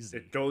down easy.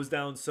 It goes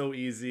down so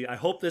easy. I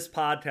hope this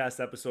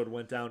podcast episode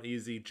went down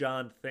easy.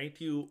 John,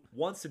 thank you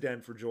once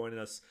again for joining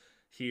us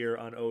here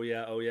on Oh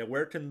Yeah, Oh Yeah.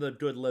 Where can the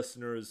good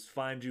listeners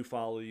find you,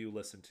 follow you,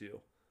 listen to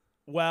you?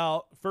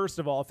 Well, first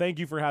of all, thank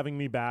you for having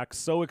me back.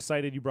 So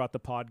excited you brought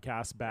the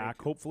podcast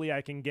back. Hopefully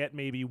I can get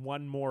maybe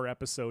one more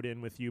episode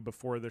in with you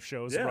before the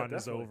show's run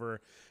is over,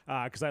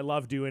 because I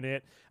love doing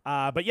it.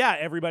 But yeah,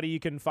 everybody, you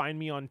can find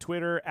me on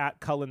Twitter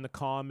at Cullen the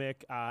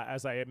Comic.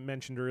 As I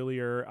mentioned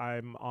earlier,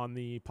 I'm on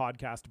the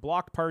podcast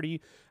Block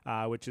Party,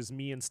 which is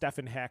me and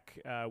Stefan Heck.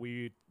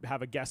 We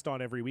have a guest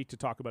on every week to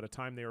talk about a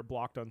time they were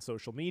blocked on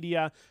social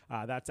media.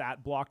 That's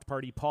at Blocked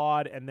Party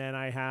Pod. And then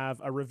I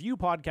have a review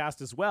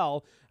podcast as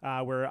well,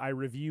 where I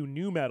review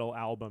new metal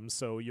albums.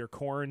 So your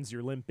Korns,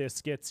 your Limp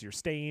Bizkits, your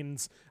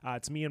Stains.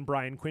 It's me and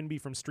Brian Quinby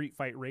from Street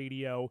Fight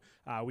Radio.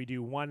 We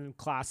do one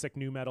classic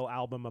new metal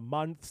album a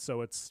month.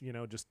 So it's,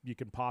 just you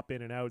can pop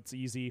in and out. It's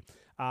easy.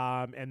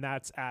 And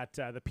that's at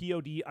the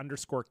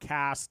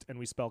POD_cast. And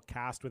we spell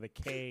cast with a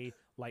K,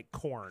 like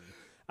corn.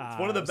 It's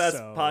one of the best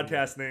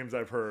podcast names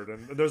I've heard,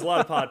 and there's a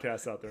lot of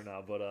podcasts out there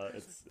now, but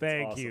it's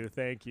Thank awesome.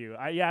 you.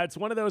 It's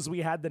one of those, we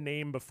had the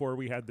name before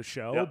we had the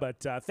show,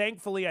 but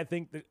thankfully I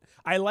think that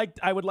I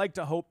would like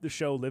to hope the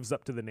show lives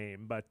up to the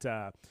name,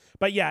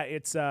 but yeah,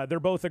 it's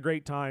they're both a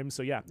great time.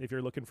 So yeah, if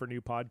you're looking for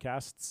new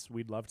podcasts,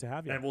 we'd love to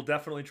have you, and we'll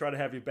definitely try to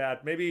have you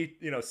back. Maybe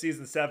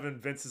season 7,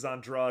 Vince is on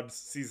drugs.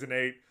 Season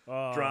 8,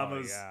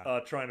 dramas,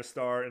 trying to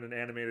star in an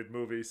animated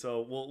movie.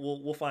 So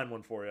we'll find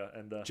one for you.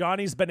 And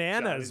Johnny's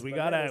Bananas. We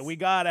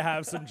gotta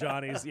have some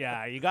Johnny's.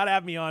 Yeah, you gotta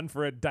have me on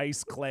for a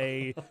Dice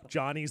Clay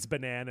Johnny's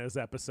Bananas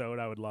episode.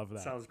 I would love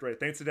that. Sounds great.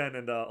 Thanks again,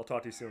 and I'll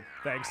talk to you soon.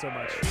 Thanks so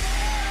much.